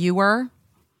little you were.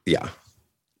 Yeah.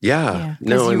 No,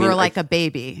 because you were like a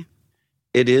baby.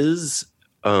 It is,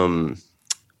 it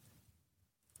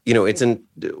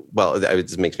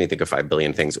makes me think of 5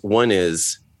 billion things. One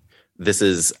is,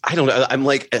 I don't know. I'm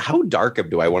like, how dark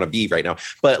do I want to be right now?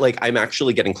 But like, I'm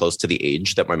actually getting close to the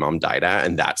age that my mom died at.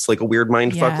 And that's like a weird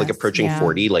mind fuck, like approaching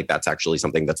 40. Like that's actually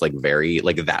something that's like very,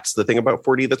 like that's the thing about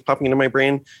 40 that's popping into my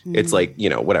brain. Mm-hmm. It's like,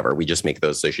 whatever, we just make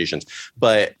those associations,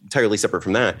 but entirely separate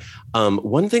from that.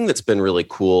 One thing that's been really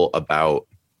cool about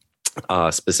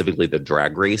specifically the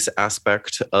drag race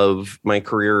aspect of my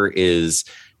career is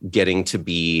getting to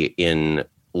be in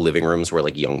living rooms where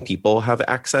like young people have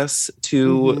access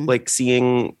to like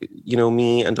seeing,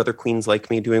 me and other queens like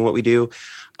me doing what we do.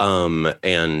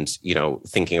 And,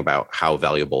 thinking about how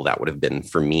valuable that would have been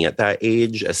for me at that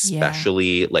age,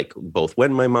 especially like both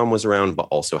when my mom was around, but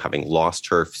also having lost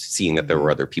her, seeing that there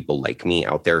were other people like me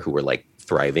out there who were like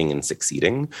thriving and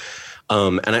succeeding.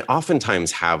 And I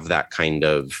oftentimes have that kind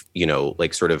of, you know,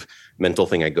 like sort of mental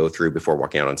thing I go through before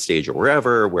walking out on stage or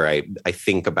wherever, where I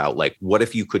think about like, what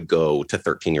if you could go to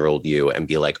 13-year-old you and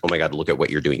be like, oh my God, look at what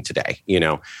you're doing today, you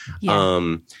know? Yeah.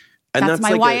 And that's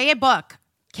my like YA book.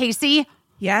 Casey,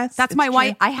 Yes. that's my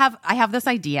YA. I have this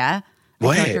idea. I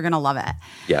What? feel like you're going to love it.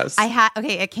 Yes.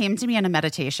 It came to me in a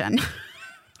meditation.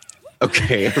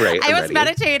 Okay, right. I I'm was ready.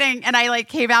 meditating and I like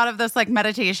came out of this like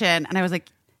meditation and I was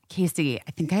like, Casey,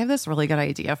 I think I have this really good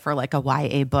idea for like a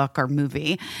YA book or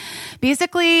movie.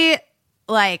 Basically,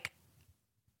 like,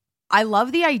 I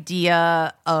love the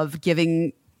idea of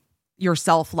giving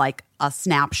yourself like a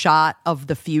snapshot of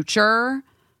the future.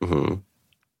 Mm-hmm.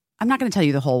 I'm not going to tell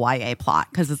you the whole YA plot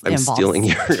because it I'm involves stealing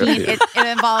your- it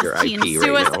involves your teen IP right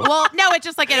suicide. now. Well, no, it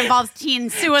just like it involves teen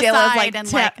suicide Jayla's like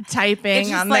and like typing it's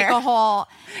just on like there.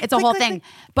 it's a whole thing.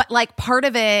 But like part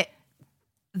of it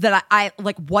that I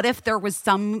like, what if there was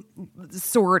some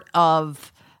sort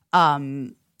of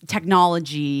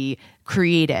technology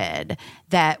created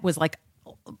that was like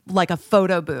a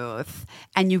photo booth,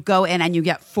 and you go in and you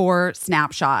get 4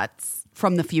 snapshots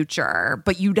from the future,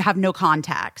 but you'd have no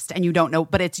context and you don't know,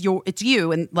 but it's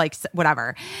you and like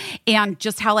whatever. And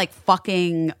just how like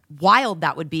fucking wild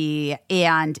that would be.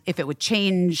 And if it would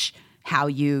change how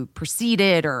you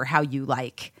proceeded or how you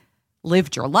like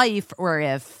lived your life, or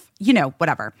if, you know,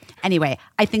 whatever. Anyway,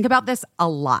 I think about this a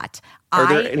lot. Are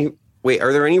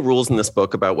there any rules in this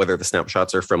book about whether the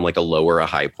snapshots are from like a low or a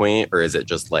high point, or is it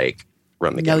just like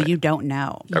run the No, gamut? you don't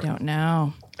know. You don't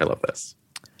know. I love this.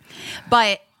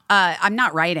 But I'm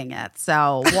not writing it,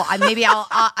 so maybe I'll.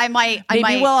 I might.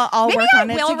 Maybe we'll all maybe work I on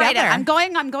it will write together. I'm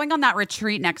going on that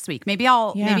retreat next week. Maybe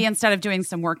maybe instead of doing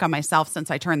some work on myself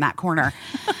since I turned that corner,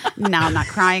 now I'm not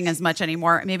crying as much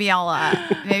anymore. Maybe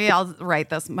I'll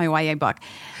write my YA book.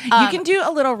 You can do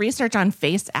a little research on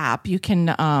Face App. You can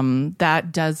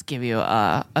that does give you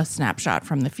a snapshot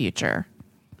from the future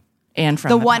and from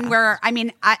the the one past. where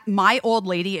my old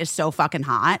lady is so fucking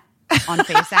hot on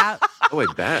Face App. Oh, I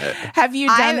bet. Have you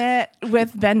done it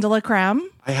with Ben de la Creme?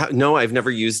 No, I've never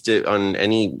used it on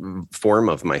any form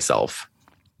of myself.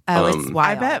 Oh, it's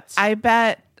wild. I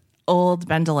bet old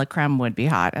Ben de la Creme would be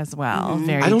hot as well. Mm-hmm.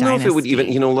 Very I don't know if it would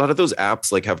dynasty. even, a lot of those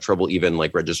apps like have trouble even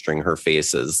like registering her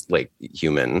face as like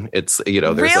human. It's,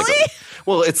 there's Really?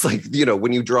 well, it's like,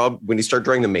 when you start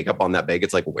drawing the makeup on that big,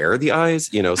 it's like, where are the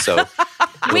eyes? So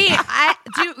Wait,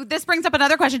 this brings up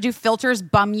another question. Do filters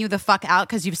bum you the fuck out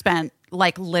because you've spent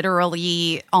like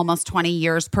literally almost 20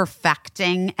 years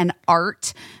perfecting an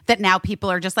art that now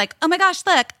people are just like, oh my gosh,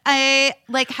 look, I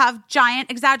like have giant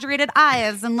exaggerated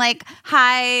eyes and like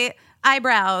high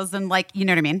eyebrows and like, you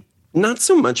know what I mean? not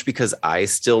so much because I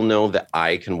still know that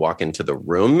I can walk into the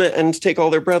room and take all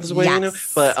their breaths away,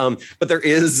 Yes. But there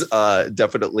is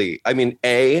definitely, I mean,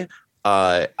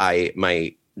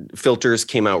 my filters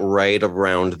came out right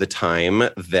around the time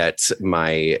that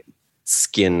my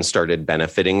skin started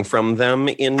benefiting from them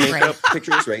in makeup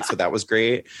pictures, right? So that was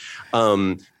great.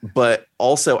 But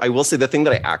also, I will say the thing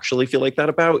that I actually feel like that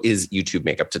about is YouTube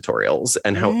makeup tutorials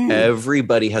and how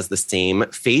everybody has the same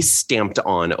face stamped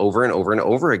on over and over and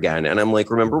over again. And I'm like,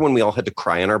 remember when we all had to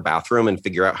cry in our bathroom and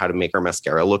figure out how to make our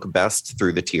mascara look best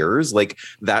through the tears? Like,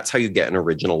 that's how you get an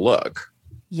original look.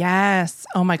 Yes.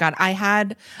 Oh my God. I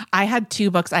had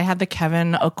two books. I had the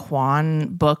Kevin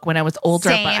Aucoin book when I was older,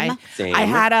 but Same. I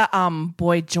had a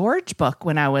Boy George book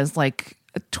when I was like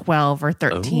 12 or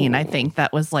 13. I think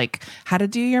that was like how to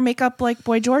do your makeup like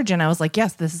Boy George. And I was like,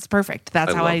 yes, this is perfect.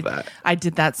 That's how I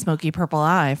did that smoky purple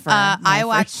eye for I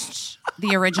watched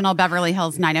the original Beverly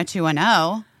Hills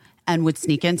 90210 and would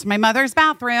sneak into my mother's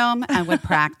bathroom and would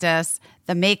practice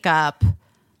the makeup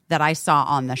that I saw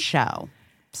on the show.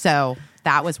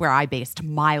 That was where I based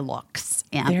my looks.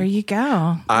 And there you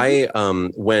go. I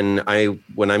when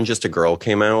I'm Just a Girl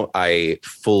came out, I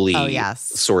fully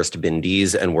sourced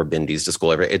bindies and wore bindies to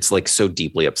school. It's like so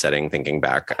deeply upsetting thinking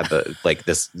back at the like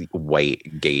this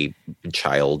white gay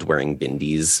child wearing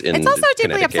bindies. It's also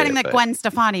deeply upsetting that Gwen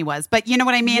Stefani was, but you know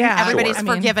what I mean. Yeah, everybody's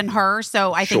sure. forgiven her,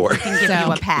 so I think we can give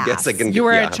you a pass. Yes, I can. You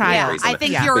were a yeah, child. I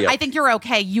think you're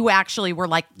okay. You actually were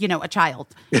like a child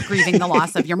grieving the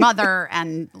loss of your mother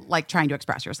and like trying to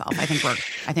express yourself. I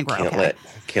think we're okay.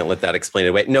 Can't let that explain it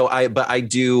away. No, I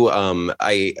do.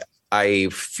 I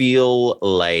feel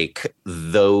like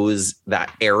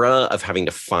that era of having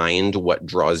to find what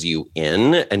draws you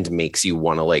in and makes you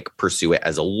want to like pursue it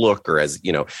as a look or as,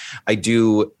 I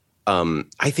do.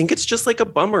 I think it's just like a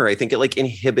bummer. I think it like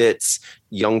inhibits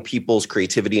young people's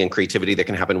creativity and creativity that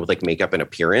can happen with like makeup and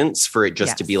appearance for it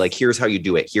just to be like, here's how you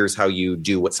do it. Here's how you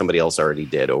do what somebody else already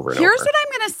did over and over. Here's what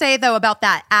I'm going to say though about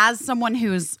that as someone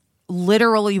who's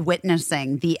literally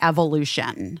witnessing the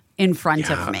evolution in front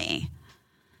of me,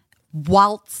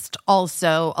 whilst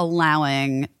also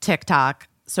allowing TikTok,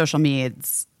 social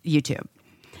medias, YouTube.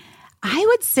 I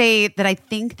would say that I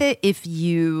think that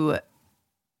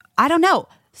I don't know,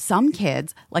 some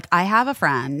kids, like I have a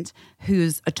friend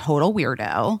who's a total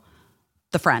weirdo,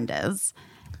 the friend is,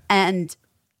 and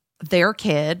their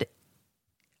kid,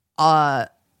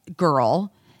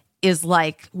 girl, is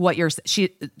like what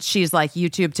she's like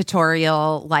YouTube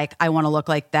tutorial, like I want to look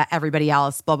like that everybody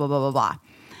else, blah, blah, blah, blah, blah.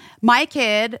 My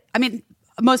kid, I mean,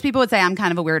 most people would say I'm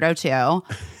kind of a weirdo too.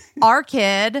 Our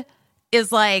kid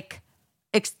is like,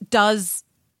 does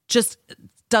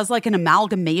like an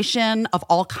amalgamation of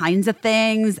all kinds of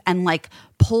things and like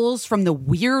pulls from the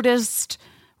weirdest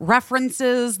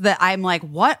references that I'm like,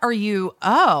 what are you?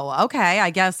 Oh, okay. I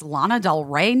guess Lana Del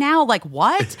Rey now. Like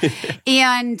what?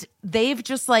 And they've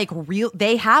just like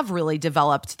they have really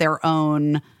developed their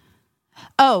own.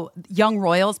 Oh, Young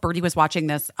Royals. Birdie was watching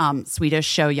this Swedish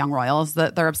show, Young Royals,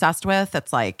 that they're obsessed with.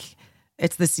 It's like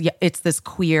it's this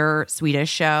queer Swedish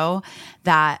show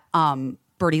that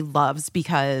Birdie loves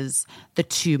because the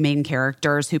two main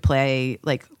characters who play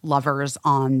like lovers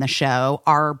on the show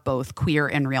are both queer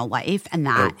in real life. And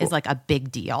that is like a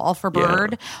big deal for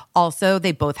Bird. Yeah. Also,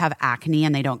 they both have acne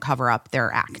and they don't cover up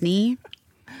their acne.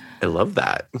 I love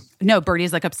that. No,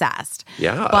 Birdie's like obsessed.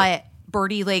 Yeah. But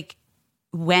Birdie like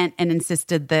went and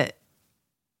insisted that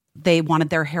they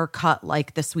wanted their hair cut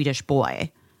like the Swedish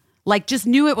boy. Like just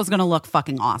knew it was going to look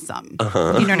fucking awesome.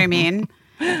 Uh-huh. You know what I mean?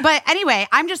 But anyway,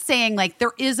 I'm just saying, like,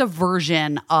 there is a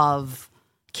version of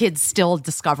kids still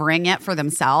discovering it for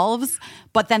themselves.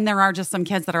 But then there are just some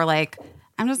kids that are like,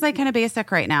 I'm just like kind of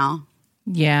basic right now.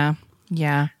 Yeah.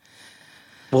 Yeah.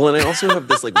 Well, and I also have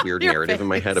this like weird narrative in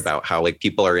my head about how like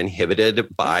people are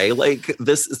inhibited by like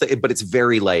this, but it's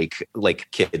very like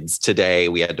kids today,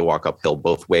 we had to walk uphill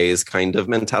both ways kind of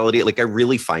mentality. Like I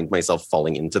really find myself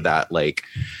falling into that like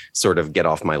sort of get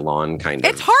off my lawn kind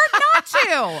of. It's hard not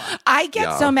to. I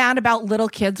get so mad about little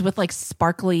kids with like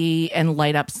sparkly and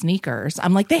light up sneakers.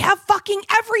 I'm like, they have fucking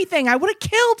everything. I would have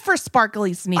killed for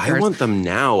sparkly sneakers. I want them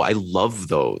now. I love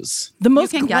those. The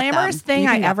most glamorous thing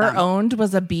I ever owned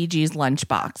was a Bee Gees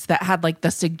lunchbox that had like the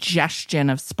suggestion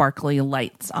of sparkly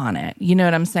lights on it. You know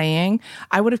what I'm saying?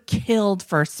 I would have killed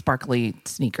for sparkly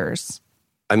sneakers.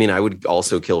 I mean, I would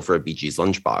also kill for a Bee Gees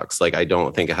lunchbox. Like, I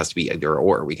don't think it has to be either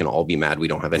or. We can all be mad we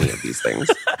don't have any of these things.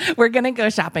 We're going to go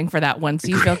shopping for that once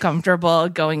you feel comfortable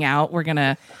going out. We're going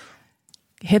to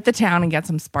hit the town and get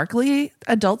some sparkly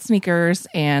adult sneakers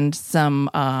and some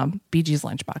Bee Gees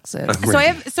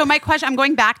lunchboxes. So my question, I'm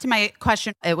going back to my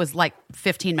question. It was like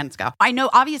 15 minutes ago. I know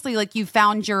obviously like you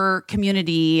found your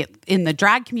community in the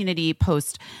drag community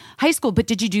post high school, but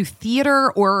did you do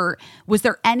theater or was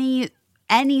there any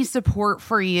support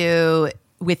for you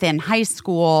within high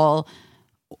school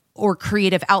or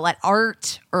creative outlet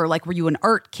art, or like were you an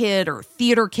art kid or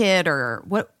theater kid or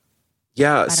what?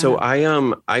 Yeah, so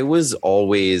I was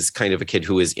always kind of a kid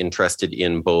who was interested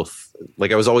in both.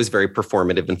 Like I was always very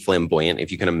performative and flamboyant,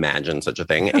 if you can imagine such a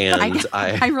thing. And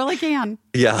I really can.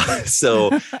 Yeah.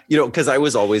 So, you know, because I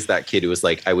was always that kid who was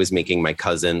like, I was making my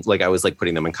cousins, like I was like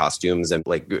putting them in costumes and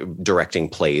like directing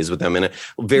plays with them. And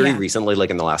very recently, like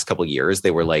in the last couple of years,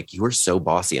 they were like, you were so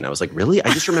bossy. And I was like, really?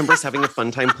 I just remember us having a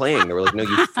fun time playing. They were like, no,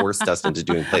 you forced us into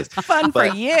doing plays. Fun for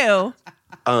you.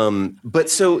 But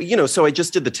so, you know, so I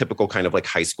just did the typical kind of like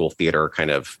high school theater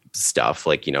kind of stuff,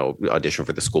 like, you know, audition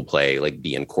for the school play, like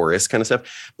be in chorus kind of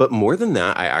stuff. But more than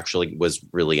that, I actually was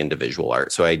really into visual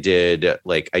art. So I did a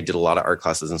lot of art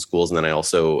classes in schools. And then I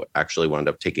also actually wound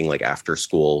up taking like after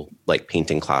school, like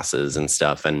painting classes and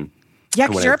stuff. And yeah,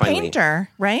 because you're a painter,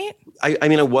 right? I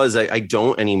mean, I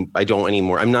don't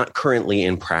anymore. I'm not currently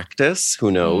in practice.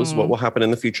 Who knows what will happen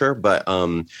in the future? But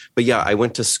yeah, I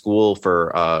went to school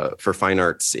for fine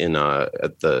arts in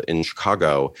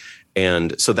Chicago,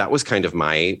 and so that was kind of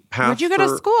my path. Where'd you go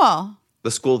to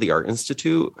school? The Art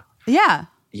Institute. Yeah.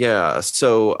 Yeah.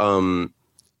 So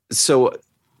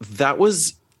that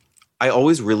was. I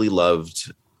always really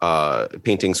loved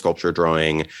painting, sculpture,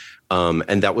 drawing.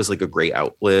 And that was like a great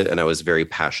outlet and I was very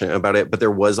passionate about it. But there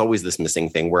was always this missing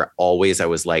thing where always I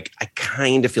was like, I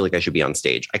kind of feel like I should be on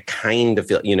stage. I kind of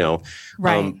feel, you know,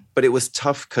 right. But it was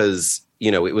tough because, you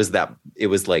know, it was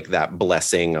like that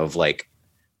blessing of like,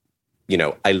 you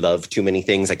know, I love too many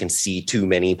things. I can see too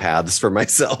many paths for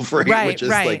myself, right? Which is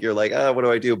like, you're like, what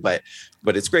do I do? But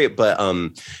it's great. But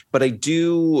I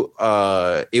do,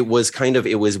 it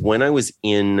was when I was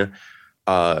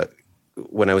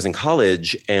in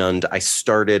college and I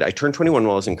turned 21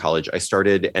 while I was in college, I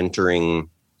started entering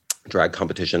drag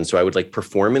competition. So I would like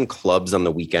perform in clubs on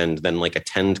the weekend, then like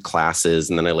attend classes.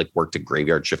 And then I like worked a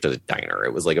graveyard shift at a diner.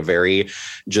 It was like a very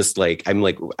just like, I'm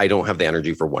like, I don't have the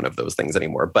energy for one of those things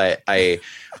anymore. But I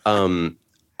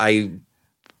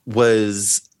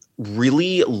was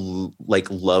really like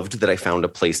loved that I found a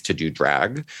place to do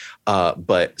drag.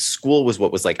 But school was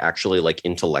what was like actually like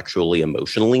intellectually,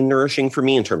 emotionally nourishing for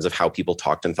me in terms of how people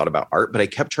talked and thought about art. But I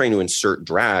kept trying to insert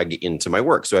drag into my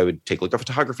work. So I would take like a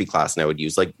photography class and I would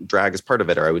use like drag as part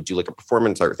of it, or I would do like a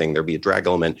performance art thing. There'd be a drag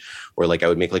element, or like I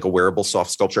would make like a wearable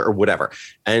soft sculpture or whatever.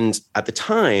 And at the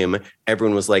time,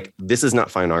 everyone was like, this is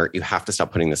not fine art. You have to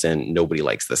stop putting this in. Nobody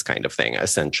likes this kind of thing,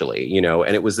 essentially, you know?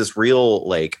 And it was this real,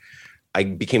 like, I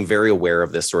became very aware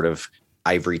of this sort of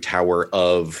ivory tower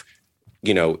of,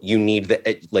 you know, you need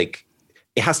the, like,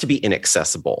 it has to be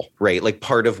inaccessible, right? Like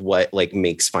part of what like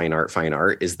makes fine art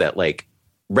is that like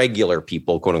regular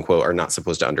people, quote unquote, are not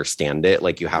supposed to understand it.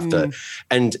 Like you have to,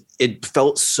 and it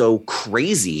felt so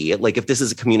crazy. Like if this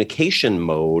is a communication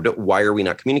mode, why are we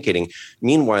not communicating?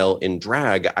 Meanwhile, in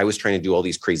drag, I was trying to do all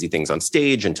these crazy things on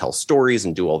stage and tell stories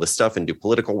and do all this stuff and do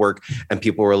political work. And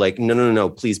people were like, no,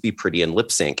 please be pretty and lip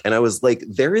sync. And I was like,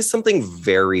 there is something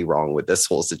very wrong with this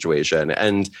whole situation.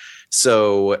 And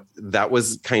so that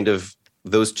was kind of,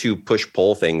 those two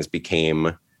push-pull things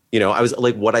became, you know, I was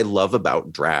like, what I love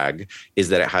about drag is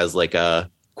that it has like a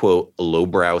quote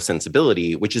lowbrow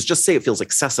sensibility, which is just say it feels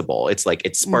accessible. It's like,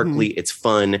 it's sparkly, it's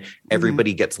fun,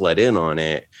 everybody gets let in on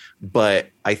it. But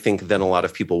I think then a lot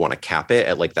of people want to cap it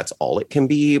at like, that's all it can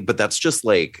be. But that's just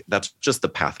like, that's just the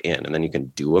path in. And then you can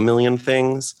do a million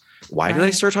things. Why did I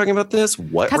start talking about this?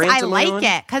 What? Because I like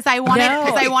it. Because I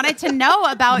wanted to know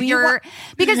about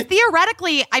because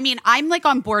theoretically, I mean, I'm like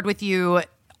on board with you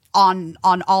on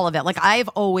all of it. Like I've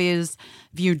always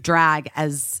viewed drag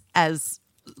as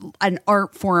an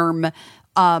art form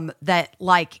that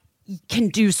like can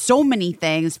do so many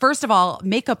things. First of all,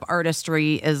 makeup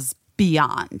artistry is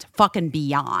fucking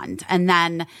beyond. And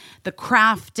then the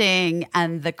crafting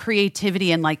and the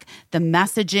creativity and like the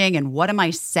messaging and what am I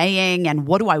saying and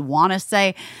what do I want to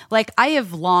say? Like I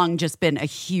have long just been a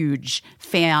huge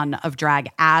fan of drag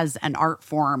as an art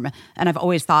form. And I've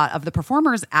always thought of the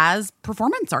performers as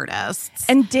performance artists.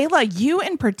 And Dela, you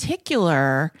in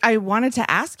particular, I wanted to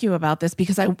ask you about this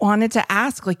because I wanted to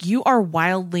ask, like, you are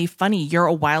wildly funny. You're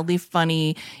a wildly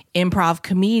funny improv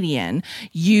comedian.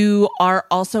 You are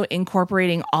also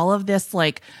incorporating all of this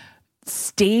like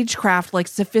stagecraft, like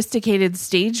sophisticated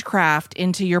stagecraft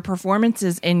into your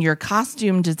performances in your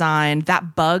costume design.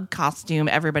 That bug costume,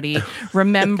 everybody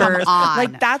remembers.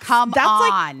 Like that's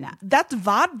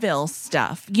vaudeville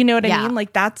stuff. You know what I mean?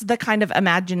 Like that's the kind of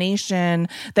imagination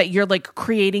that you're like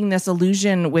creating this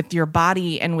illusion with your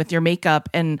body and with your makeup.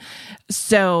 And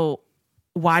so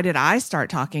why did I start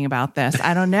talking about this?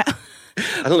 I don't know.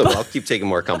 I don't know, but I'll keep taking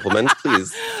more compliments.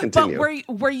 Please continue.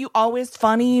 But were you always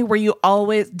funny?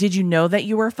 Did you know that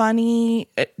you were funny?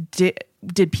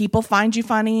 Did people find you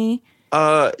funny?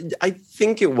 I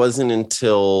think it wasn't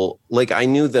until like I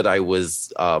knew that I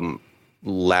was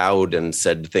loud and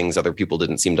said things other people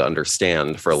didn't seem to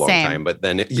understand for a long time. But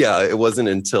then it wasn't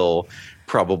until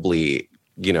probably,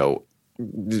 you know,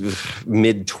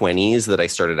 mid-20s that I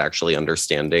started actually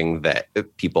understanding that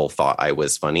people thought I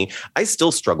was funny. I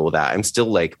still struggle with that. I'm still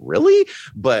like, really?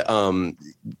 But,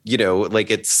 you know, like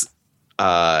it's,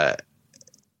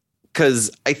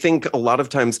 because I think a lot of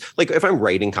times, like if I'm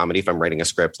writing comedy, if I'm writing a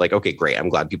script, like, okay, great. I'm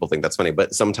glad people think that's funny.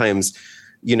 But sometimes,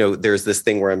 you know, there's this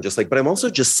thing where I'm just like, but I'm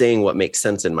also just saying what makes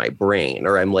sense in my brain,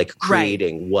 or I'm like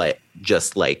creating what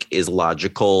just like is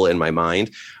logical in my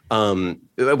mind.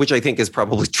 Which I think is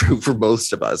probably true for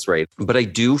most of us, right? But I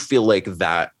do feel like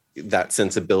that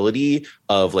sensibility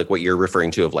of like what you're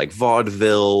referring to of like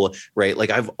vaudeville, right? Like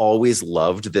I've always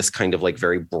loved this kind of like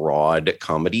very broad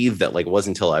comedy that like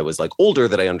wasn't until I was like older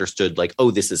that I understood like,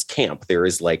 oh, this is camp. There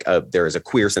is a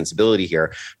queer sensibility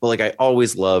here. But like I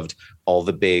always loved all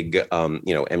the big,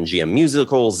 you know, MGM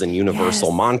musicals and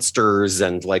Universal monsters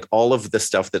and like all of the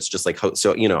stuff that's just like,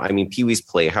 so, you know, I mean, Pee-wee's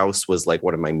Playhouse was like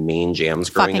one of my main jams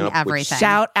growing up. Everything.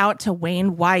 Shout out to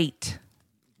Wayne White.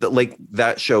 Like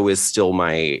that show is still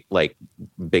my like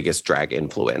biggest drag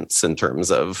influence in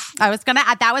terms of. I was gonna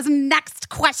add, that was next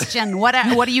question. What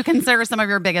do you consider some of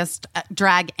your biggest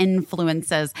drag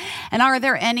influences? And are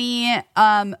there any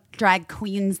drag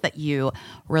queens that you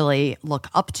really look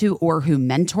up to, or who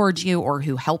mentored you, or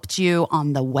who helped you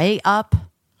on the way up?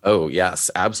 Oh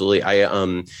yes, absolutely.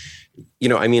 You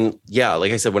know, I mean, yeah,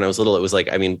 like I said, when I was little, it was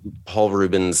like, I mean, Paul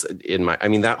Rubens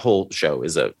that whole show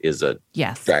is a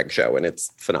drag show and it's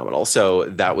phenomenal. So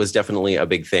that was definitely a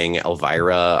big thing.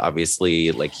 Elvira,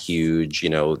 obviously, like huge, you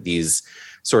know, these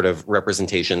sort of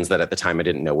representations that at the time I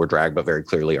didn't know were drag, but very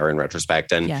clearly are in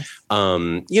retrospect. And,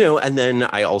 and then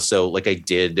I also, like, I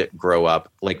did grow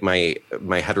up, like my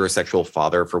heterosexual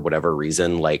father, for whatever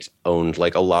reason, like owned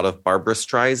like a lot of Barbra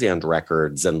Streisand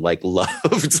records and like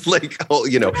loved like,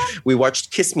 we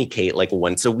watched Kiss Me Kate like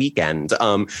once a weekend.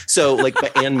 So like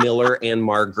the Ann Miller, Ann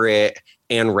Margaret,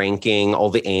 Anne Ranking, all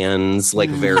the Anns, like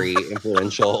very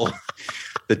influential.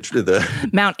 The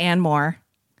Mount Anmore.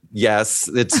 Yes,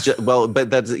 it's just, but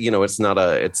that's, it's not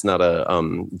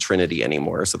a Trinity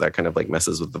anymore, so that kind of like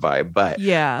messes with the vibe. But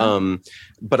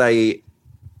but I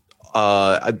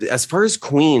as far as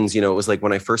queens, it was like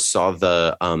when I first saw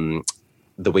the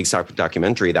Wigstock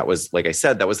documentary, that was, like I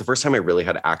said, that was the first time I really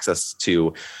had access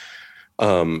to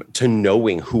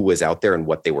knowing who was out there and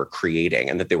what they were creating,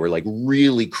 and that they were like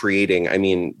really creating. I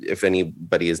mean, if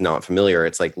anybody is not familiar,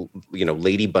 it's like,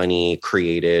 Lady Bunny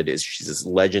she's this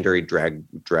legendary drag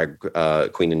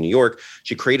queen in New York.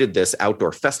 She created this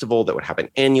outdoor festival that would happen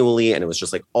annually. And it was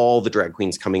just like all the drag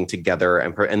queens coming together.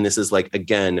 And this is like,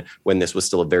 again, when this was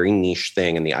still a very niche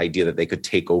thing. And the idea that they could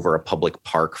take over a public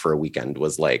park for a weekend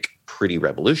was like pretty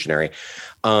revolutionary.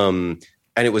 And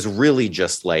it was really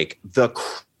just like the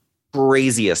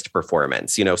craziest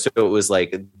performance, so it was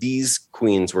like these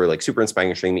queens were like super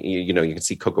inspiring. You can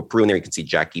see Coco Peru in there, you can see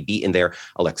Jackie Beat in there,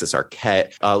 Alexis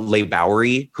Arquette, Leigh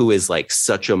Bowery, who is like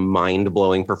such a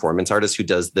mind-blowing performance artist, who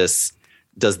does this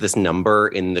number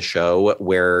in the show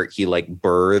where he like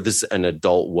births an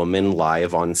adult woman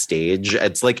live on stage.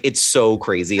 It's like, it's so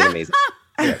crazy and amazing.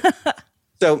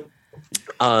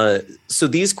 So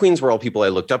these queens were all people I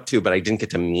looked up to, but I didn't get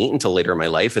to meet until later in my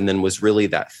life. And then was really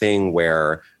that thing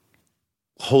where,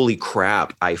 holy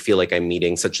crap, I feel like I'm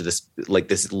meeting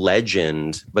this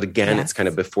legend. But again, It's kind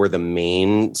of before the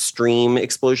mainstream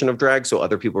explosion of drag. So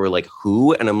other people were like,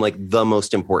 who? And I'm like, the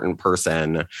most important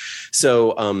person.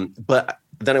 So, but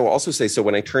then I will also say, so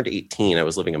when I turned 18, I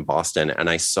was living in Boston and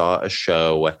I saw a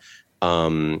show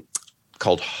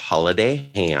called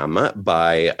Holiday Ham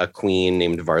by a queen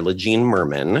named Varla Jean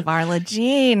Merman. Varla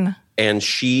Jean. And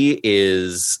she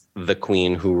is the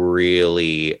queen who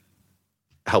really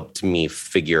helped me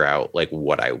figure out like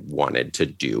what I wanted to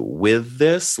do with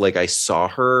this. Like I saw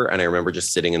her and I remember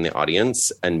just sitting in the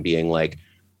audience and being like,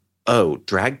 oh,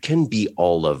 drag can be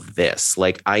all of this.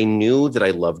 Like I knew that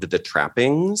I loved the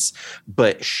trappings,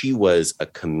 but she was a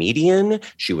comedian.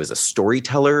 She was a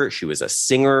storyteller. She was a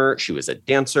singer. She was a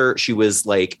dancer. She was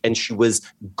like, and she was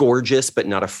gorgeous, but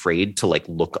not afraid to like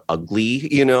look ugly,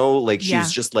 like she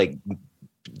was just like,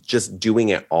 just doing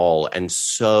it all. And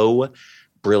so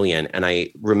brilliant. And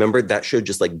I remembered that show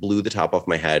just like blew the top off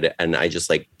my head. And I just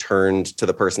like turned to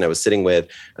the person I was sitting with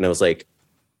and I was like,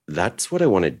 that's what I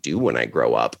want to do when I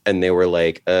grow up. And they were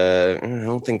like, I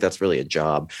don't think that's really a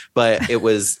job. But it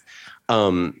was,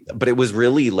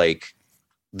 really like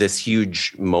this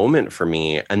huge moment for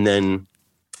me. And then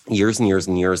years and years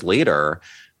and years later,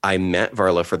 I met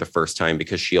Varla for the first time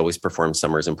because she always performed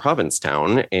summers in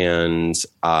Provincetown. And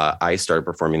I started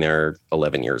performing there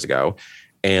 11 years ago.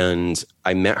 And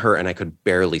I met her and I could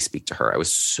barely speak to her. I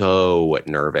was so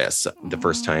nervous the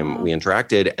first time we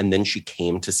interacted. And then she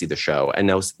came to see the show. And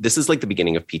now this is like the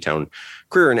beginning of P-Town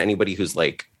career. And anybody who's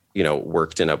like,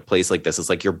 worked in a place like this is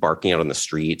like you're barking out on the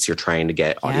streets. You're trying to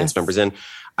get audience members in.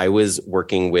 I was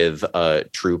working with a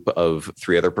troupe of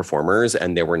 3 other performers.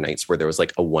 And there were nights where there was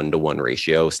like a 1-to-1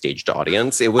 ratio stage to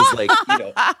audience. It was like,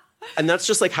 and that's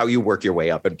just like how you work your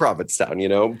way up in Provincetown,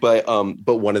 But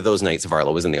one of those nights,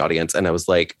 Varla was in the audience, and I was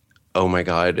like, "Oh my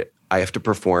god, I have to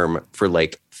perform for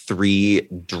like 3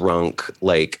 drunk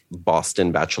like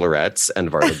Boston bachelorettes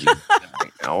and Varla G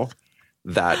right now."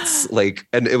 That's like,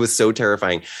 and it was so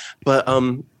terrifying.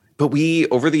 But we,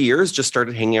 over the years, just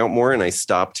started hanging out more, and I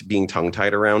stopped being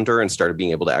tongue-tied around her and started being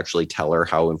able to actually tell her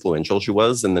how influential she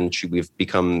was. And then we've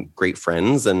become great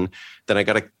friends. And then I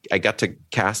got to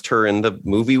cast her in the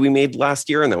movie we made last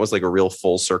year, and that was like a real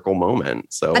full circle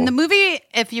moment. So, and the movie,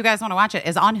 if you guys want to watch it,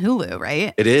 is on Hulu,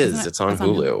 right? It is. It's on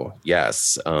Hulu.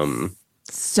 Yes.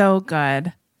 So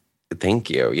good. Thank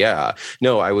you. Yeah.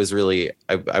 No, I was really,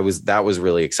 that was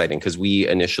really exciting because we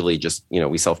initially just,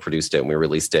 we self-produced it and we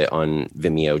released it on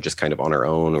Vimeo just kind of on our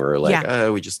own. We were like,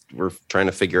 we're trying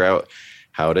to figure out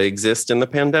how to exist in the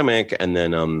pandemic. And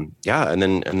then, and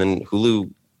then Hulu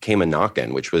came a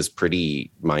knockin', which was pretty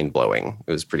mind blowing.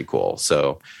 It was pretty cool.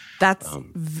 So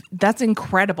that's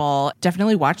incredible.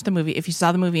 Definitely watch the movie. If you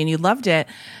saw the movie and you loved it,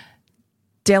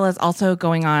 Dale is also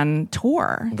going on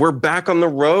tour. We're back on the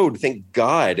road. Thank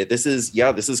God. This is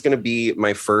going to be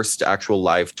my first actual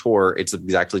live tour. It's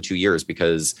exactly 2 years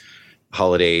because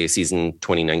holiday season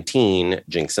 2019,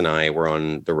 Jinx and I were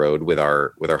on the road with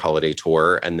our holiday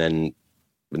tour. And then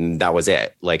that was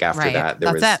it. Like after Right. that,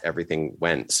 there That's was it. everything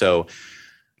went. So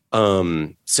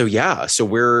yeah, so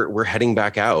we're heading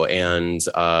back out, and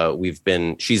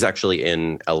she's actually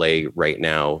in LA right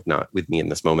now, not with me in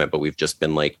this moment, but we've just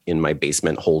been like in my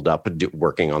basement holed up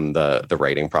working on the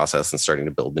writing process and starting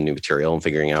to build the new material and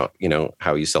figuring out,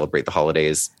 how you celebrate the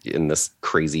holidays in this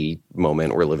crazy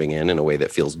moment we're living in a way that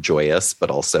feels joyous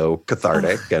but also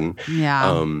cathartic. And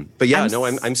Yeah. but yeah,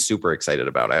 I'm super excited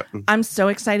about it. I'm so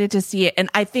excited to see it. And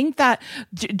I think that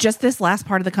just this last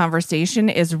part of the conversation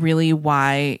is really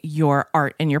why your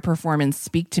art and your performance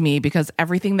speak to me, because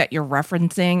everything that you're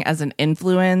referencing as an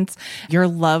influence, your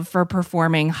love for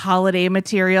performing holiday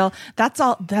material, that's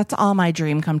all my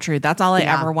dream come true. That's all I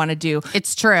ever want to do.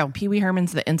 It's true. Pee Wee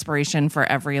Herman's the inspiration for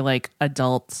every like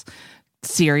adult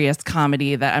serious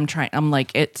comedy that I'm like,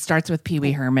 it starts with Pee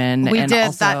Wee Herman. We and did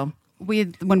also, that.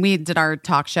 When we did our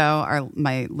talk show,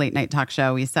 my late night talk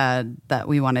show, we said that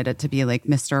we wanted it to be like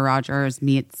Mr. Rogers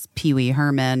meets Pee Wee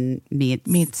Herman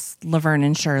meets Laverne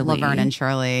and Shirley. Laverne and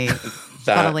Shirley.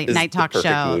 That Got a late is night the talk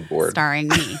perfect show mood board. starring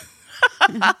me.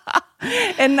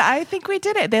 And I think we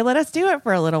did it. They let us do it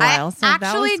for a little while. So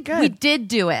that was good. We did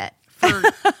do it for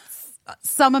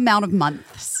some amount of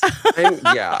months. I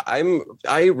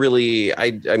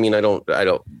mean, I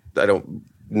don't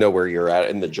know where you're at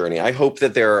in the journey. I hope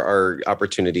that there are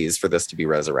opportunities for this to be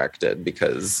resurrected,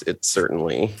 because it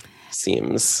certainly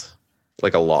seems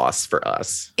like a loss for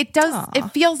us. It does. Aww. It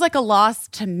feels like a loss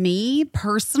to me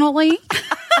personally.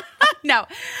 No,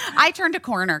 I turned a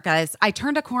corner, guys. I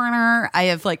turned a corner. I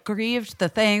have like grieved the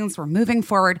things. We're moving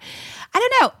forward. I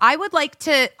don't know. I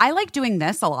like doing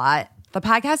this a lot. The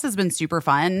podcast has been super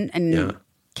fun. And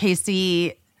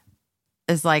Casey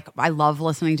is like, I love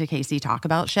listening to Casey talk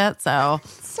about shit. So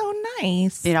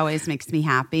Nice. It always makes me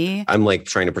happy. I'm like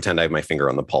trying to pretend I have my finger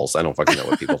on the pulse. I don't fucking know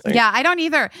what people think. Yeah, I don't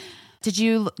either. Did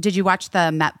you watch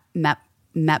the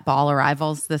Met Ball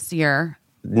arrivals this year?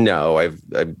 No, I've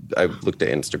looked at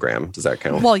Instagram. Does that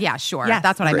count? Well, yeah, sure. Yes.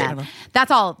 That's what Great. I meant. That's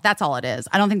all it is.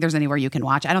 I don't think there's anywhere you can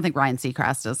watch. I don't think Ryan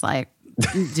Seacrest is like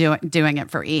doing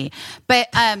it for E. But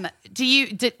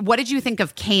what did you think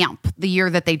of camp the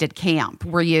year that they did camp?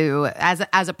 Were you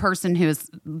as a person who's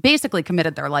basically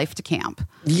committed their life to camp?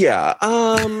 Yeah.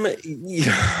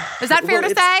 Is that fair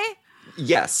to say?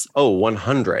 Yes. Oh,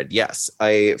 100. Yes.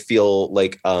 I feel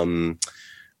like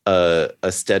a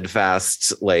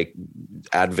steadfast like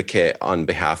advocate on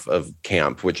behalf of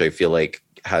camp, which I feel like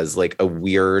has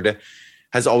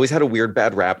always had a weird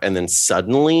bad rap, and then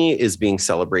suddenly is being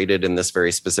celebrated in this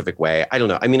very specific way. I don't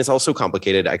know. I mean, it's also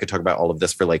complicated. I could talk about all of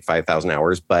this for like 5,000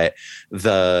 hours, but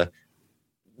it's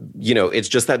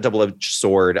just that double-edged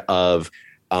sword of,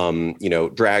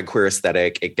 drag queer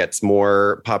aesthetic. It gets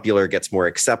more popular, gets more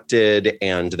accepted,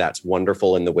 and that's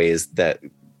wonderful in the ways that,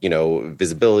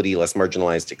 visibility, less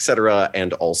marginalized, et cetera.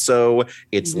 And also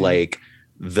it's like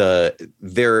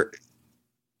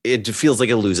it feels like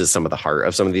it loses some of the heart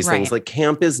of some of these things. Like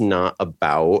camp is not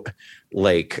about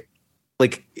like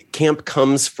camp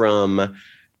comes from,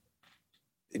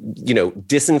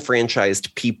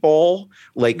 disenfranchised people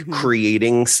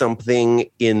creating something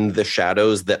in the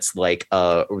shadows that's like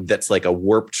a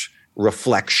warped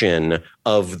reflection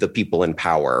of the people in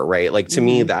power, right? Like to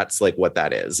me, that's like what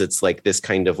that is. It's like this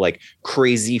kind of like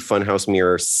crazy funhouse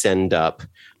mirror send up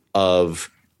of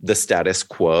the status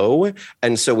quo.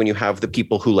 And so when you have the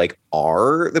people who like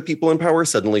are the people in power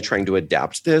suddenly trying to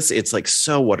adapt this, it's like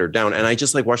so watered down. And I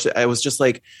just like watched it. I was just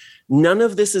like, none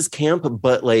of this is camp,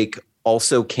 but like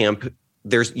also camp.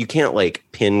 You can't like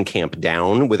pin camp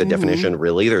down with a definition,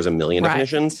 really. There's a million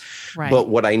definitions. Right. But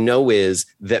what I know is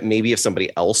that maybe if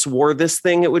somebody else wore this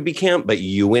thing, it would be camp, but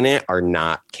you in it are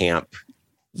not camp.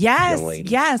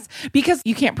 Yes. Because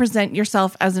you can't present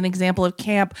yourself as an example of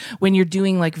camp when you're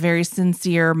doing like very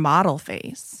sincere model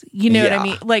face. You know what I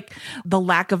mean? Like the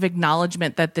lack of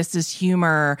acknowledgement that this is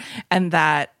humor and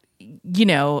that,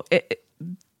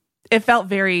 it felt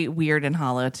very weird and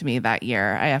hollow to me that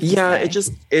year. I have to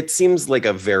say. It seems like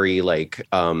a very like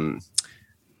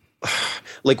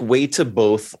way to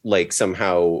both like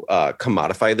somehow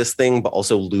commodify this thing, but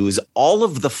also lose all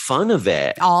of the fun of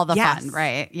it. All the fun,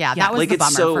 right? Yeah, that was like the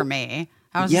bummer for me.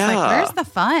 I was just like, where's the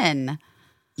fun?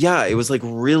 Yeah, it was like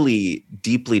really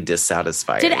deeply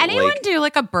dissatisfying. Did anyone do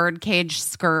like a birdcage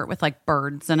skirt with like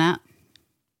birds in it?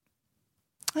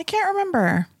 I can't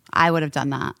remember. I would have done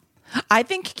that. I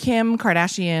think Kim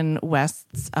Kardashian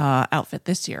West's outfit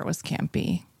this year was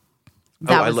campy.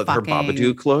 I love her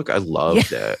Babadook look. I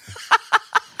loved it.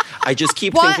 I just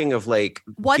keep What? thinking of like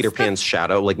What's Peter the- Pan's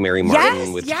shadow, like Mary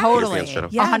Martin with Peter Totally. Pan's shadow.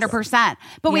 Yes. 100%.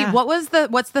 But wait, Yeah.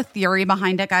 what's the theory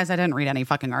behind it, guys? I didn't read any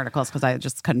fucking articles because I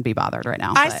just couldn't be bothered right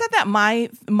now. I but- said that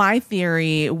my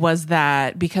theory was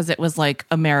that because it was like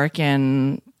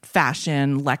American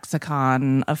fashion,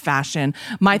 lexicon of fashion,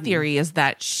 my theory is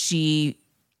that she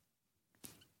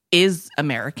is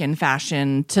American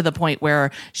fashion to the point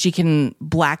where she can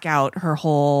black out her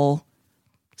whole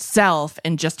self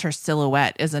and just her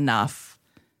silhouette is enough.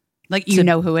 like, you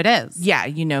know who it is. Yeah,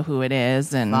 you know who it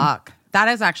is. And Fuck. That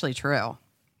is actually true.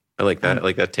 I like that. I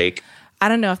like that take. I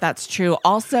don't know if that's true.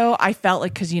 Also, I felt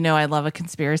like, because I love a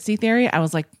conspiracy theory, I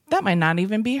was like, that might not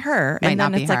even be her. Might and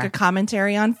not then be it's like her. a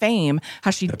commentary on Fame,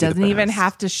 how she That'd be the doesn't even best.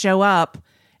 have to show up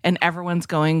and everyone's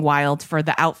going wild for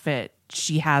the outfit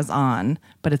she has on,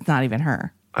 but it's not even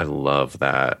her. I love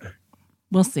that.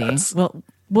 We'll see.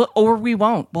 We'll, or we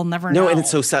won't. We'll never know. No, and it's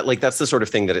so sad. Like that's the sort of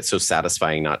thing that it's so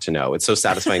satisfying not to know. It's so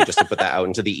satisfying just to put that out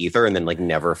into the ether and then like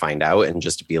never find out and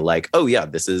just to be like, oh yeah,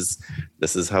 this is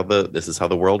how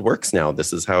the world works now.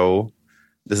 This is how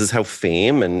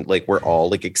Fame, and like we're all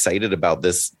like excited about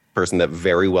this person that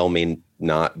very well may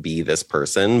not be this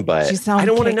person, but She's I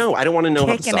don't want to know. I don't want to know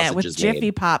how the kicking it sausage with is Jiffy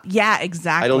made. Pop. Yeah,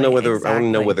 exactly. I don't know whether I want to know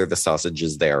exactly. whether the sausage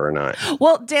is there or not.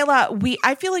 Well, Dela,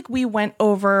 I feel like we went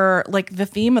over, like, the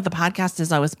theme of the podcast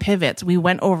is always pivots. We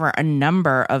went over a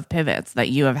number of pivots that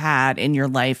you have had in your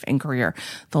life and career.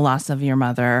 The loss of your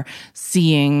mother,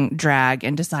 seeing drag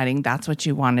and deciding that's what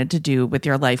you wanted to do with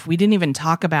your life. We didn't even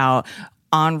talk about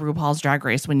on RuPaul's Drag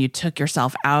Race when you took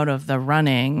yourself out of the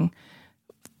running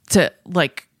to,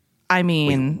 like, I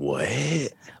mean, What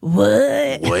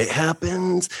what?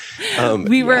 happened?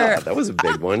 We were- yeah, that was a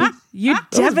big one. You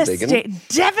That was a big one.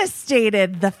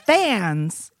 devastated the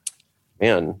fans.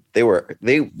 Man,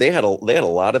 they had a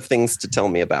lot of things to tell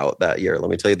me about that year. Let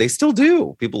me tell you, they still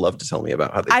do. People love to tell me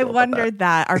about how they. I feel about wondered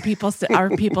that. Are people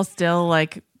still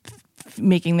like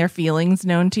making their feelings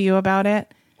known to you about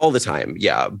it? all the time.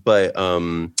 Yeah, but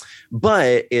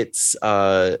it's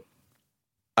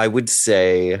I would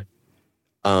say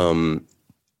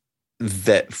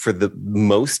that for the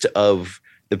most of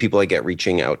the people I get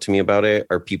reaching out to me about it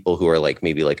are people who are like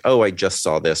maybe like, oh, I just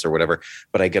saw this or whatever.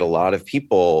 But I get a lot of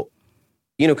people,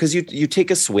 because you take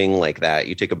a swing like that,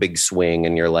 you take a big swing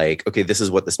and you're like, okay, this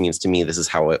is what this means to me. This is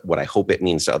what I hope it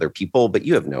means to other people. But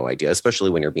you have no idea, especially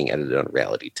when you're being edited on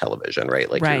reality television, right?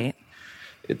 Like, Right.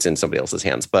 It's in somebody else's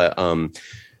hands.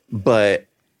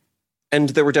 And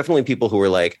there were definitely people who were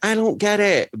like, I don't get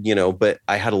it, but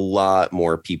I had a lot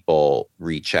more people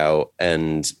reach out.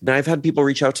 And I've had people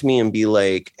reach out to me and be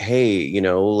like, hey,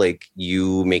 like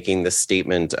you making this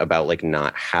statement about like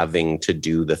not having to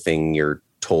do the thing you're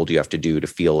told you have to do to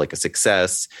feel like a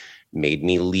success made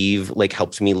me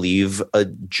helped me leave a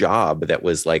job that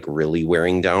was like really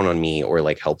wearing down on me, or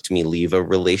like helped me leave a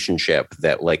relationship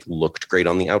that like looked great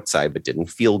on the outside but didn't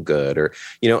feel good, or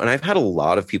and I've had a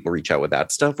lot of people reach out with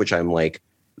that stuff, which I'm like,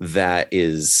 that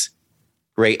is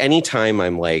right. Anytime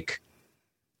I'm like,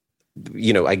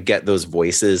 I get those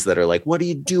voices that are like, what are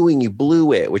you doing? You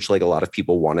blew it, which like a lot of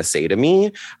people want to say to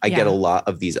me. I get a lot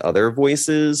of these other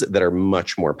voices that are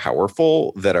much more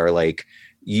powerful, that are like,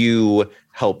 you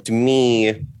helped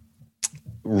me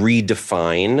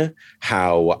redefine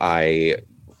how I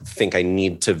think I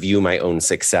need to view my own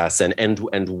success and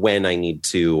when I need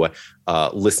to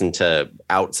listen to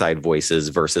outside voices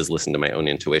versus listen to my own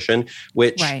intuition,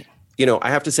 which, Right.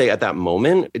 I have to say at that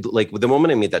moment, like the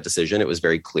moment I made that decision, it was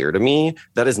very clear to me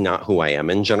that is not who I am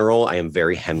in general. I am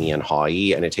very hemmy and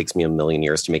haughty, and it takes me a million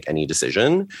years to make any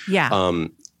decision. Yeah.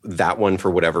 That one, for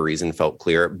whatever reason, felt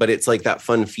clear. But it's like that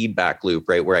fun feedback loop,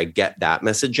 right? Where I get that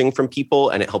messaging from people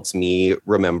and it helps me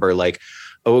remember like,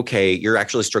 okay, you're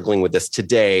actually struggling with this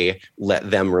today. Let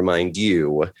them remind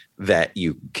you that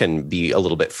you can be a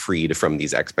little bit freed from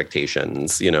these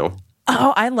expectations,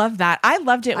 Oh, I love that. I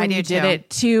loved it when do you did too. it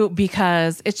too,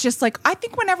 because it's just like, I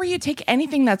think whenever you take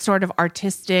anything that's sort of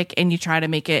artistic and you try to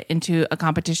make it into a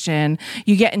competition,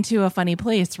 you get into a funny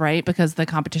place, right? Because the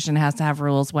competition has to have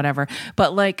rules, whatever.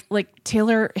 But like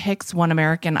Taylor Hicks won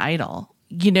American Idol.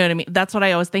 You know what I mean? That's what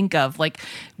I always think of. Like,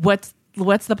 what's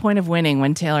the point of winning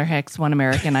when Taylor Hicks won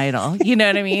American Idol? You know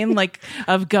what I mean? Like,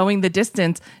 of going the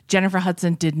distance. Jennifer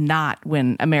Hudson did not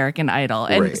win American Idol.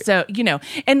 And Right. so,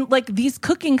 and like these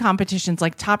cooking competitions,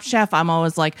 like Top Chef, I'm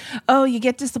always like, oh, you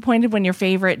get disappointed when your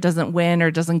favorite doesn't win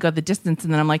or doesn't go the distance.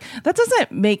 And then I'm like, that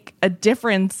doesn't make a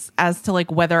difference as to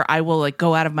like whether I will like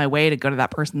go out of my way to go to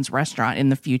that person's restaurant in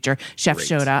the future. Chef Right.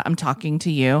 Shoda, I'm talking to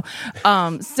you.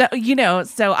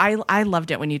 So I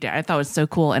loved it when you did. I thought it was so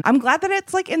cool. And I'm glad that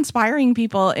it's like inspiring encountering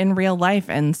people in real life,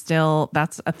 and still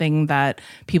that's a thing that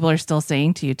people are still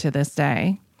saying to you to this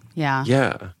day. Yeah.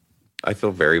 Yeah. I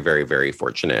feel very, very, very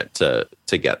fortunate to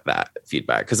get that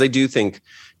feedback, because I do think,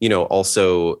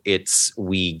 also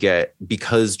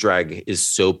because drag is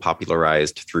so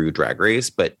popularized through Drag Race,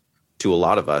 but to a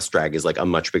lot of us, drag is like a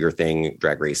much bigger thing.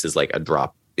 Drag Race is like a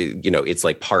drop, it's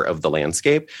like part of the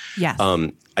landscape. Yes.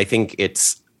 I think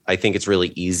it's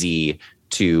really easy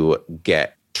to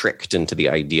get tricked into the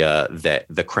idea that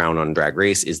the crown on Drag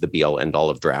Race is the be all end all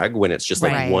of drag, when it's just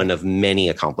like one of many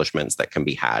accomplishments that can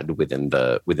be had within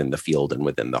the field and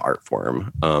within the art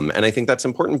form. And I think that's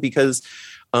important because,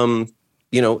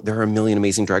 there are a million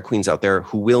amazing drag queens out there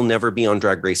who will never be on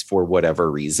Drag Race for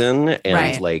whatever reason.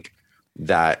 And like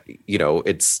that,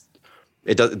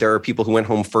 there are people who went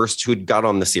home first who got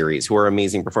on the series who are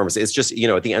amazing performers. It's just,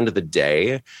 at the end of the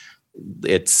day,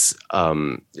 it's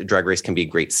Drag Race can be a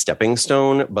great stepping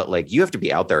stone, but like you have to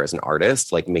be out there as an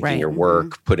artist, like making your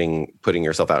work, putting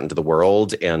yourself out into the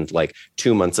world, and like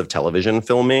 2 months of television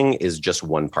filming is just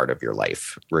one part of your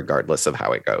life, regardless of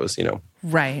how it goes,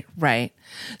 Right.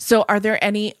 So are there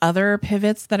any other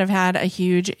pivots that have had a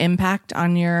huge impact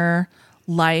on your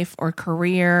life or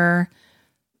career?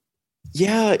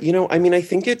 Yeah, I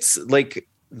think it's like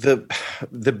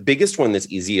the biggest one that's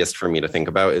easiest for me to think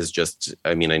about is just,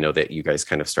 I know that you guys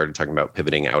kind of started talking about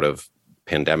pivoting out of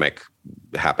pandemic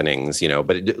happenings,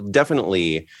 but it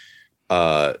definitely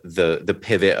the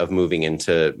pivot of moving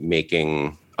into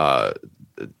making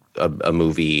a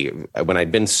movie when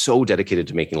I'd been so dedicated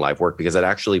to making live work, because I'd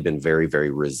actually been very, very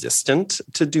resistant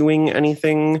to doing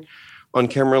anything on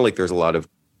camera. Like there's a lot of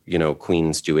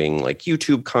queens doing like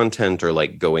YouTube content or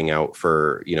like going out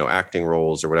for, acting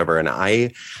roles or whatever. And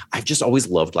I've just always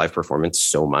loved live performance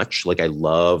so much. Like I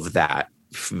love that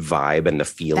vibe and the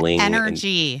feeling. The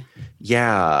energy.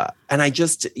 And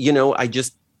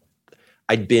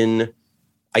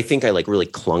I think I like really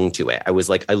clung to it. I was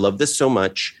like, I love this so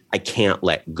much. I can't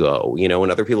let go,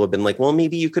 and other people have been like, well,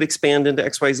 maybe you could expand into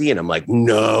XYZ. And I'm like,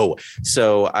 no.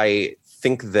 So I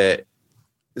think that,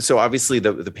 so obviously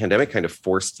the pandemic kind of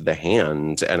forced the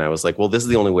hand, and I was like, well, this is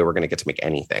the only way we're going to get to make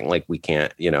anything. Like we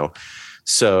can't,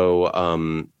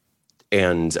 so,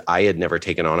 and I had never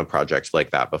taken on a project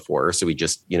like that before. So we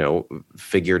just,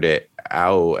 figured it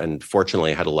out. And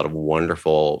fortunately I had a lot of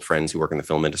wonderful friends who work in the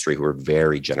film industry who were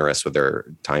very generous with their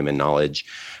time and knowledge,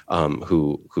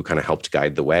 who kind of helped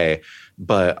guide the way.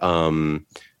 But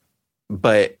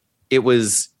it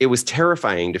was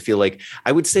terrifying to feel like,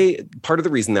 I would say part of the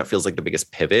reason that feels like the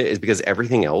biggest pivot is because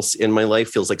everything else in my life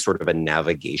feels like sort of a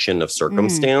navigation of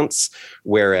circumstance.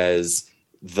 Whereas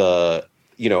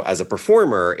as a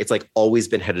performer, it's like always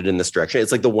been headed in this direction.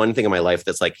 It's like the one thing in my life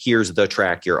that's like, here's the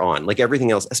track you're on. Like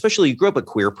everything else, especially you grew up a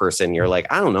queer person, you're like,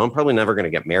 I don't know, I'm probably never going to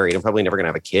get married. I'm probably never going to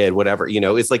have a kid, whatever,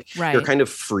 it's like, you're kind of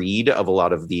freed of a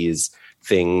lot of these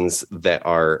things that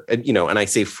are, and I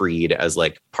say freed as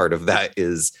like part of that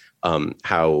is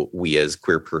how we as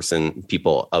queer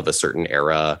people of a certain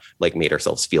era, like made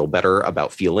ourselves feel better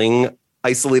about feeling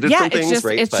isolated from things,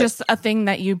 right? It's just a thing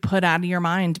that you put out of your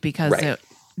mind because it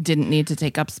didn't need to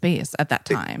take up space at that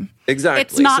time. Exactly.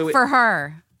 It's not for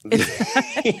her.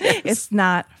 It's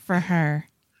not for her.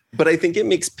 But I think it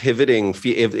makes pivoting,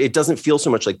 it doesn't feel so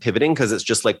much like pivoting because it's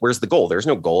just like, where's the goal? There's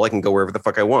no goal. I can go wherever the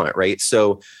fuck I want, right?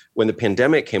 So when the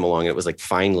pandemic came along, it was like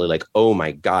finally like, oh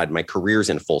my God, my career's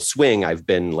in full swing. I've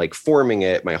been like forming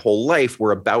it my whole life.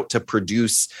 We're about to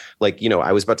produce, like,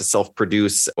 I was about to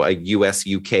self-produce a US,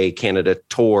 UK, Canada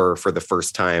tour for the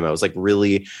first time. I was like,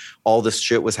 really, all this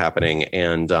shit was happening.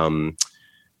 And then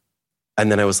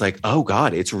I was like, oh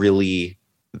God, it's really...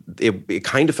 It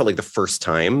kind of felt like the first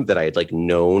time that I had like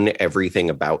known everything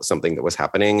about something that was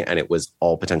happening, and it was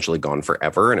all potentially gone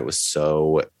forever. And it was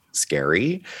so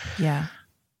scary. Yeah.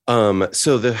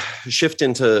 So the shift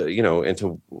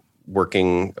into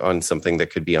working on something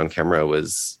that could be on camera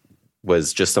was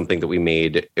just something that we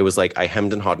made. It was like, I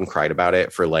hemmed and hawed and cried about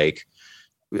it for like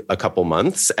a couple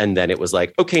months. And then it was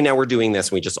like, okay, now we're doing this.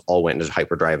 And we just all went into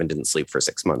hyperdrive and didn't sleep for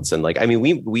 6 months. And like,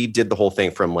 we did the whole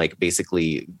thing from like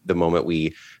basically the moment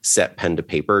we set pen to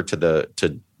paper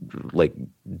to like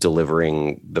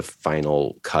delivering the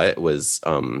final cut was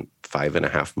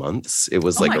 5.5 months. It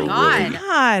was like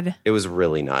it was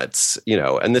really nuts,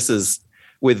 and this is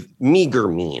with meager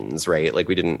means, right? Like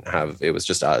it was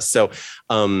just us. So,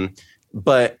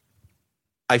 but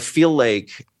I feel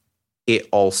like it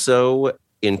also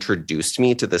introduced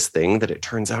me to this thing that it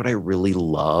turns out I really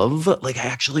love. Like I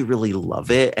actually really love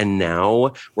it. And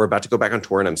now we're about to go back on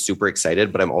tour and I'm super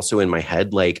excited, but I'm also in my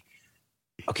head like,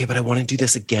 okay, but I want to do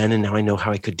this again. And now I know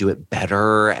how I could do it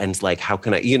better. And like, how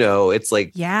can I, it's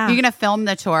like, You're going to film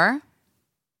the tour?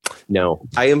 No,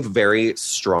 I am very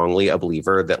strongly a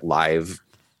believer that live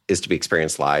is to be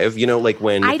experienced live. You know, like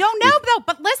when I don't know though,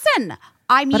 but listen,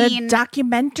 I mean, But a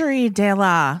documentary,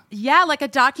 Dela. yeah, like a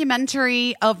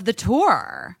documentary of the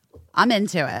tour. I'm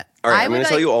into it. All right, I'm going to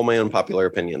tell you all my unpopular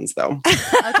opinions, though.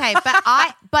 Okay,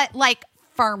 but like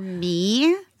for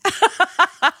me,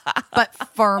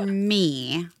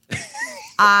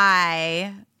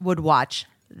 I would watch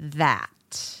that.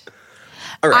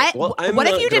 All right. Well, I'm what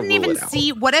if not you gonna didn't rule even it out.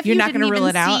 see? What if You're you not didn't gonna rule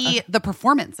even it out? see the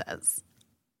performances?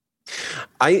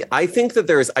 I think that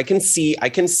I can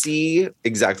see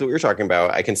exactly what you're talking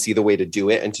about. I can see the way to do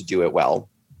it and to do it well.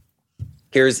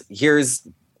 Here's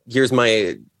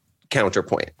my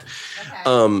counterpoint.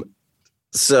 Okay.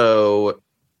 So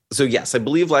yes, I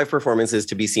believe live performance is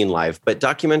to be seen live, but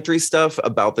documentary stuff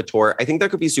about the tour, I think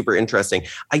that could be super interesting.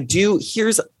 I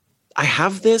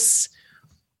have this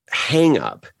hang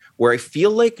up where I feel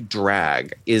like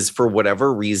drag is, for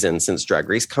whatever reason, since Drag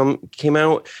Race came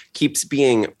out, keeps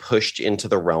being pushed into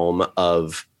the realm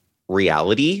of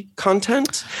reality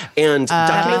content, and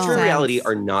documentary and reality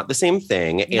are not the same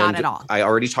thing. Not at all. I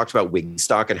already talked about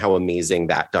Wigstock and how amazing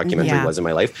that documentary was in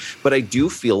my life, but I do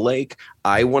feel like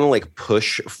I want to like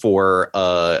push for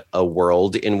a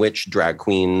world in which drag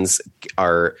queens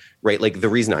are right. Like the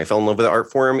reason I fell in love with the art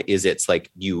form is it's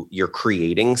like you're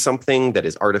creating something that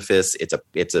is artifice.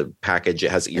 It's a package.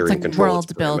 You're in control.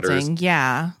 World building,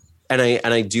 yeah. And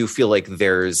I do feel like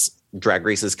Drag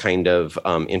Race has kind of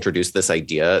introduced this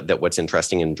idea that what's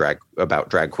interesting about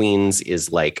drag queens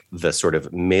is like the sort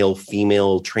of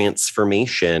male-female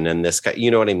transformation and this, you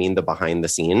know what I mean? The behind the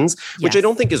scenes, which I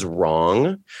don't think is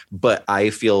wrong, but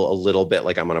I feel a little bit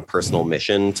like I'm on a personal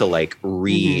mission to like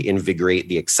reinvigorate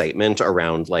the excitement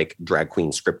around like drag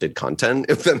queen scripted content,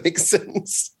 if that makes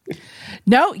sense.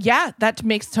 No, yeah, that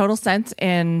makes total sense,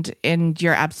 and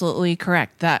you're absolutely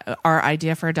correct that our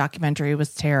idea for a documentary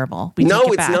was terrible. No,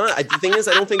 it's not. The thing is,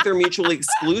 I don't think they're mutually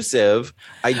exclusive.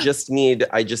 I just need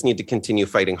to continue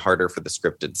fighting harder for the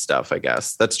scripted stuff, I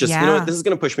guess. That's just, you know what, this is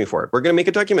going to push me forward. We're going to make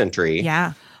a documentary.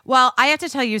 Yeah. Well, I have to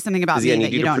tell you something about me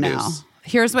that you don't know. produce.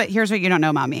 Here's what you don't know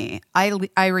about me.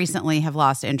 I recently have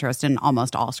lost interest in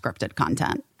almost all scripted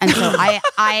content. And so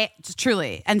I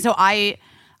truly, and so I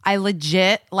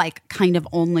legit like kind of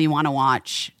only want to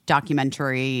watch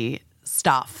documentary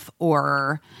stuff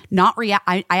or not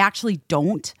I actually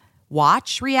don't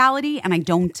watch reality, and I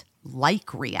don't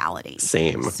like reality.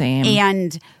 Same.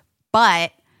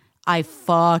 But I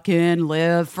fucking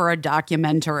live for a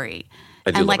documentary.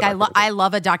 I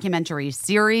love a documentary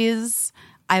series.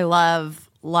 I love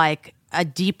like a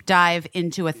deep dive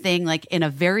into a thing like in a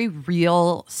very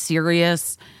real,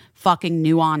 serious, fucking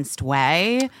nuanced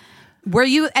way.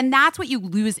 And that's what you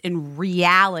lose in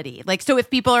reality. Like, so if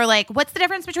people are like, what's the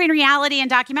difference between reality and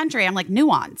documentary? I'm like,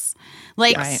 nuance.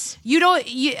 Like, I'm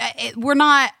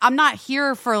not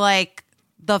here for like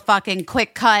the fucking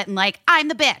quick cut and like, I'm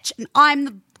the bitch and I'm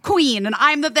the queen and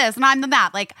I'm the this and I'm the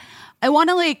that. Like, I want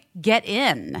to like get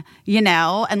in, you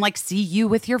know, and like see you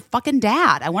with your fucking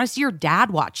dad. I want to see your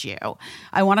dad watch you.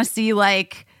 I want to see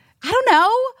like, I don't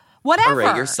know, whatever. All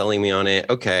right, you're selling me on it.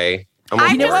 Okay.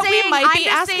 You know what we might be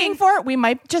asking for? We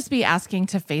might just be asking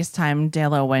to FaceTime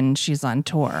Dela when she's on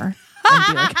tour and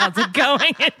be like, how's it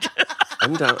going?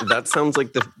 I'm down. That sounds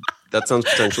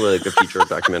potentially like the future of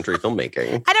documentary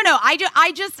filmmaking. I don't know.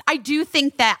 I do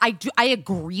think that I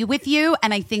agree with you.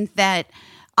 And I think that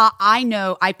I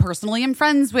know I personally am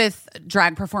friends with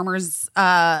drag performers,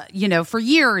 for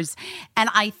years. And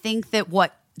I think that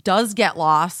what does get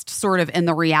lost sort of in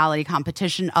the reality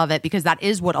competition of it, because that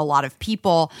is what a lot of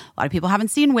people haven't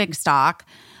seen Wigstock,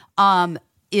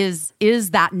 is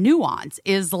that nuance,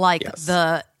 is like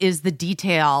the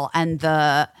detail and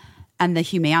the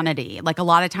humanity. Like a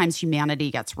lot of times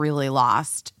humanity gets really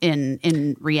lost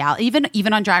in reality,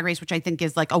 even on Drag Race, which I think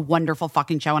is like a wonderful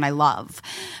fucking show and I love.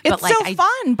 It's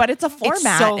fun, but it's a format.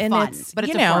 It's so and fun, it's, but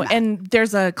it's you a know, format. and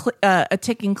there's a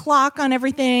ticking clock on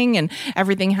everything, and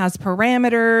everything has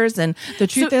parameters. And the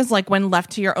truth is, like, when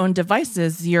left to your own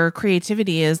devices, your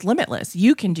creativity is limitless.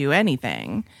 You can do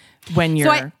anything when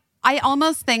you're... So I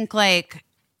almost think like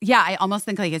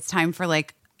it's time for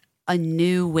like a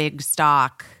new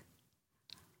Wigstock.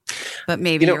 But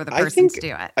maybe you're the person to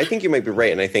do it. I think you might be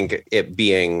right, and I think it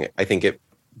being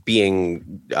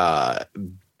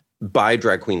by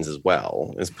drag queens as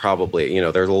well is probably, you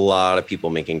know, there's a lot of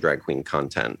people making drag queen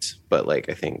content, but like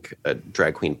I think a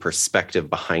drag queen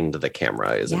perspective behind the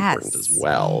camera is important as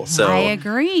well. So I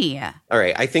agree. All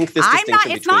right, I think this.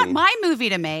 It's not my movie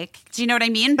to make. Do you know what I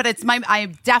mean? But it's I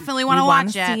definitely want to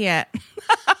watch it. See it.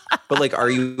 But like, are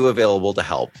you available to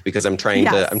help? Because I'm trying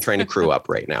to crew up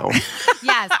right now.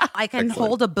 Yes, I can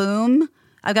hold a boom.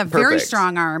 I've got very Perfect.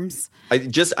 strong arms.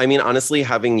 I mean, honestly,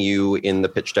 having you in the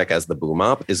pitch deck as the boom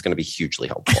up is going to be hugely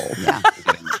helpful. Yeah.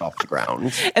 Getting this off the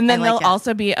ground. And then I like there'll it.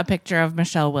 also be a picture of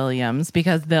Michelle Williams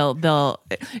because they'll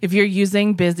if you're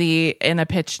using Busy in a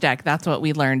pitch deck, that's what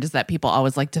we learned is that people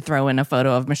always like to throw in a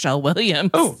photo of Michelle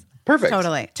Williams. Oh, perfect.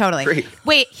 Totally. Great.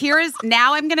 Wait,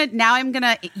 now I'm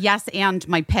gonna yes and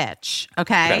my pitch.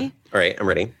 Okay. All right, I'm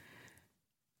ready.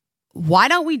 Why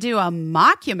don't we do a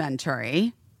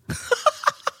mockumentary?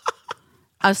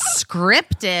 A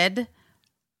scripted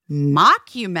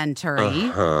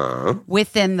mockumentary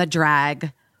within the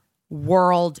drag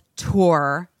world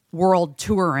touring world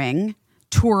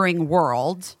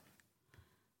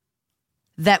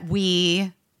that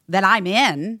I'm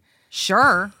in.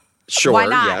 Sure. Sure. Why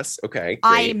not? Yes. Okay. Great.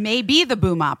 I may be the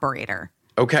boom operator.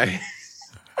 Okay.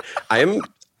 I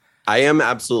am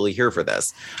absolutely here for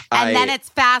this. And then it's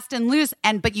fast and loose.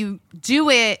 But you do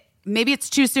it, maybe it's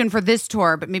too soon for this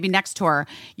tour, but maybe next tour,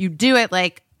 you do it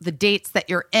like the dates that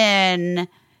you're in,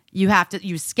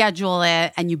 you schedule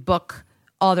it and you book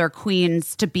other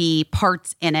queens to be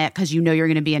parts in it because you're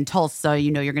going to be in Tulsa,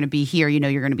 you're going to be here,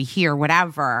 you're going to be here,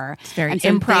 whatever. It's very And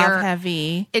so improv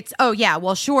heavy. It's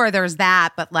well, sure, there's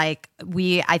that, but like but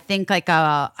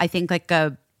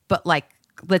like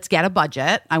let's get a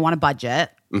budget. I want a budget.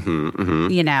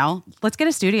 Let's get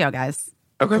a studio, guys.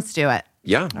 Okay. Let's do it.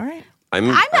 Yeah. All right. I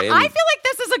feel like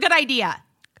this is a good idea.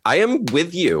 I am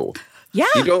with you. Yeah.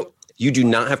 You do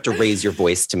not have to raise your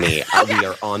voice to me. We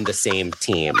are on the same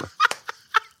team.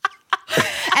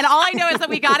 And all I know is that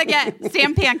we got to get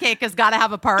Sam Pancake has got to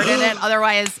have a part in it.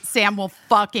 Otherwise, Sam will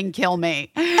fucking kill me.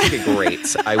 Okay,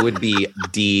 great. I would be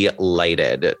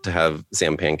delighted to have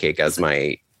Sam Pancake as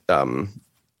my son.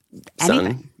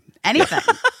 Anything.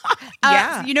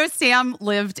 Yeah. Sam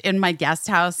lived in my guest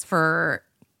house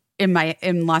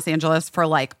in Los Angeles for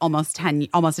like almost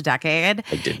a decade.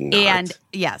 I did not. And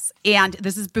yes. And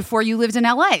this is before you lived in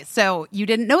LA. So you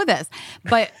didn't know this.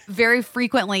 But very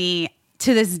frequently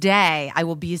to this day, I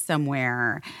will be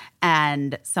somewhere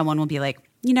and someone will be like,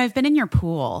 I've been in your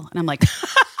pool. And I'm like,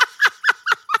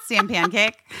 Sam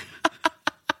Pancake.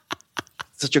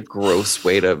 Such a gross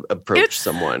way to approach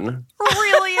someone.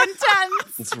 Really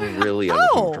intense. It's really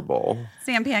uncomfortable.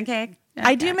 Sam Pancake.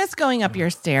 I do miss going up your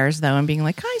stairs though and being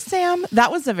like, "Hi, Sam."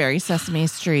 That was a very Sesame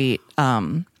Street.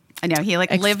 I know he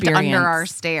lived experience. under our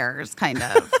stairs, kind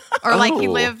of, or like he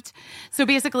lived. So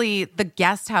basically, the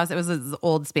guest house. It was his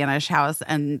old Spanish house,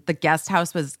 and the guest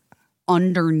house was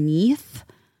underneath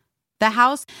the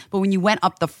house. But when you went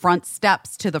up the front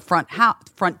steps to the front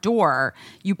door,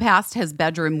 you passed his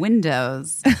bedroom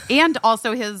windows and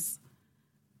also his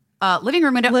living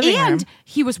room window. And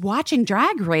he was watching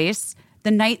Drag Race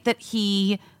the night that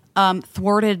he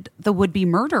thwarted the would-be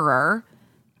murderer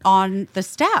on the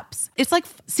steps. It's like,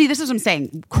 see, this is what I'm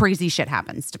saying. Crazy shit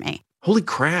happens to me. Holy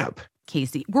crap.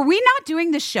 Casey, were we not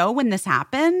doing the show when this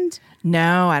happened?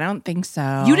 No, I don't think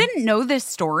so. You didn't know this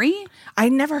story? I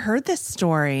never heard this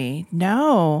story.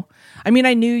 No. I mean,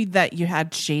 I knew that you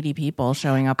had shady people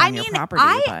showing up on your property.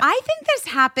 I think this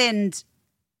happened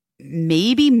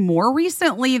maybe more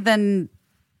recently than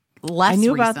less I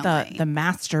knew recently. about the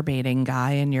masturbating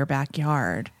guy in your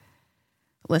backyard.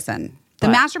 Listen, the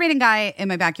masturbating guy in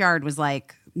my backyard was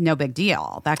like, no big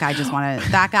deal. That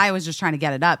guy was just trying to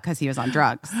get it up because he was on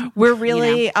drugs. We're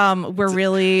really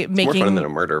making more fun than a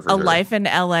murder for sure. life in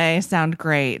LA sound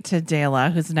great to Dela,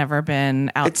 who's never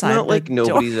been outside. It's not like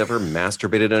nobody's ever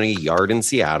masturbated in a yard in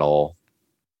Seattle.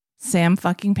 Sam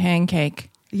fucking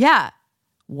Pancake. Yeah.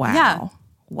 Wow. Yeah.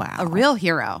 Wow. A real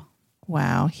hero.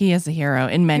 Wow. He is a hero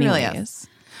in many really ways.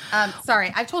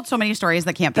 Sorry, I've told so many stories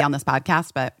that can't be on this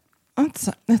podcast, but It's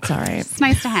all right. it's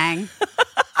nice to hang.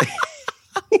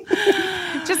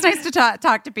 Just nice to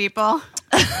talk to people.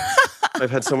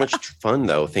 I've had so much fun,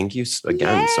 though. Thank you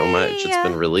again so much. It's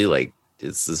been really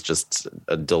this is just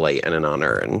a delight and an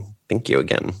honor. And thank you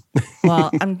again. Well,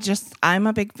 I'm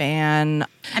a big fan.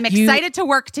 I'm excited to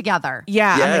work together.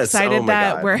 Yeah, Yes. I'm excited Oh my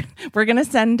that God. we're gonna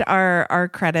send our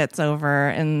credits over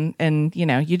and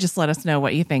you just let us know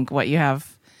what you think, what you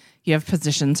have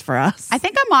positions for us. I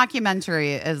think a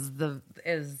mockumentary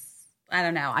is I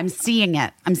don't know. I'm seeing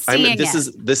it.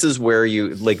 This is where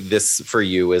you this for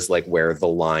you is like where the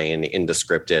line in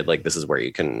descripted, this is where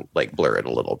you can blur it a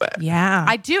little bit. Yeah,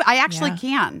 I do. I actually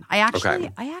can. I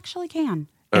actually can.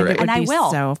 All right. It would And I be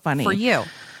will. so funny for you.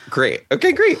 Great.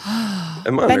 Okay, great.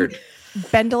 I'm honored.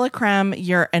 Ben de la Creme,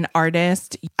 you're an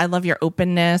artist. I love your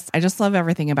openness. I just love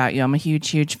everything about you. I'm a huge,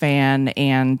 huge fan.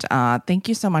 And thank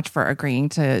you so much for agreeing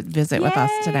to visit with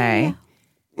us today.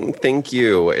 Thank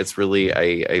you. It's really,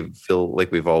 I feel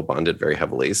like we've all bonded very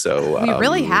heavily. So We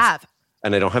really have.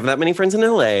 And I don't have that many friends in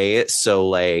LA. So,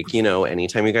 like, you know,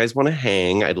 anytime you guys want to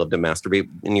hang, I'd love to masturbate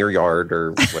in your yard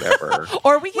or whatever.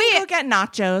 Or we can go get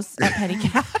nachos at Petty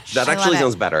Cash. That actually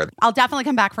sounds better. I'll definitely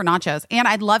come back for nachos. And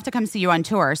I'd love to come see you on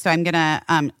tour. So I'm going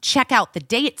to check out the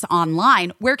dates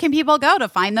online. Where can people go to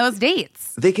find those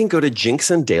dates? They can go to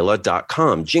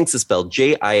jinxandela.com. Jinx is spelled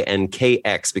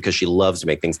Jinkx because she loves to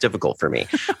make things difficult for me.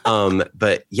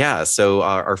 But yeah, so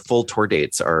our full tour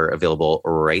dates are available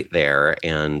right there.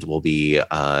 And we'll be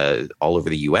all over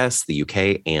the US, the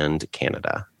UK, and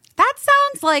Canada. That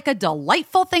sounds like a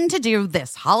delightful thing to do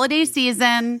this holiday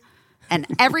season, and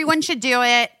everyone should do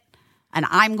it. And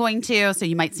I'm going to, so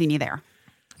you might see me there.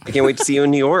 I can't wait to see you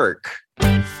in New York.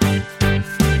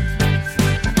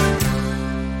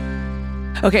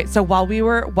 Okay, so while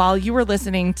you were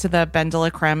listening to the Ben de la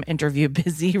Creme interview,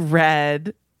 Busy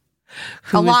read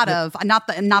not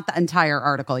the entire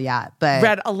article yet, but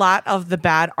read a lot of the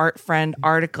Bad Art Friend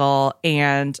article,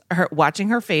 and watching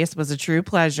her face was a true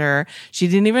pleasure. She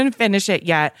didn't even finish it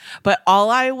yet, but all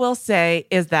I will say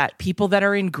is that people that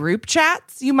are in group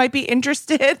chats, you might be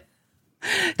interested.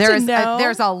 There's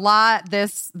a lot.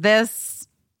 This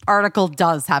article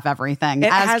does have everything,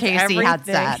 as Casey had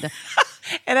said.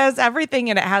 It has everything,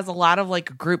 and it has a lot of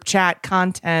like group chat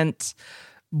content,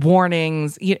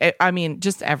 warnings. I mean,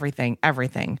 just everything.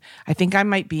 I think I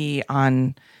might be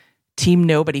on Team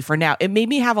Nobody for now. It made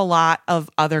me have a lot of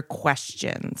other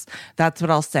questions. That's what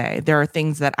I'll say. There are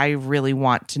things that I really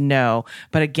want to know,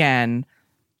 but again,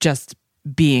 just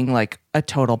being like a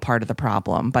total part of the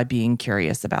problem by being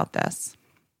curious about this.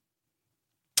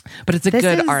 But it's a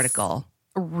good article.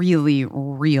 Really,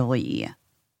 really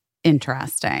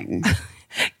interesting.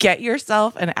 Get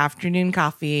yourself an afternoon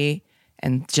coffee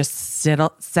and just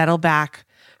settle back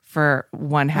for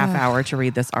 1/2 hour to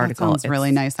read this article. It's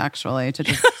really nice, actually, to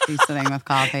just be sitting with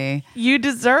coffee. You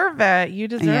deserve it.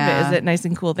 It. Is it nice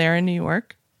and cool there in New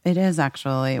York? It is,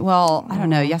 actually. Well, I don't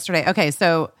know. Yesterday. Okay,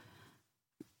 so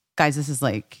guys, this is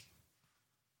like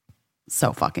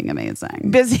so fucking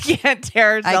amazing. Busy can't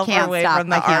tear herself away from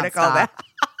the article.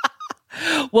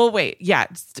 Well, wait. Yeah.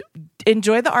 Just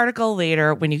enjoy the article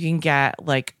later when you can get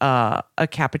like a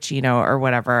cappuccino or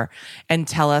whatever, and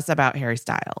tell us about Harry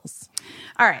Styles.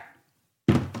 All right.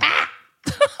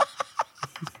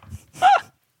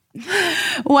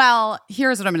 Well,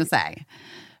 here's what I'm going to say.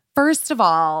 First of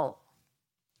all,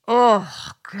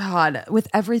 oh God, with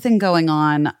everything going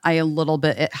on,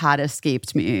 it had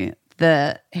escaped me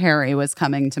that Harry was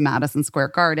coming to Madison Square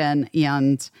Garden,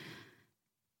 and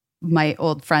my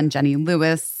old friend Jenny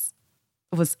Lewis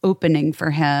was opening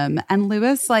for him. And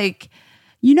Lewis, like,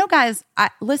 you know, guys,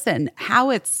 listen,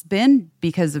 how it's been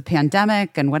because of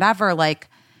pandemic and whatever, like,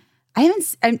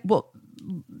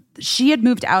 she had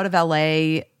moved out of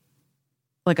LA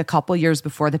like a couple years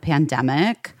before the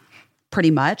pandemic, pretty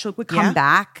much. Like, would come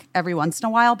back every once in a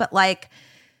while. But like,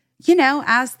 you know,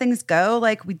 as things go,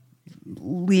 like, we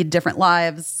lead different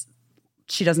lives.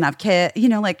 She doesn't have kids, you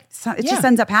know, like, so it just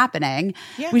ends up happening.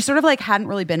 Yeah. We sort of like hadn't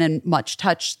really been in much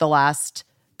touch the last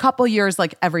couple years,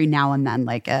 like every now and then,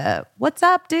 like, what's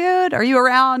up, dude? Are you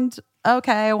around?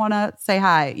 Okay, I want to say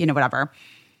hi, you know, whatever.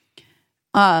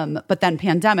 But then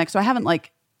pandemic, so I haven't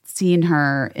like seen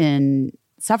her in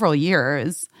several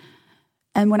years.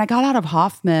 And when I got out of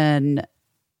Hoffman,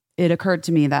 it occurred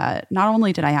to me that not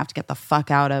only did I have to get the fuck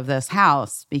out of this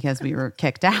house because we were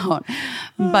kicked out,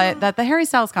 but that the Harry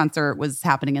Styles concert was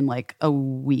happening in like a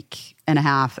week and a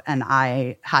half, and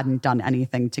I hadn't done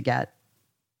anything to get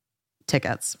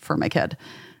tickets for my kid,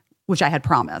 which I had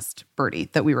promised Birdie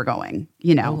that we were going,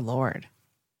 you know. Oh, Lord.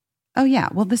 Oh, yeah.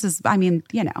 Well, this is, I mean,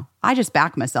 you know, I just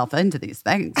back myself into these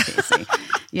things, Casey,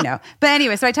 you know. But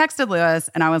anyway, so I texted Lewis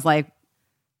and I was like,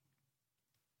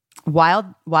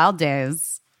 wild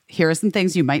days. Here are some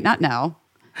things you might not know.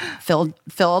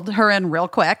 Filled her in real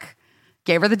quick,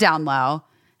 gave her the down low.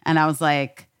 And I was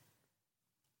like,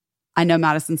 I know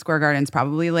Madison Square Garden's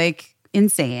probably like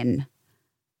insane.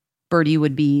 Birdie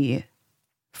would be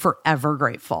forever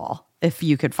grateful if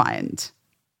you could find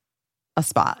a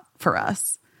spot for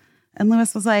us. And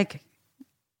Lewis was like,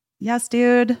 yes,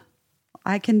 dude,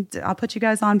 I'll put you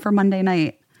guys on for Monday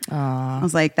night. I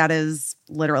was like, that is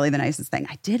literally the nicest thing.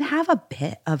 I did have a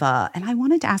bit of and I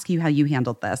wanted to ask you how you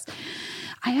handled this.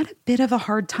 I had a bit of a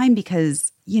hard time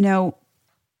because, you know,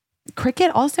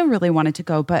 Cricket also really wanted to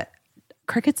go, but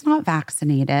Cricket's not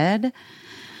vaccinated.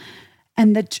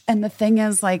 And the thing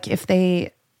is, like, if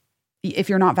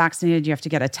you're not vaccinated, you have to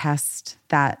get a test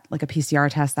like a PCR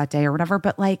test that day or whatever.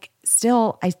 But like,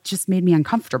 still, it just made me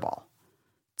uncomfortable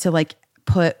to like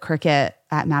put Cricket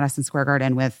at Madison Square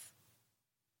Garden with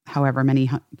however many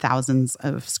thousands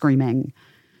of screaming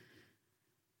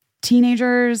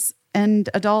teenagers and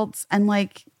adults. And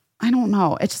like, I don't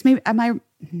know. It just maybe,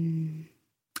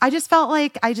 I just felt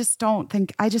like, I just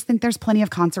think there's plenty of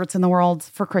concerts in the world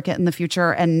for cricket in the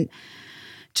future. And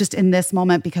just in this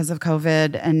moment, because of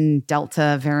COVID and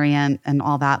Delta variant and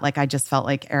all that, like, I just felt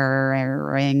like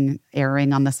erring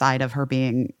on the side of her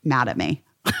being mad at me.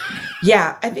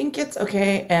 Yeah, I think it's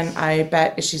okay. And I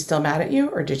bet, is she still mad at you,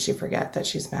 or did she forget that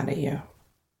she's mad at you?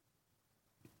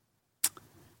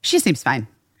 She seems fine.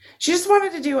 She just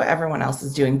wanted to do what everyone else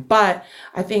is doing. But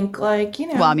I think, like, you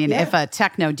know. Well, I mean, if a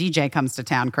techno DJ comes to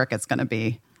town, cricket's going to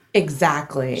be.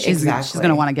 Exactly. She's going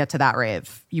to want to get to that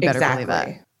rave. You better believe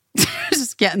it.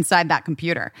 Just get inside that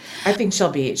computer. I think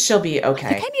she'll be okay.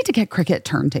 I think I need to get cricket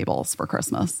turntables for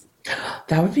Christmas.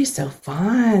 That would be so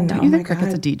fun. Don't you think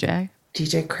cricket's a DJ?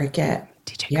 DJ Cricket.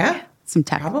 Yeah. Cricket. Some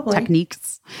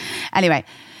techniques. Anyway,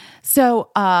 so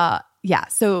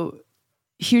so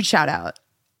huge shout out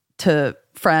to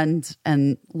friend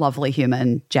and lovely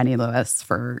human Jenny Lewis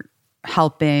for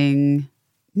helping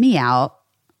me out.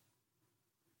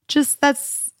 Just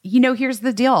that's, here's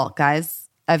the deal, guys.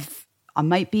 I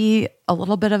might be a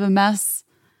little bit of a mess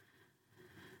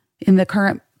in the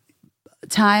current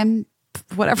time,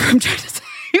 whatever I'm trying to say.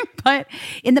 But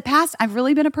in the past, I've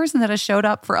really been a person that has showed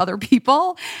up for other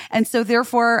people. And so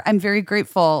therefore, I'm very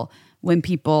grateful when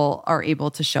people are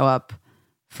able to show up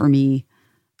for me.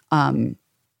 And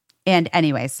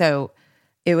anyway, so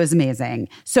it was amazing.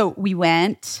 So we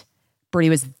went,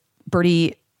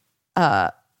 Birdie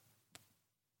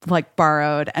like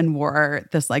borrowed and wore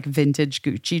this like vintage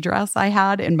Gucci dress I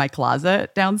had in my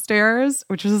closet downstairs,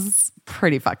 which was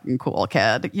pretty fucking cool,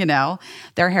 kid.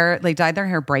 Their hair, they dyed their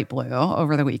hair bright blue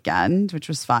over the weekend, which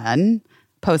was fun.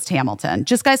 Post Hamilton.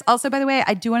 Just guys, also, by the way,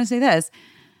 I do want to say this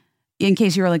in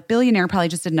case you were like, billionaire probably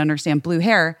just didn't understand blue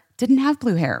hair. Didn't have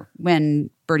blue hair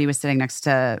when Birdie was sitting next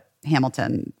to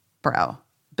Hamilton,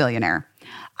 billionaire.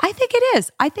 I think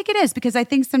it is because I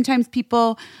think sometimes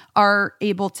people are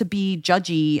able to be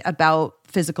judgy about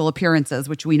physical appearances,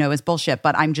 which we know is bullshit.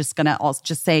 But I'm just going to also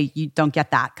just say you don't get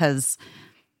that because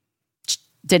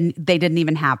they didn't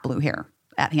even have blue hair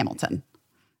at Hamilton.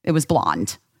 It was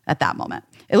blonde at that moment.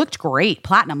 It looked great.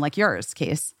 Platinum like yours,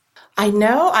 Case. I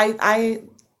know. I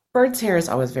Bird's hair is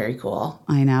always very cool.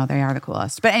 I know. They are the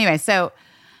coolest. But anyway, so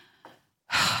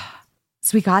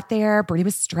we got there. Birdie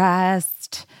was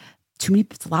stressed.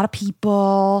 It's a lot of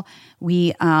people.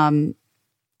 We,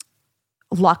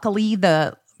 luckily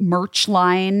the merch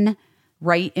line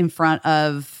right in front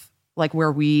of like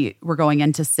where we were going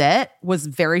in to sit was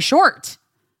very short,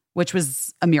 which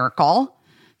was a miracle.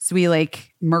 So we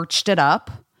like merched it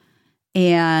up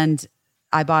and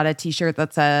I bought a t-shirt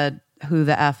that said, "Who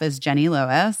the F is Jenny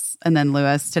Lewis?" And then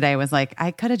Lewis today was like, "I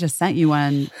could have just sent you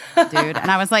one, dude." And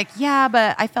I was like, yeah,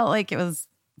 but I felt like it was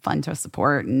fun to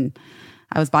support. And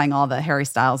I was buying all the Harry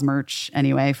Styles merch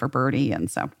anyway for Birdie. And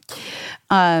so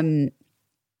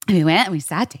we went and we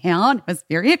sat down. It was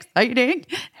very exciting.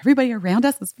 Everybody around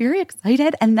us was very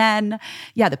excited. And then,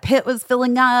 the pit was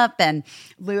filling up and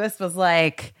Lewis was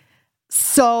like,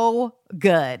 so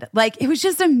good. Like, it was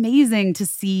just amazing to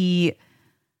see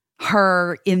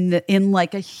her in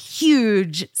like a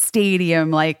huge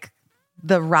stadium, like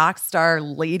the rock star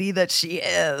lady that she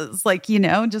is, like,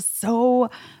 just so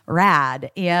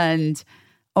rad and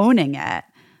owning it.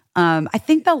 I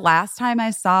think the last time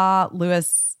I saw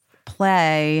Lewis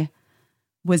play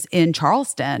was in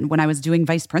Charleston when I was doing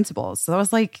Vice Principals. So that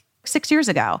was like 6 years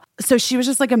ago. So she was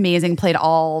just like amazing, played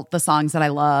all the songs that I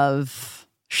love.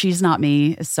 She's Not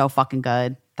Me is so fucking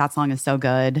good. That song is so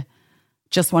good.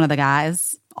 Just One of the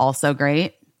Guys, also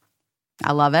great.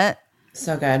 I love it.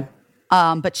 So good.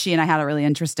 But she and I had a really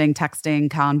interesting texting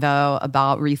convo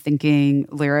about rethinking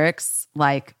lyrics,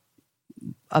 like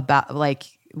about like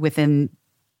within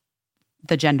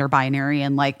the gender binary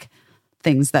and like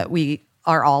things that we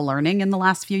are all learning in the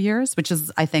last few years, which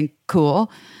is, I think, cool.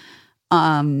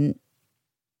 And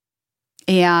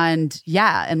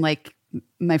like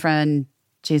my friend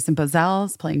Jason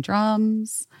Bozell's playing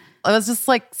drums. It was just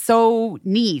like so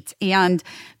neat. And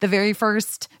the very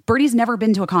first, Birdie's never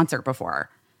been to a concert before.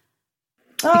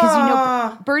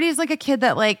 Because Birdie's like a kid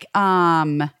that like,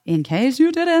 in case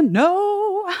you didn't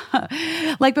know,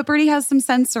 like, but Birdie has some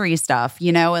sensory stuff,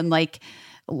 and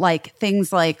like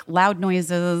things like loud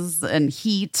noises and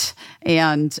heat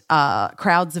and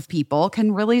crowds of people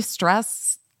can really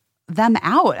stress them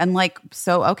out. And like,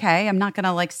 so, okay, I'm not going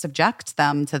to like subject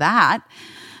them to that,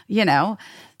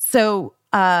 So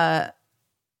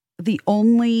the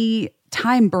only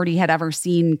time Birdie had ever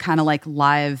seen kind of like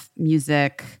live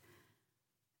music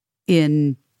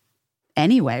in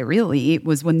any way, really,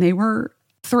 was when they were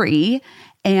 3.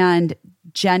 And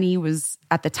Jenny was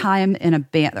at the time in a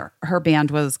band. Her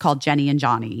band was called Jenny and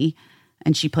Johnny.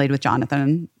 And she played with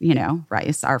Jonathan,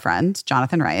 Rice, our friend,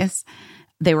 Jonathan Rice.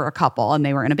 They were a couple and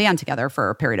they were in a band together for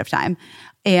a period of time.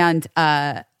 And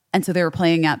so they were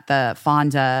playing at the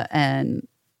Fonda, and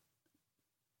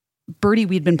Birdie,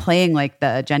 we'd been playing like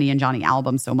the Jenny and Johnny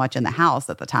album so much in the house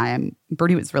at the time.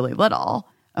 Birdie was really little.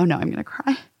 Oh no, I'm going to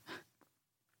cry.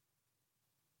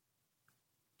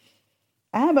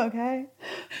 I'm okay.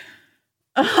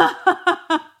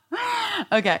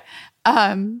 Okay.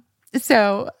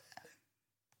 So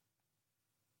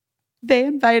they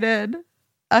invited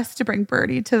us to bring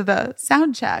Birdie to the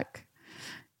sound check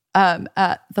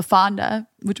at the Fonda,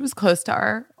 which was close to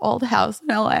our old house in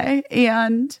LA.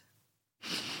 And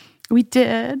we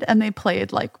did, and they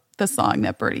played like the song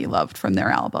that Birdie loved from their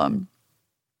album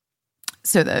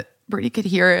so that Birdie could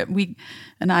hear it.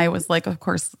 I was like, of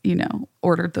course,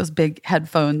 ordered those big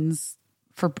headphones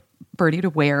for Birdie to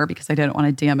wear because I didn't want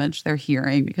to damage their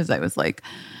hearing, because I was like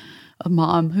a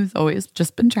mom who's always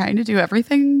just been trying to do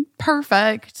everything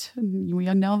perfect. And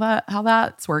we know how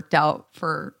that's worked out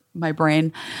for my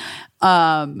brain.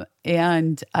 So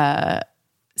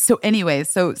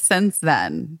since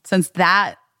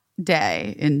that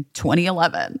day in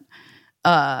 2011,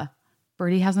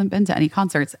 Birdie hasn't been to any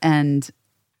concerts. And,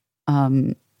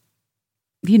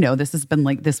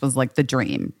 this was like the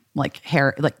dream. Like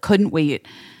Harry, couldn't wait.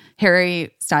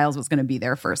 Harry Styles was going to be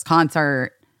their first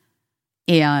concert.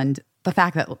 And the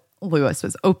fact that Louis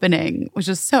was opening was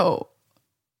just so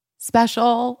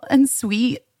special and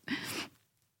sweet.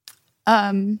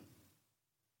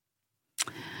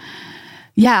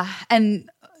 Yeah. And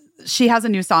she has a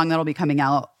new song that'll be coming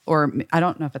out, or I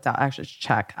don't know if it's out. I actually should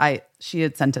check. She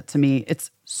had sent it to me.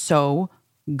 It's so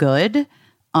good.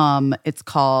 It's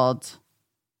called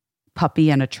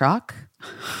Puppy and a Truck.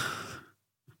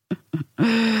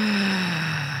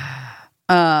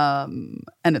 And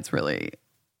it's really,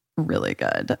 really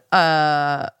good.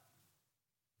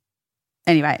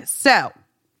 Anyway, so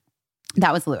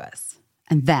that was Louis.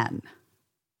 And then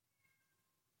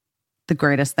the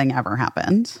greatest thing ever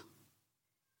happened.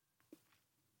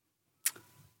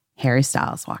 Harry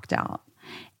Styles walked out.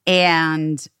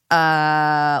 And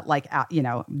Louis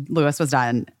was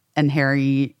done and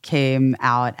Harry came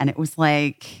out, and it was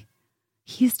like,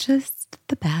 he's just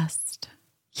the best.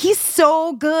 He's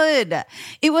so good.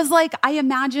 It was like, I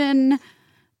imagine,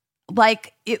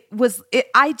 like, I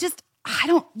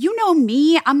don't,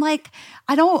 me, I'm like,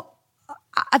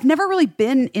 I've never really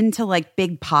been into like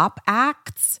big pop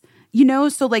acts,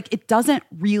 so like it doesn't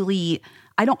really,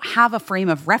 I don't have a frame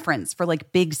of reference for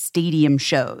like big stadium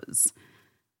shows.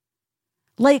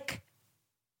 Like,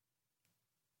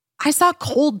 I saw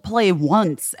Coldplay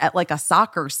once at like a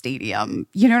soccer stadium.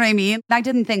 You know what I mean? I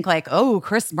didn't think like, oh,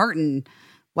 Chris Martin,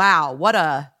 wow,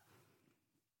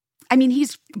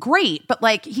 he's great, but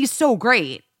like, he's so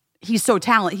great. He's so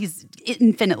talented. He's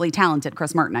infinitely talented,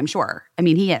 Chris Martin, I'm sure.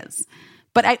 He is.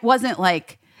 But I wasn't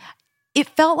like, it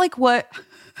felt like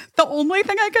the only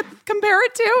thing I could compare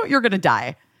it to, you're going to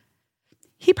die.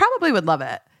 He probably would love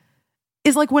it,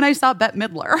 is like when I saw Bette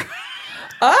Midler.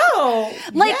 Oh,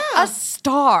 like a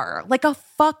star, like a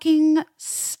fucking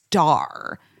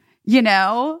star, He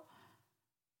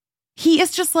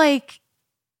is just like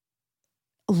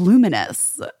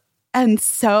luminous and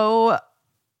so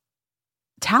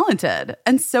talented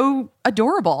and so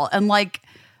adorable, and like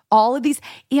all of these,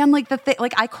 and like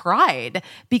I cried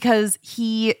because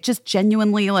he just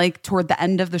genuinely, like, toward the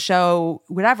end of the show,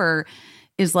 whatever,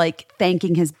 is like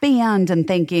thanking his band and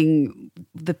thanking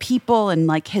the people, and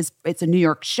like it's a New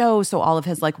York show, so all of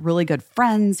his like really good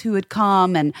friends who had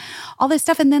come and all this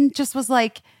stuff, and then just was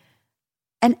like,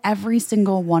 and every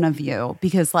single one of you,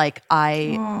 because like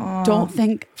I don't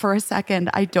think for a second,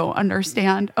 I don't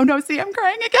understand. Oh no, see, I'm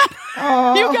crying again.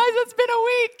 You guys, it's been a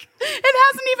week. It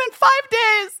hasn't even 5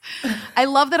 days. I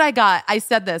love that I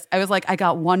said this. I was like, I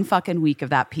got 1 fucking week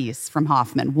of that piece from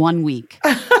Hoffman. 1 week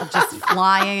of just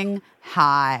flying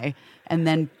high. And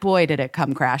then boy, did it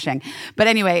come crashing. But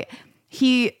anyway,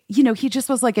 he just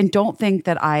was like, and don't think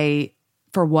that I,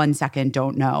 for 1 second,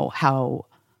 don't know how,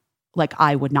 like,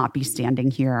 I would not be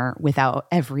standing here without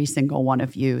every single one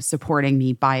of you supporting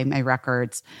me, buying my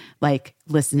records, like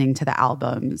listening to the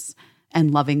albums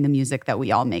and loving the music that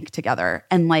we all make together.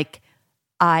 And like,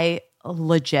 I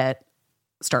legit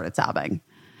started sobbing.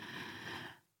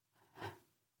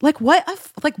 Like, what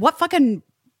fucking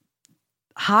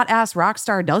hot ass rock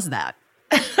star does that?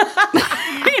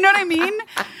 You know what I mean?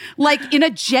 Like, in a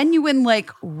genuine,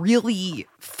 like, really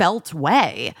felt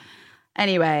way.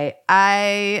 Anyway,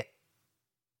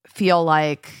 feel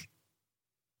like,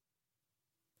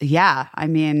 yeah, I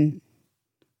mean,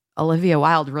 Olivia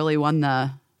Wilde really won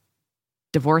the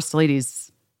divorced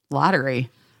ladies lottery.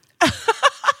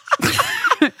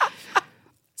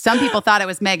 Some people thought it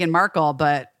was Meghan Markle,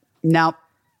 but nope.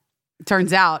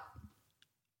 Turns out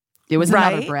it was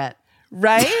another Brit.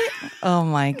 Right? Oh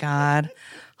my God.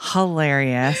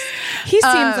 Hilarious. He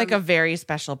seems like a very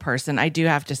special person, I do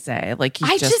have to say. Like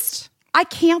he's I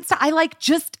can't say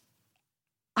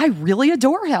I really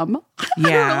adore him.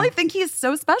 Yeah. I really think he's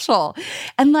so special.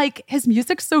 And like his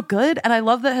music's so good. And I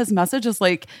love that his message is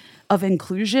like of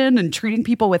inclusion and treating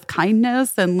people with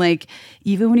kindness. And like,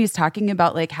 even when he's talking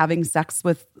about like having sex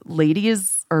with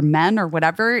ladies or men or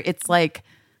whatever, it's like,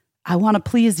 I want to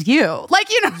please you.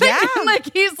 Like, you know what I mean?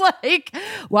 Like he's like,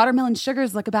 watermelon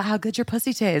sugars, look about how good your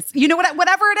pussy tastes. You know,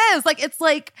 whatever it is. Like, it's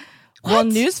like, what? Well,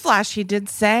 newsflash, he did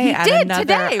say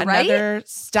another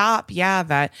stop,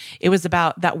 that it was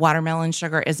about that watermelon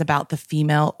sugar is about the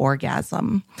female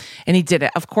orgasm. And he did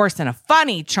it, of course, in a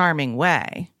funny, charming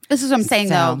way. This is what I'm saying,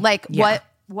 though. Like,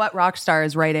 what rock star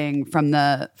is writing from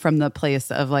the place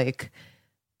of like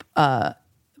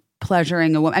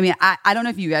pleasuring a woman? I mean, I don't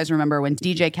know if you guys remember when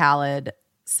DJ Khaled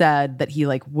said that he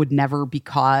like would never be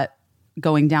caught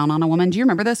going down on a woman. Do you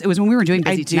remember this? It was when we were doing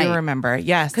Busy Tonight. I do remember.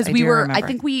 Yes, because I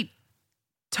think we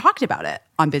talked about it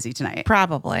on Busy Tonight.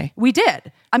 Probably. We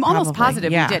did. I'm almost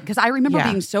positive we did. Because I remember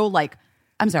being so like,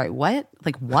 I'm sorry, what?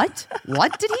 Like, what?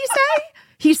 What did he say?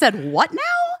 He said, what now?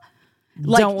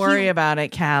 Like, don't worry about it,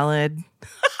 Khaled.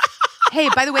 Hey,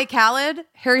 by the way, Khaled,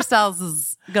 Harry Styles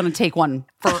is going to take one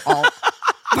for all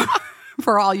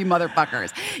for all you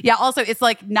motherfuckers. Yeah, also, it's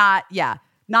like not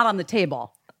on the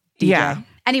table. DJ. Yeah.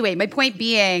 Anyway, my point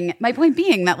being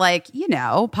that like, you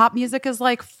know, pop music is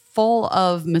like full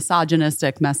of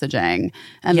misogynistic messaging.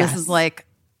 And this is like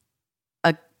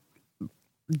a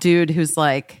dude who's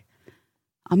like,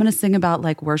 I'm going to sing about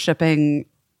like worshiping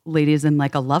ladies in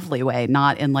like a lovely way,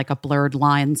 not in like a blurred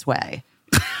lines way.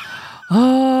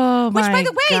 Oh, which, my by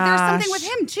the way, gosh. there's something with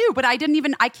him too, but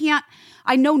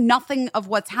I know nothing of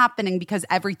what's happening because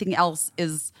everything else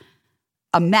is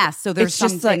a mess. So there's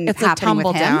something it's happening a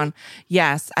tumble with him. down.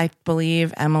 Yes, I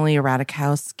believe Emily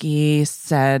Ratajkowski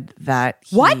said that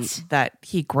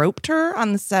he groped her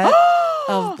on the set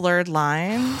of Blurred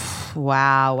Lines.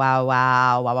 Wow.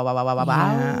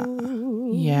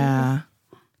 Yeah.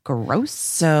 Gross.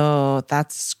 So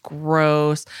that's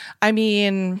gross. I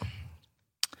mean,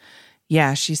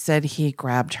 yeah, she said he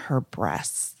grabbed her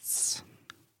breasts.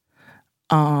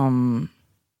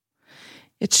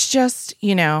 It's just,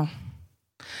 you know,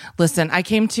 listen, I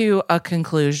came to a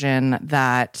conclusion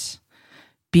that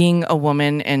being a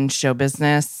woman in show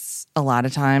business a lot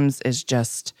of times is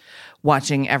just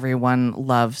watching everyone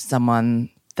love someone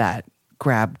that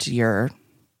grabbed your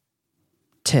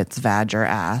tits, vag, or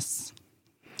ass.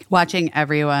 Watching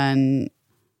everyone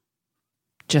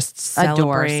just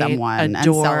adore someone and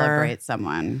celebrate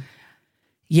someone.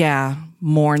 Yeah,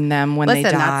 mourn them when they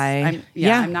die.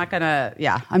 I'm not gonna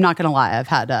lie. I've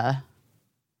had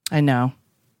I know.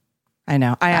 I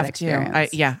have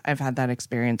experience. too. I've had that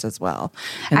experience as well.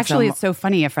 And actually, it's so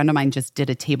funny. A friend of mine just did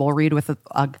a table read with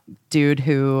a dude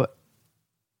who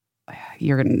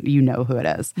you know who it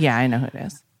is. Yeah, I know who it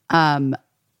is.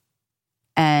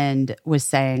 And was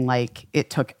saying like it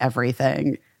took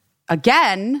everything.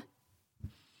 Again,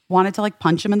 wanted to like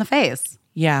punch him in the face.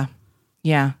 Yeah.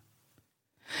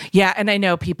 And I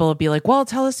know people will be like, well,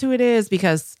 tell us who it is,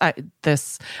 because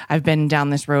I've been down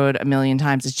this road a million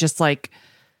times. It's just like,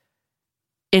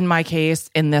 in my case,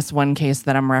 in this one case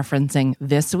that I'm referencing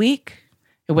this week,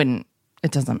 it wouldn't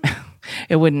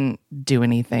do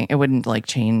anything. It wouldn't like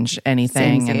change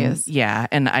anything.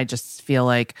 And I just feel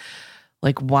like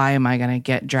why am I going to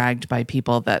get dragged by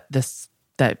people that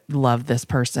love this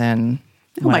person?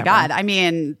 Oh my God. I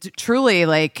mean, truly,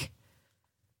 like,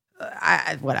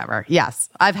 whatever. Yes.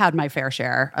 I've had my fair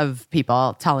share of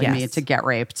people telling me to get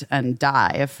raped and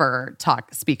die for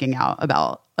speaking out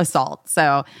about assault.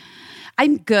 So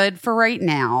I'm good for right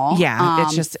now. Yeah.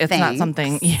 It's not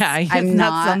something. Yeah. I'm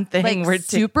not something like, we're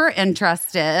super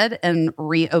interested in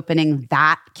reopening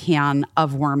that can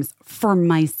of worms for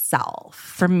myself.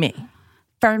 For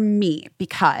me,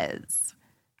 because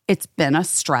it's been a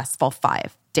stressful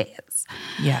 5 days.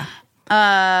 Yeah.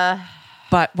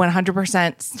 But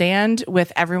 100% stand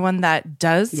with everyone that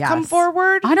does come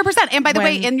forward. 100%. And by the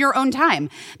way, in your own time.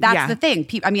 That's the thing.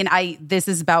 This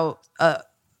is about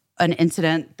an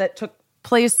incident that took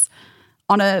place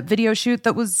on a video shoot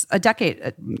that was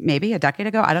maybe a decade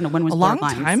ago. I don't know. When was a long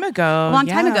time ago. A long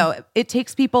time ago. It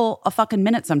takes people a fucking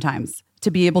minute sometimes to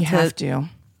be able to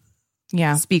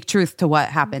speak truth to what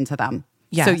happened to them.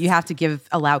 Yes. So you have to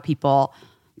allow people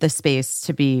the space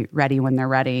to be ready when they're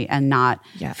ready and not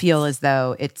feel as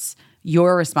though it's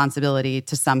your responsibility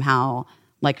to somehow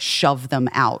like shove them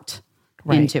out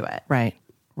into it. Right.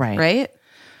 Right?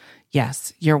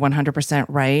 Yes, you're 100%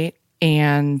 right.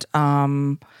 And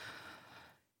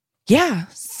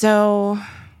so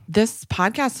this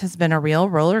podcast has been a real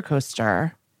roller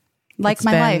coaster. Like It's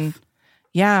my been- life.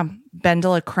 Yeah, Ben de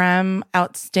la Creme,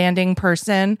 outstanding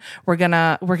person. We're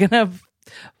gonna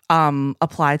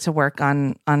apply to work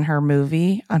on her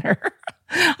movie, on her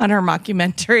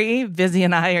mockumentary. Vizzy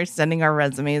and I are sending our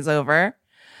resumes over.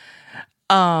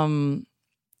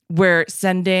 We're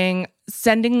sending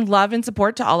love and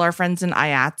support to all our friends in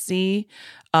IATSE.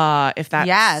 If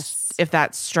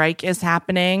that strike is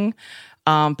happening,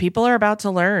 people are about to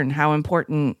learn how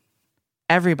important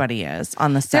everybody is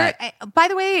on the set. By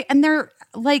the way, and they're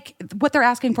like, what they're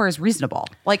asking for is reasonable.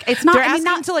 Like, it's not. They're I mean, asking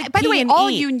not, to, like, by the pee way, and all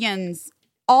eat. unions.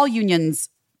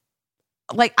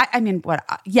 Like, I mean, what?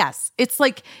 Yes, it's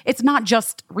like it's not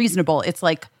just reasonable. It's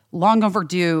like long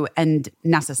overdue and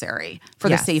necessary for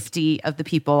the safety of the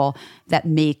people that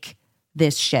make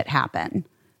this shit happen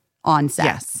on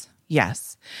set.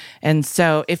 Yes. And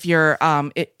so if you're,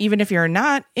 even if you're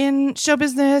not in show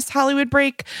business, Hollywood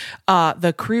Break,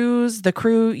 the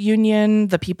crew union,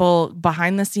 the people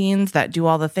behind the scenes that do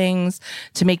all the things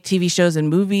to make TV shows and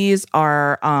movies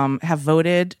have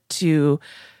voted to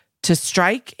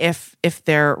strike if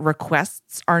their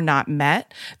requests are not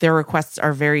met. Their requests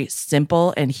are very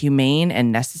simple and humane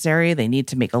and necessary. They need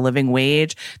to make a living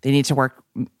wage. They need to work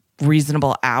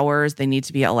reasonable hours. They need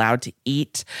to be allowed to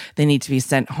eat. They need to be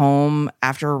sent home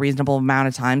after a reasonable amount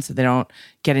of time so they don't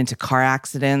get into car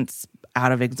accidents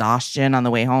out of exhaustion on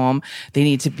the way home. They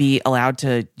need to be allowed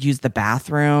to use the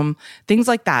bathroom, things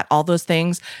like that. All those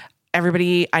things.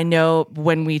 Everybody, I know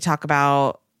when we talk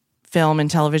about film and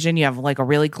television, you have like a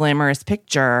really glamorous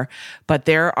picture, but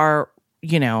there are,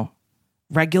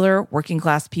 regular working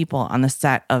class people on the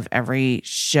set of every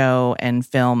show and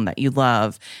film that you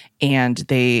love, and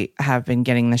they have been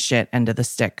getting the shit end of the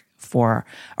stick for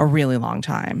a really long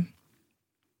time.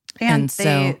 And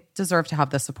they deserve to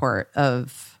have the support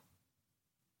of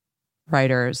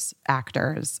writers,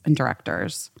 actors, and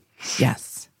directors.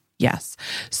 Yes.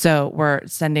 So we're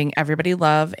sending everybody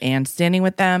love and standing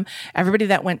with them. Everybody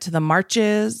that went to the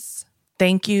marches,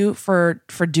 thank you for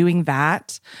doing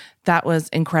that. That was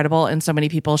incredible. And so many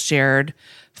people shared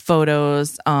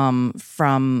photos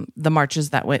from the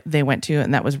marches that they went to.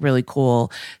 And that was really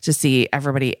cool to see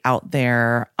everybody out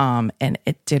there. And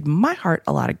it did my heart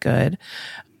a lot of good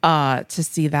to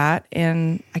see that.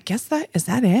 And I guess is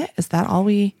that it? Is that all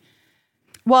we...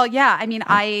 Well, yeah. I mean,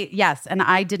 I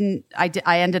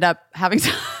ended up having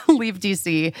to leave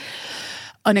DC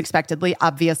unexpectedly,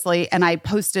 obviously. And I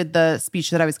posted the speech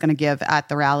that I was going to give at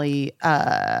the rally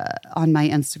on my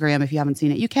Instagram. If you haven't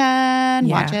seen it, you can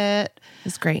watch it.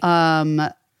 It's great.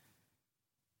 I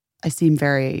seem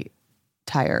very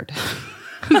tired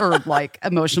or like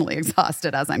emotionally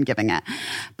exhausted as I'm giving it.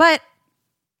 But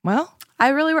well,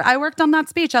 I worked on that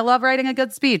speech. I love writing a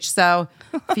good speech. So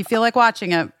if you feel like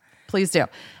watching it, please do.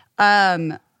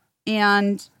 And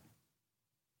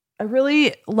I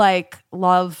really like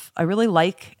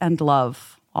and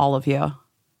love all of you.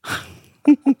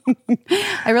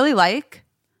 I really like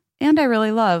and I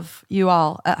really love you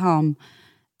all at home.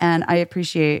 And I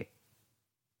appreciate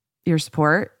your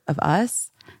support of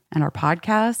us and our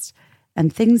podcast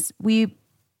and things we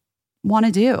want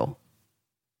to do.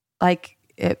 Like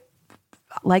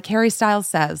Harry Styles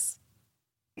says,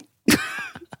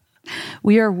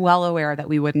 we are well aware that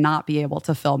we would not be able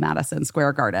to fill Madison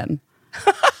Square Garden.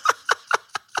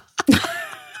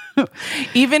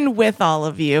 Even with all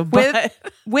of you, but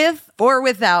with or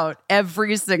without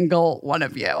every single one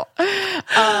of you.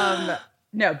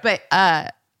 No, but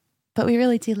we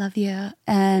really do love you.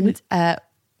 And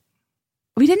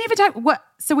we didn't even talk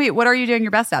what are you doing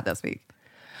your best at this week?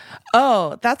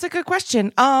 Oh, that's a good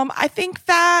question. I think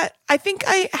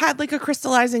I had like a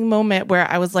crystallizing moment where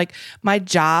I was like, my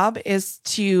job is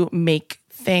to make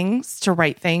things, to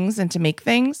write things and to make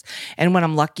things. And when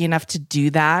I'm lucky enough to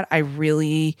do that, I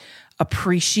really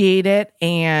appreciate it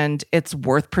and it's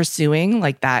worth pursuing.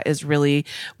 Like that is really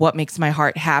what makes my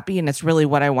heart happy and it's really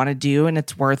what I want to do and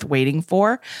it's worth waiting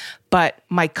for. But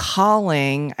my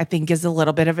calling, I think, is a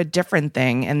little bit of a different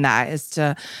thing, and that is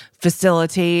to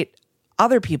facilitate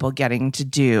other people getting to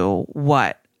do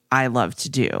what I love to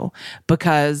do.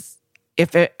 Because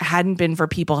if it hadn't been for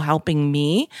people helping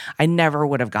me, I never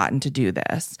would have gotten to do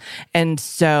this. And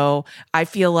so I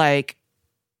feel like,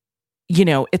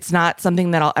 it's not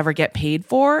something that I'll ever get paid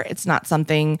for. It's not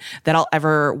something that I'll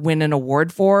ever win an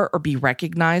award for or be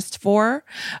recognized for.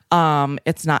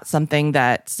 It's not something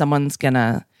that someone's going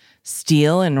to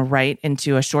steal and write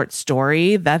into a short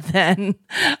story that then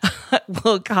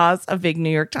will cause a big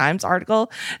New York Times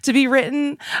article to be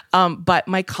written. But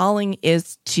my calling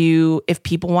is to, if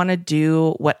people want to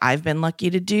do what I've been lucky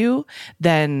to do,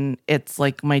 then it's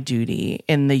like my duty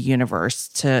in the universe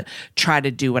to try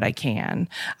to do what I can.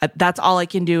 That's all I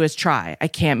can do is try. I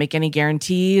can't make any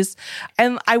guarantees.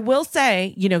 And I will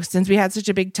say, since we had such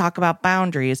a big talk about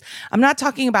boundaries, I'm not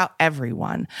talking about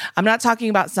everyone. I'm not talking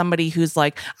about somebody who's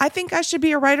like, I think I should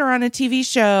be a writer on a TV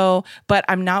show, but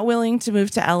I'm not willing to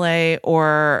move to LA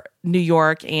or New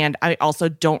York. And I also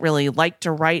don't really like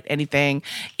to write anything.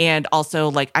 And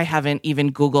also, like, I haven't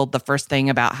even Googled the first thing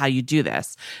about how you do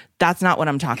this. That's not what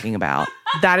I'm talking about.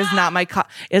 That is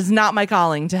not my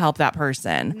calling to help that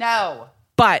person. No.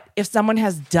 But if someone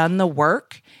has done the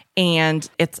work and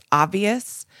it's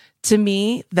obvious to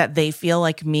me that they feel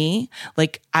like me,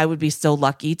 like I would be so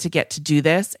lucky to get to do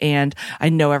this and I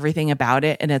know everything about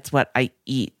it and it's what I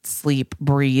eat, sleep,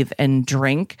 breathe, and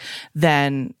drink,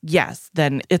 then yes,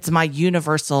 then it's my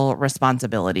universal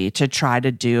responsibility to try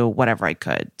to do whatever I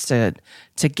could to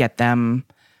get them,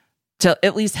 to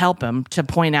at least help them, to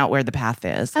point out where the path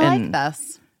is. I like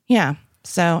this. Yeah.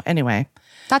 So anyway.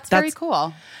 That's very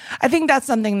cool. I think that's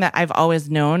something that I've always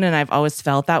known and I've always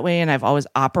felt that way and I've always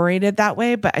operated that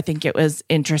way. But I think it was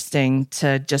interesting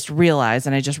to just realize,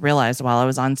 and I just realized while I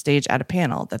was on stage at a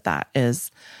panel that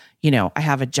is, I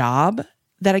have a job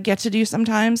that I get to do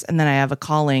sometimes, and then I have a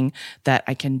calling that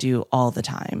I can do all the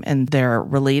time. And they're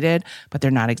related, but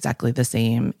they're not exactly the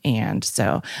same. And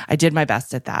so I did my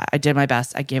best at that. I did my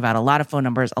best. I gave out a lot of phone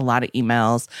numbers, a lot of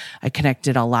emails. I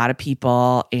connected a lot of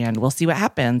people, and we'll see what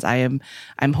happens. I'm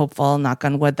hopeful, knock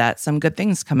on wood, that some good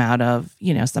things come out of,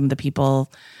 some of the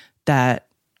people that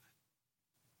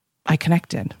I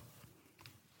connected.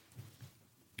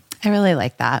 I really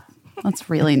like that. That's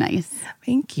really nice.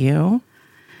 Thank you.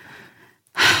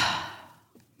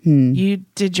 You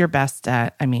did your best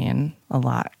at, a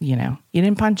lot, you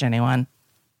didn't punch anyone.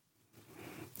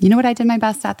 You know what I did my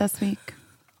best at this week?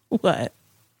 What?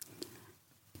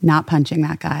 Not punching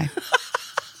that guy.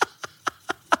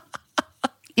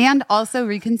 And also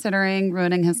reconsidering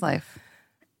ruining his life.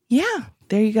 Yeah,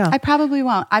 there you go. I probably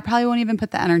won't. I probably won't even put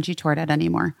the energy toward it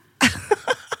anymore.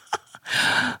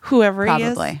 Whoever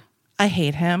probably. He is, I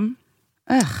hate him.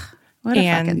 Ugh, what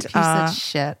a fucking piece of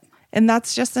shit. And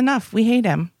that's just enough. We hate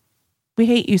him. We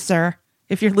hate you, sir,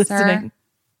 if you're listening.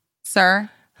 Sir,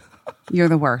 you're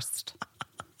the worst.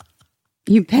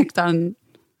 You picked on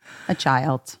a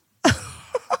child.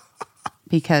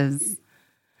 Because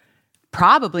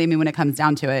probably, when it comes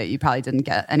down to it, you probably didn't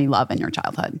get any love in your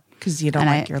childhood. Because you don't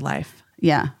like your life.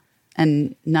 Yeah.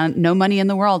 And no money in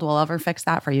the world will ever fix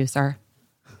that for you, sir.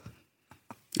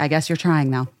 I guess you're trying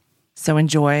now. So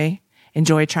enjoy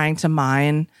trying to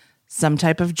mine some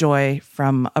type of joy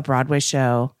from a Broadway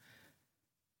show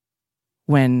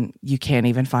when you can't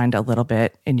even find a little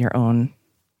bit in your own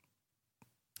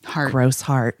gross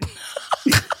heart.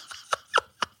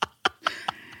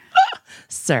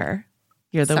 Sir,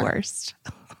 you're the worst.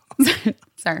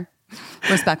 Sir,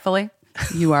 respectfully,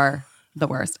 you are the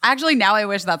worst. Actually, now I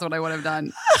wish that's what I would have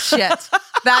done. Shit.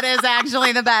 That is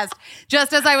actually the best.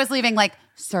 Just as I was leaving, like,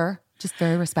 sir, just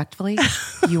very respectfully,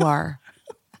 you are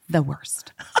the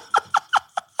worst.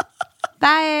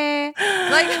 Bye.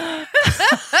 Like,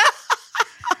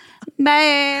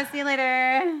 bye. See you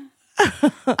later.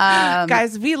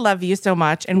 Guys, we love you so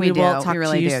much, and we will talk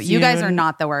to you soon. You guys are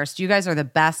not the worst. You guys are the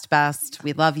best.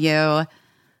 We love you.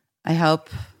 I hope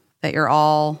that you're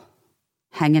all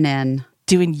hanging in,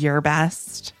 doing your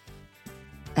best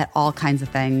at all kinds of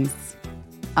things.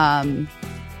 And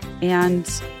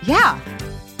yeah,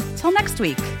 till next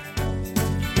week.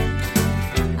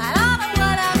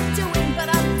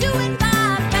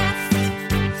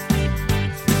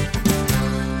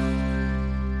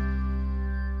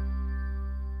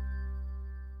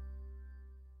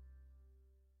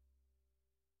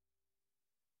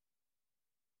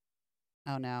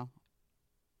 Oh no.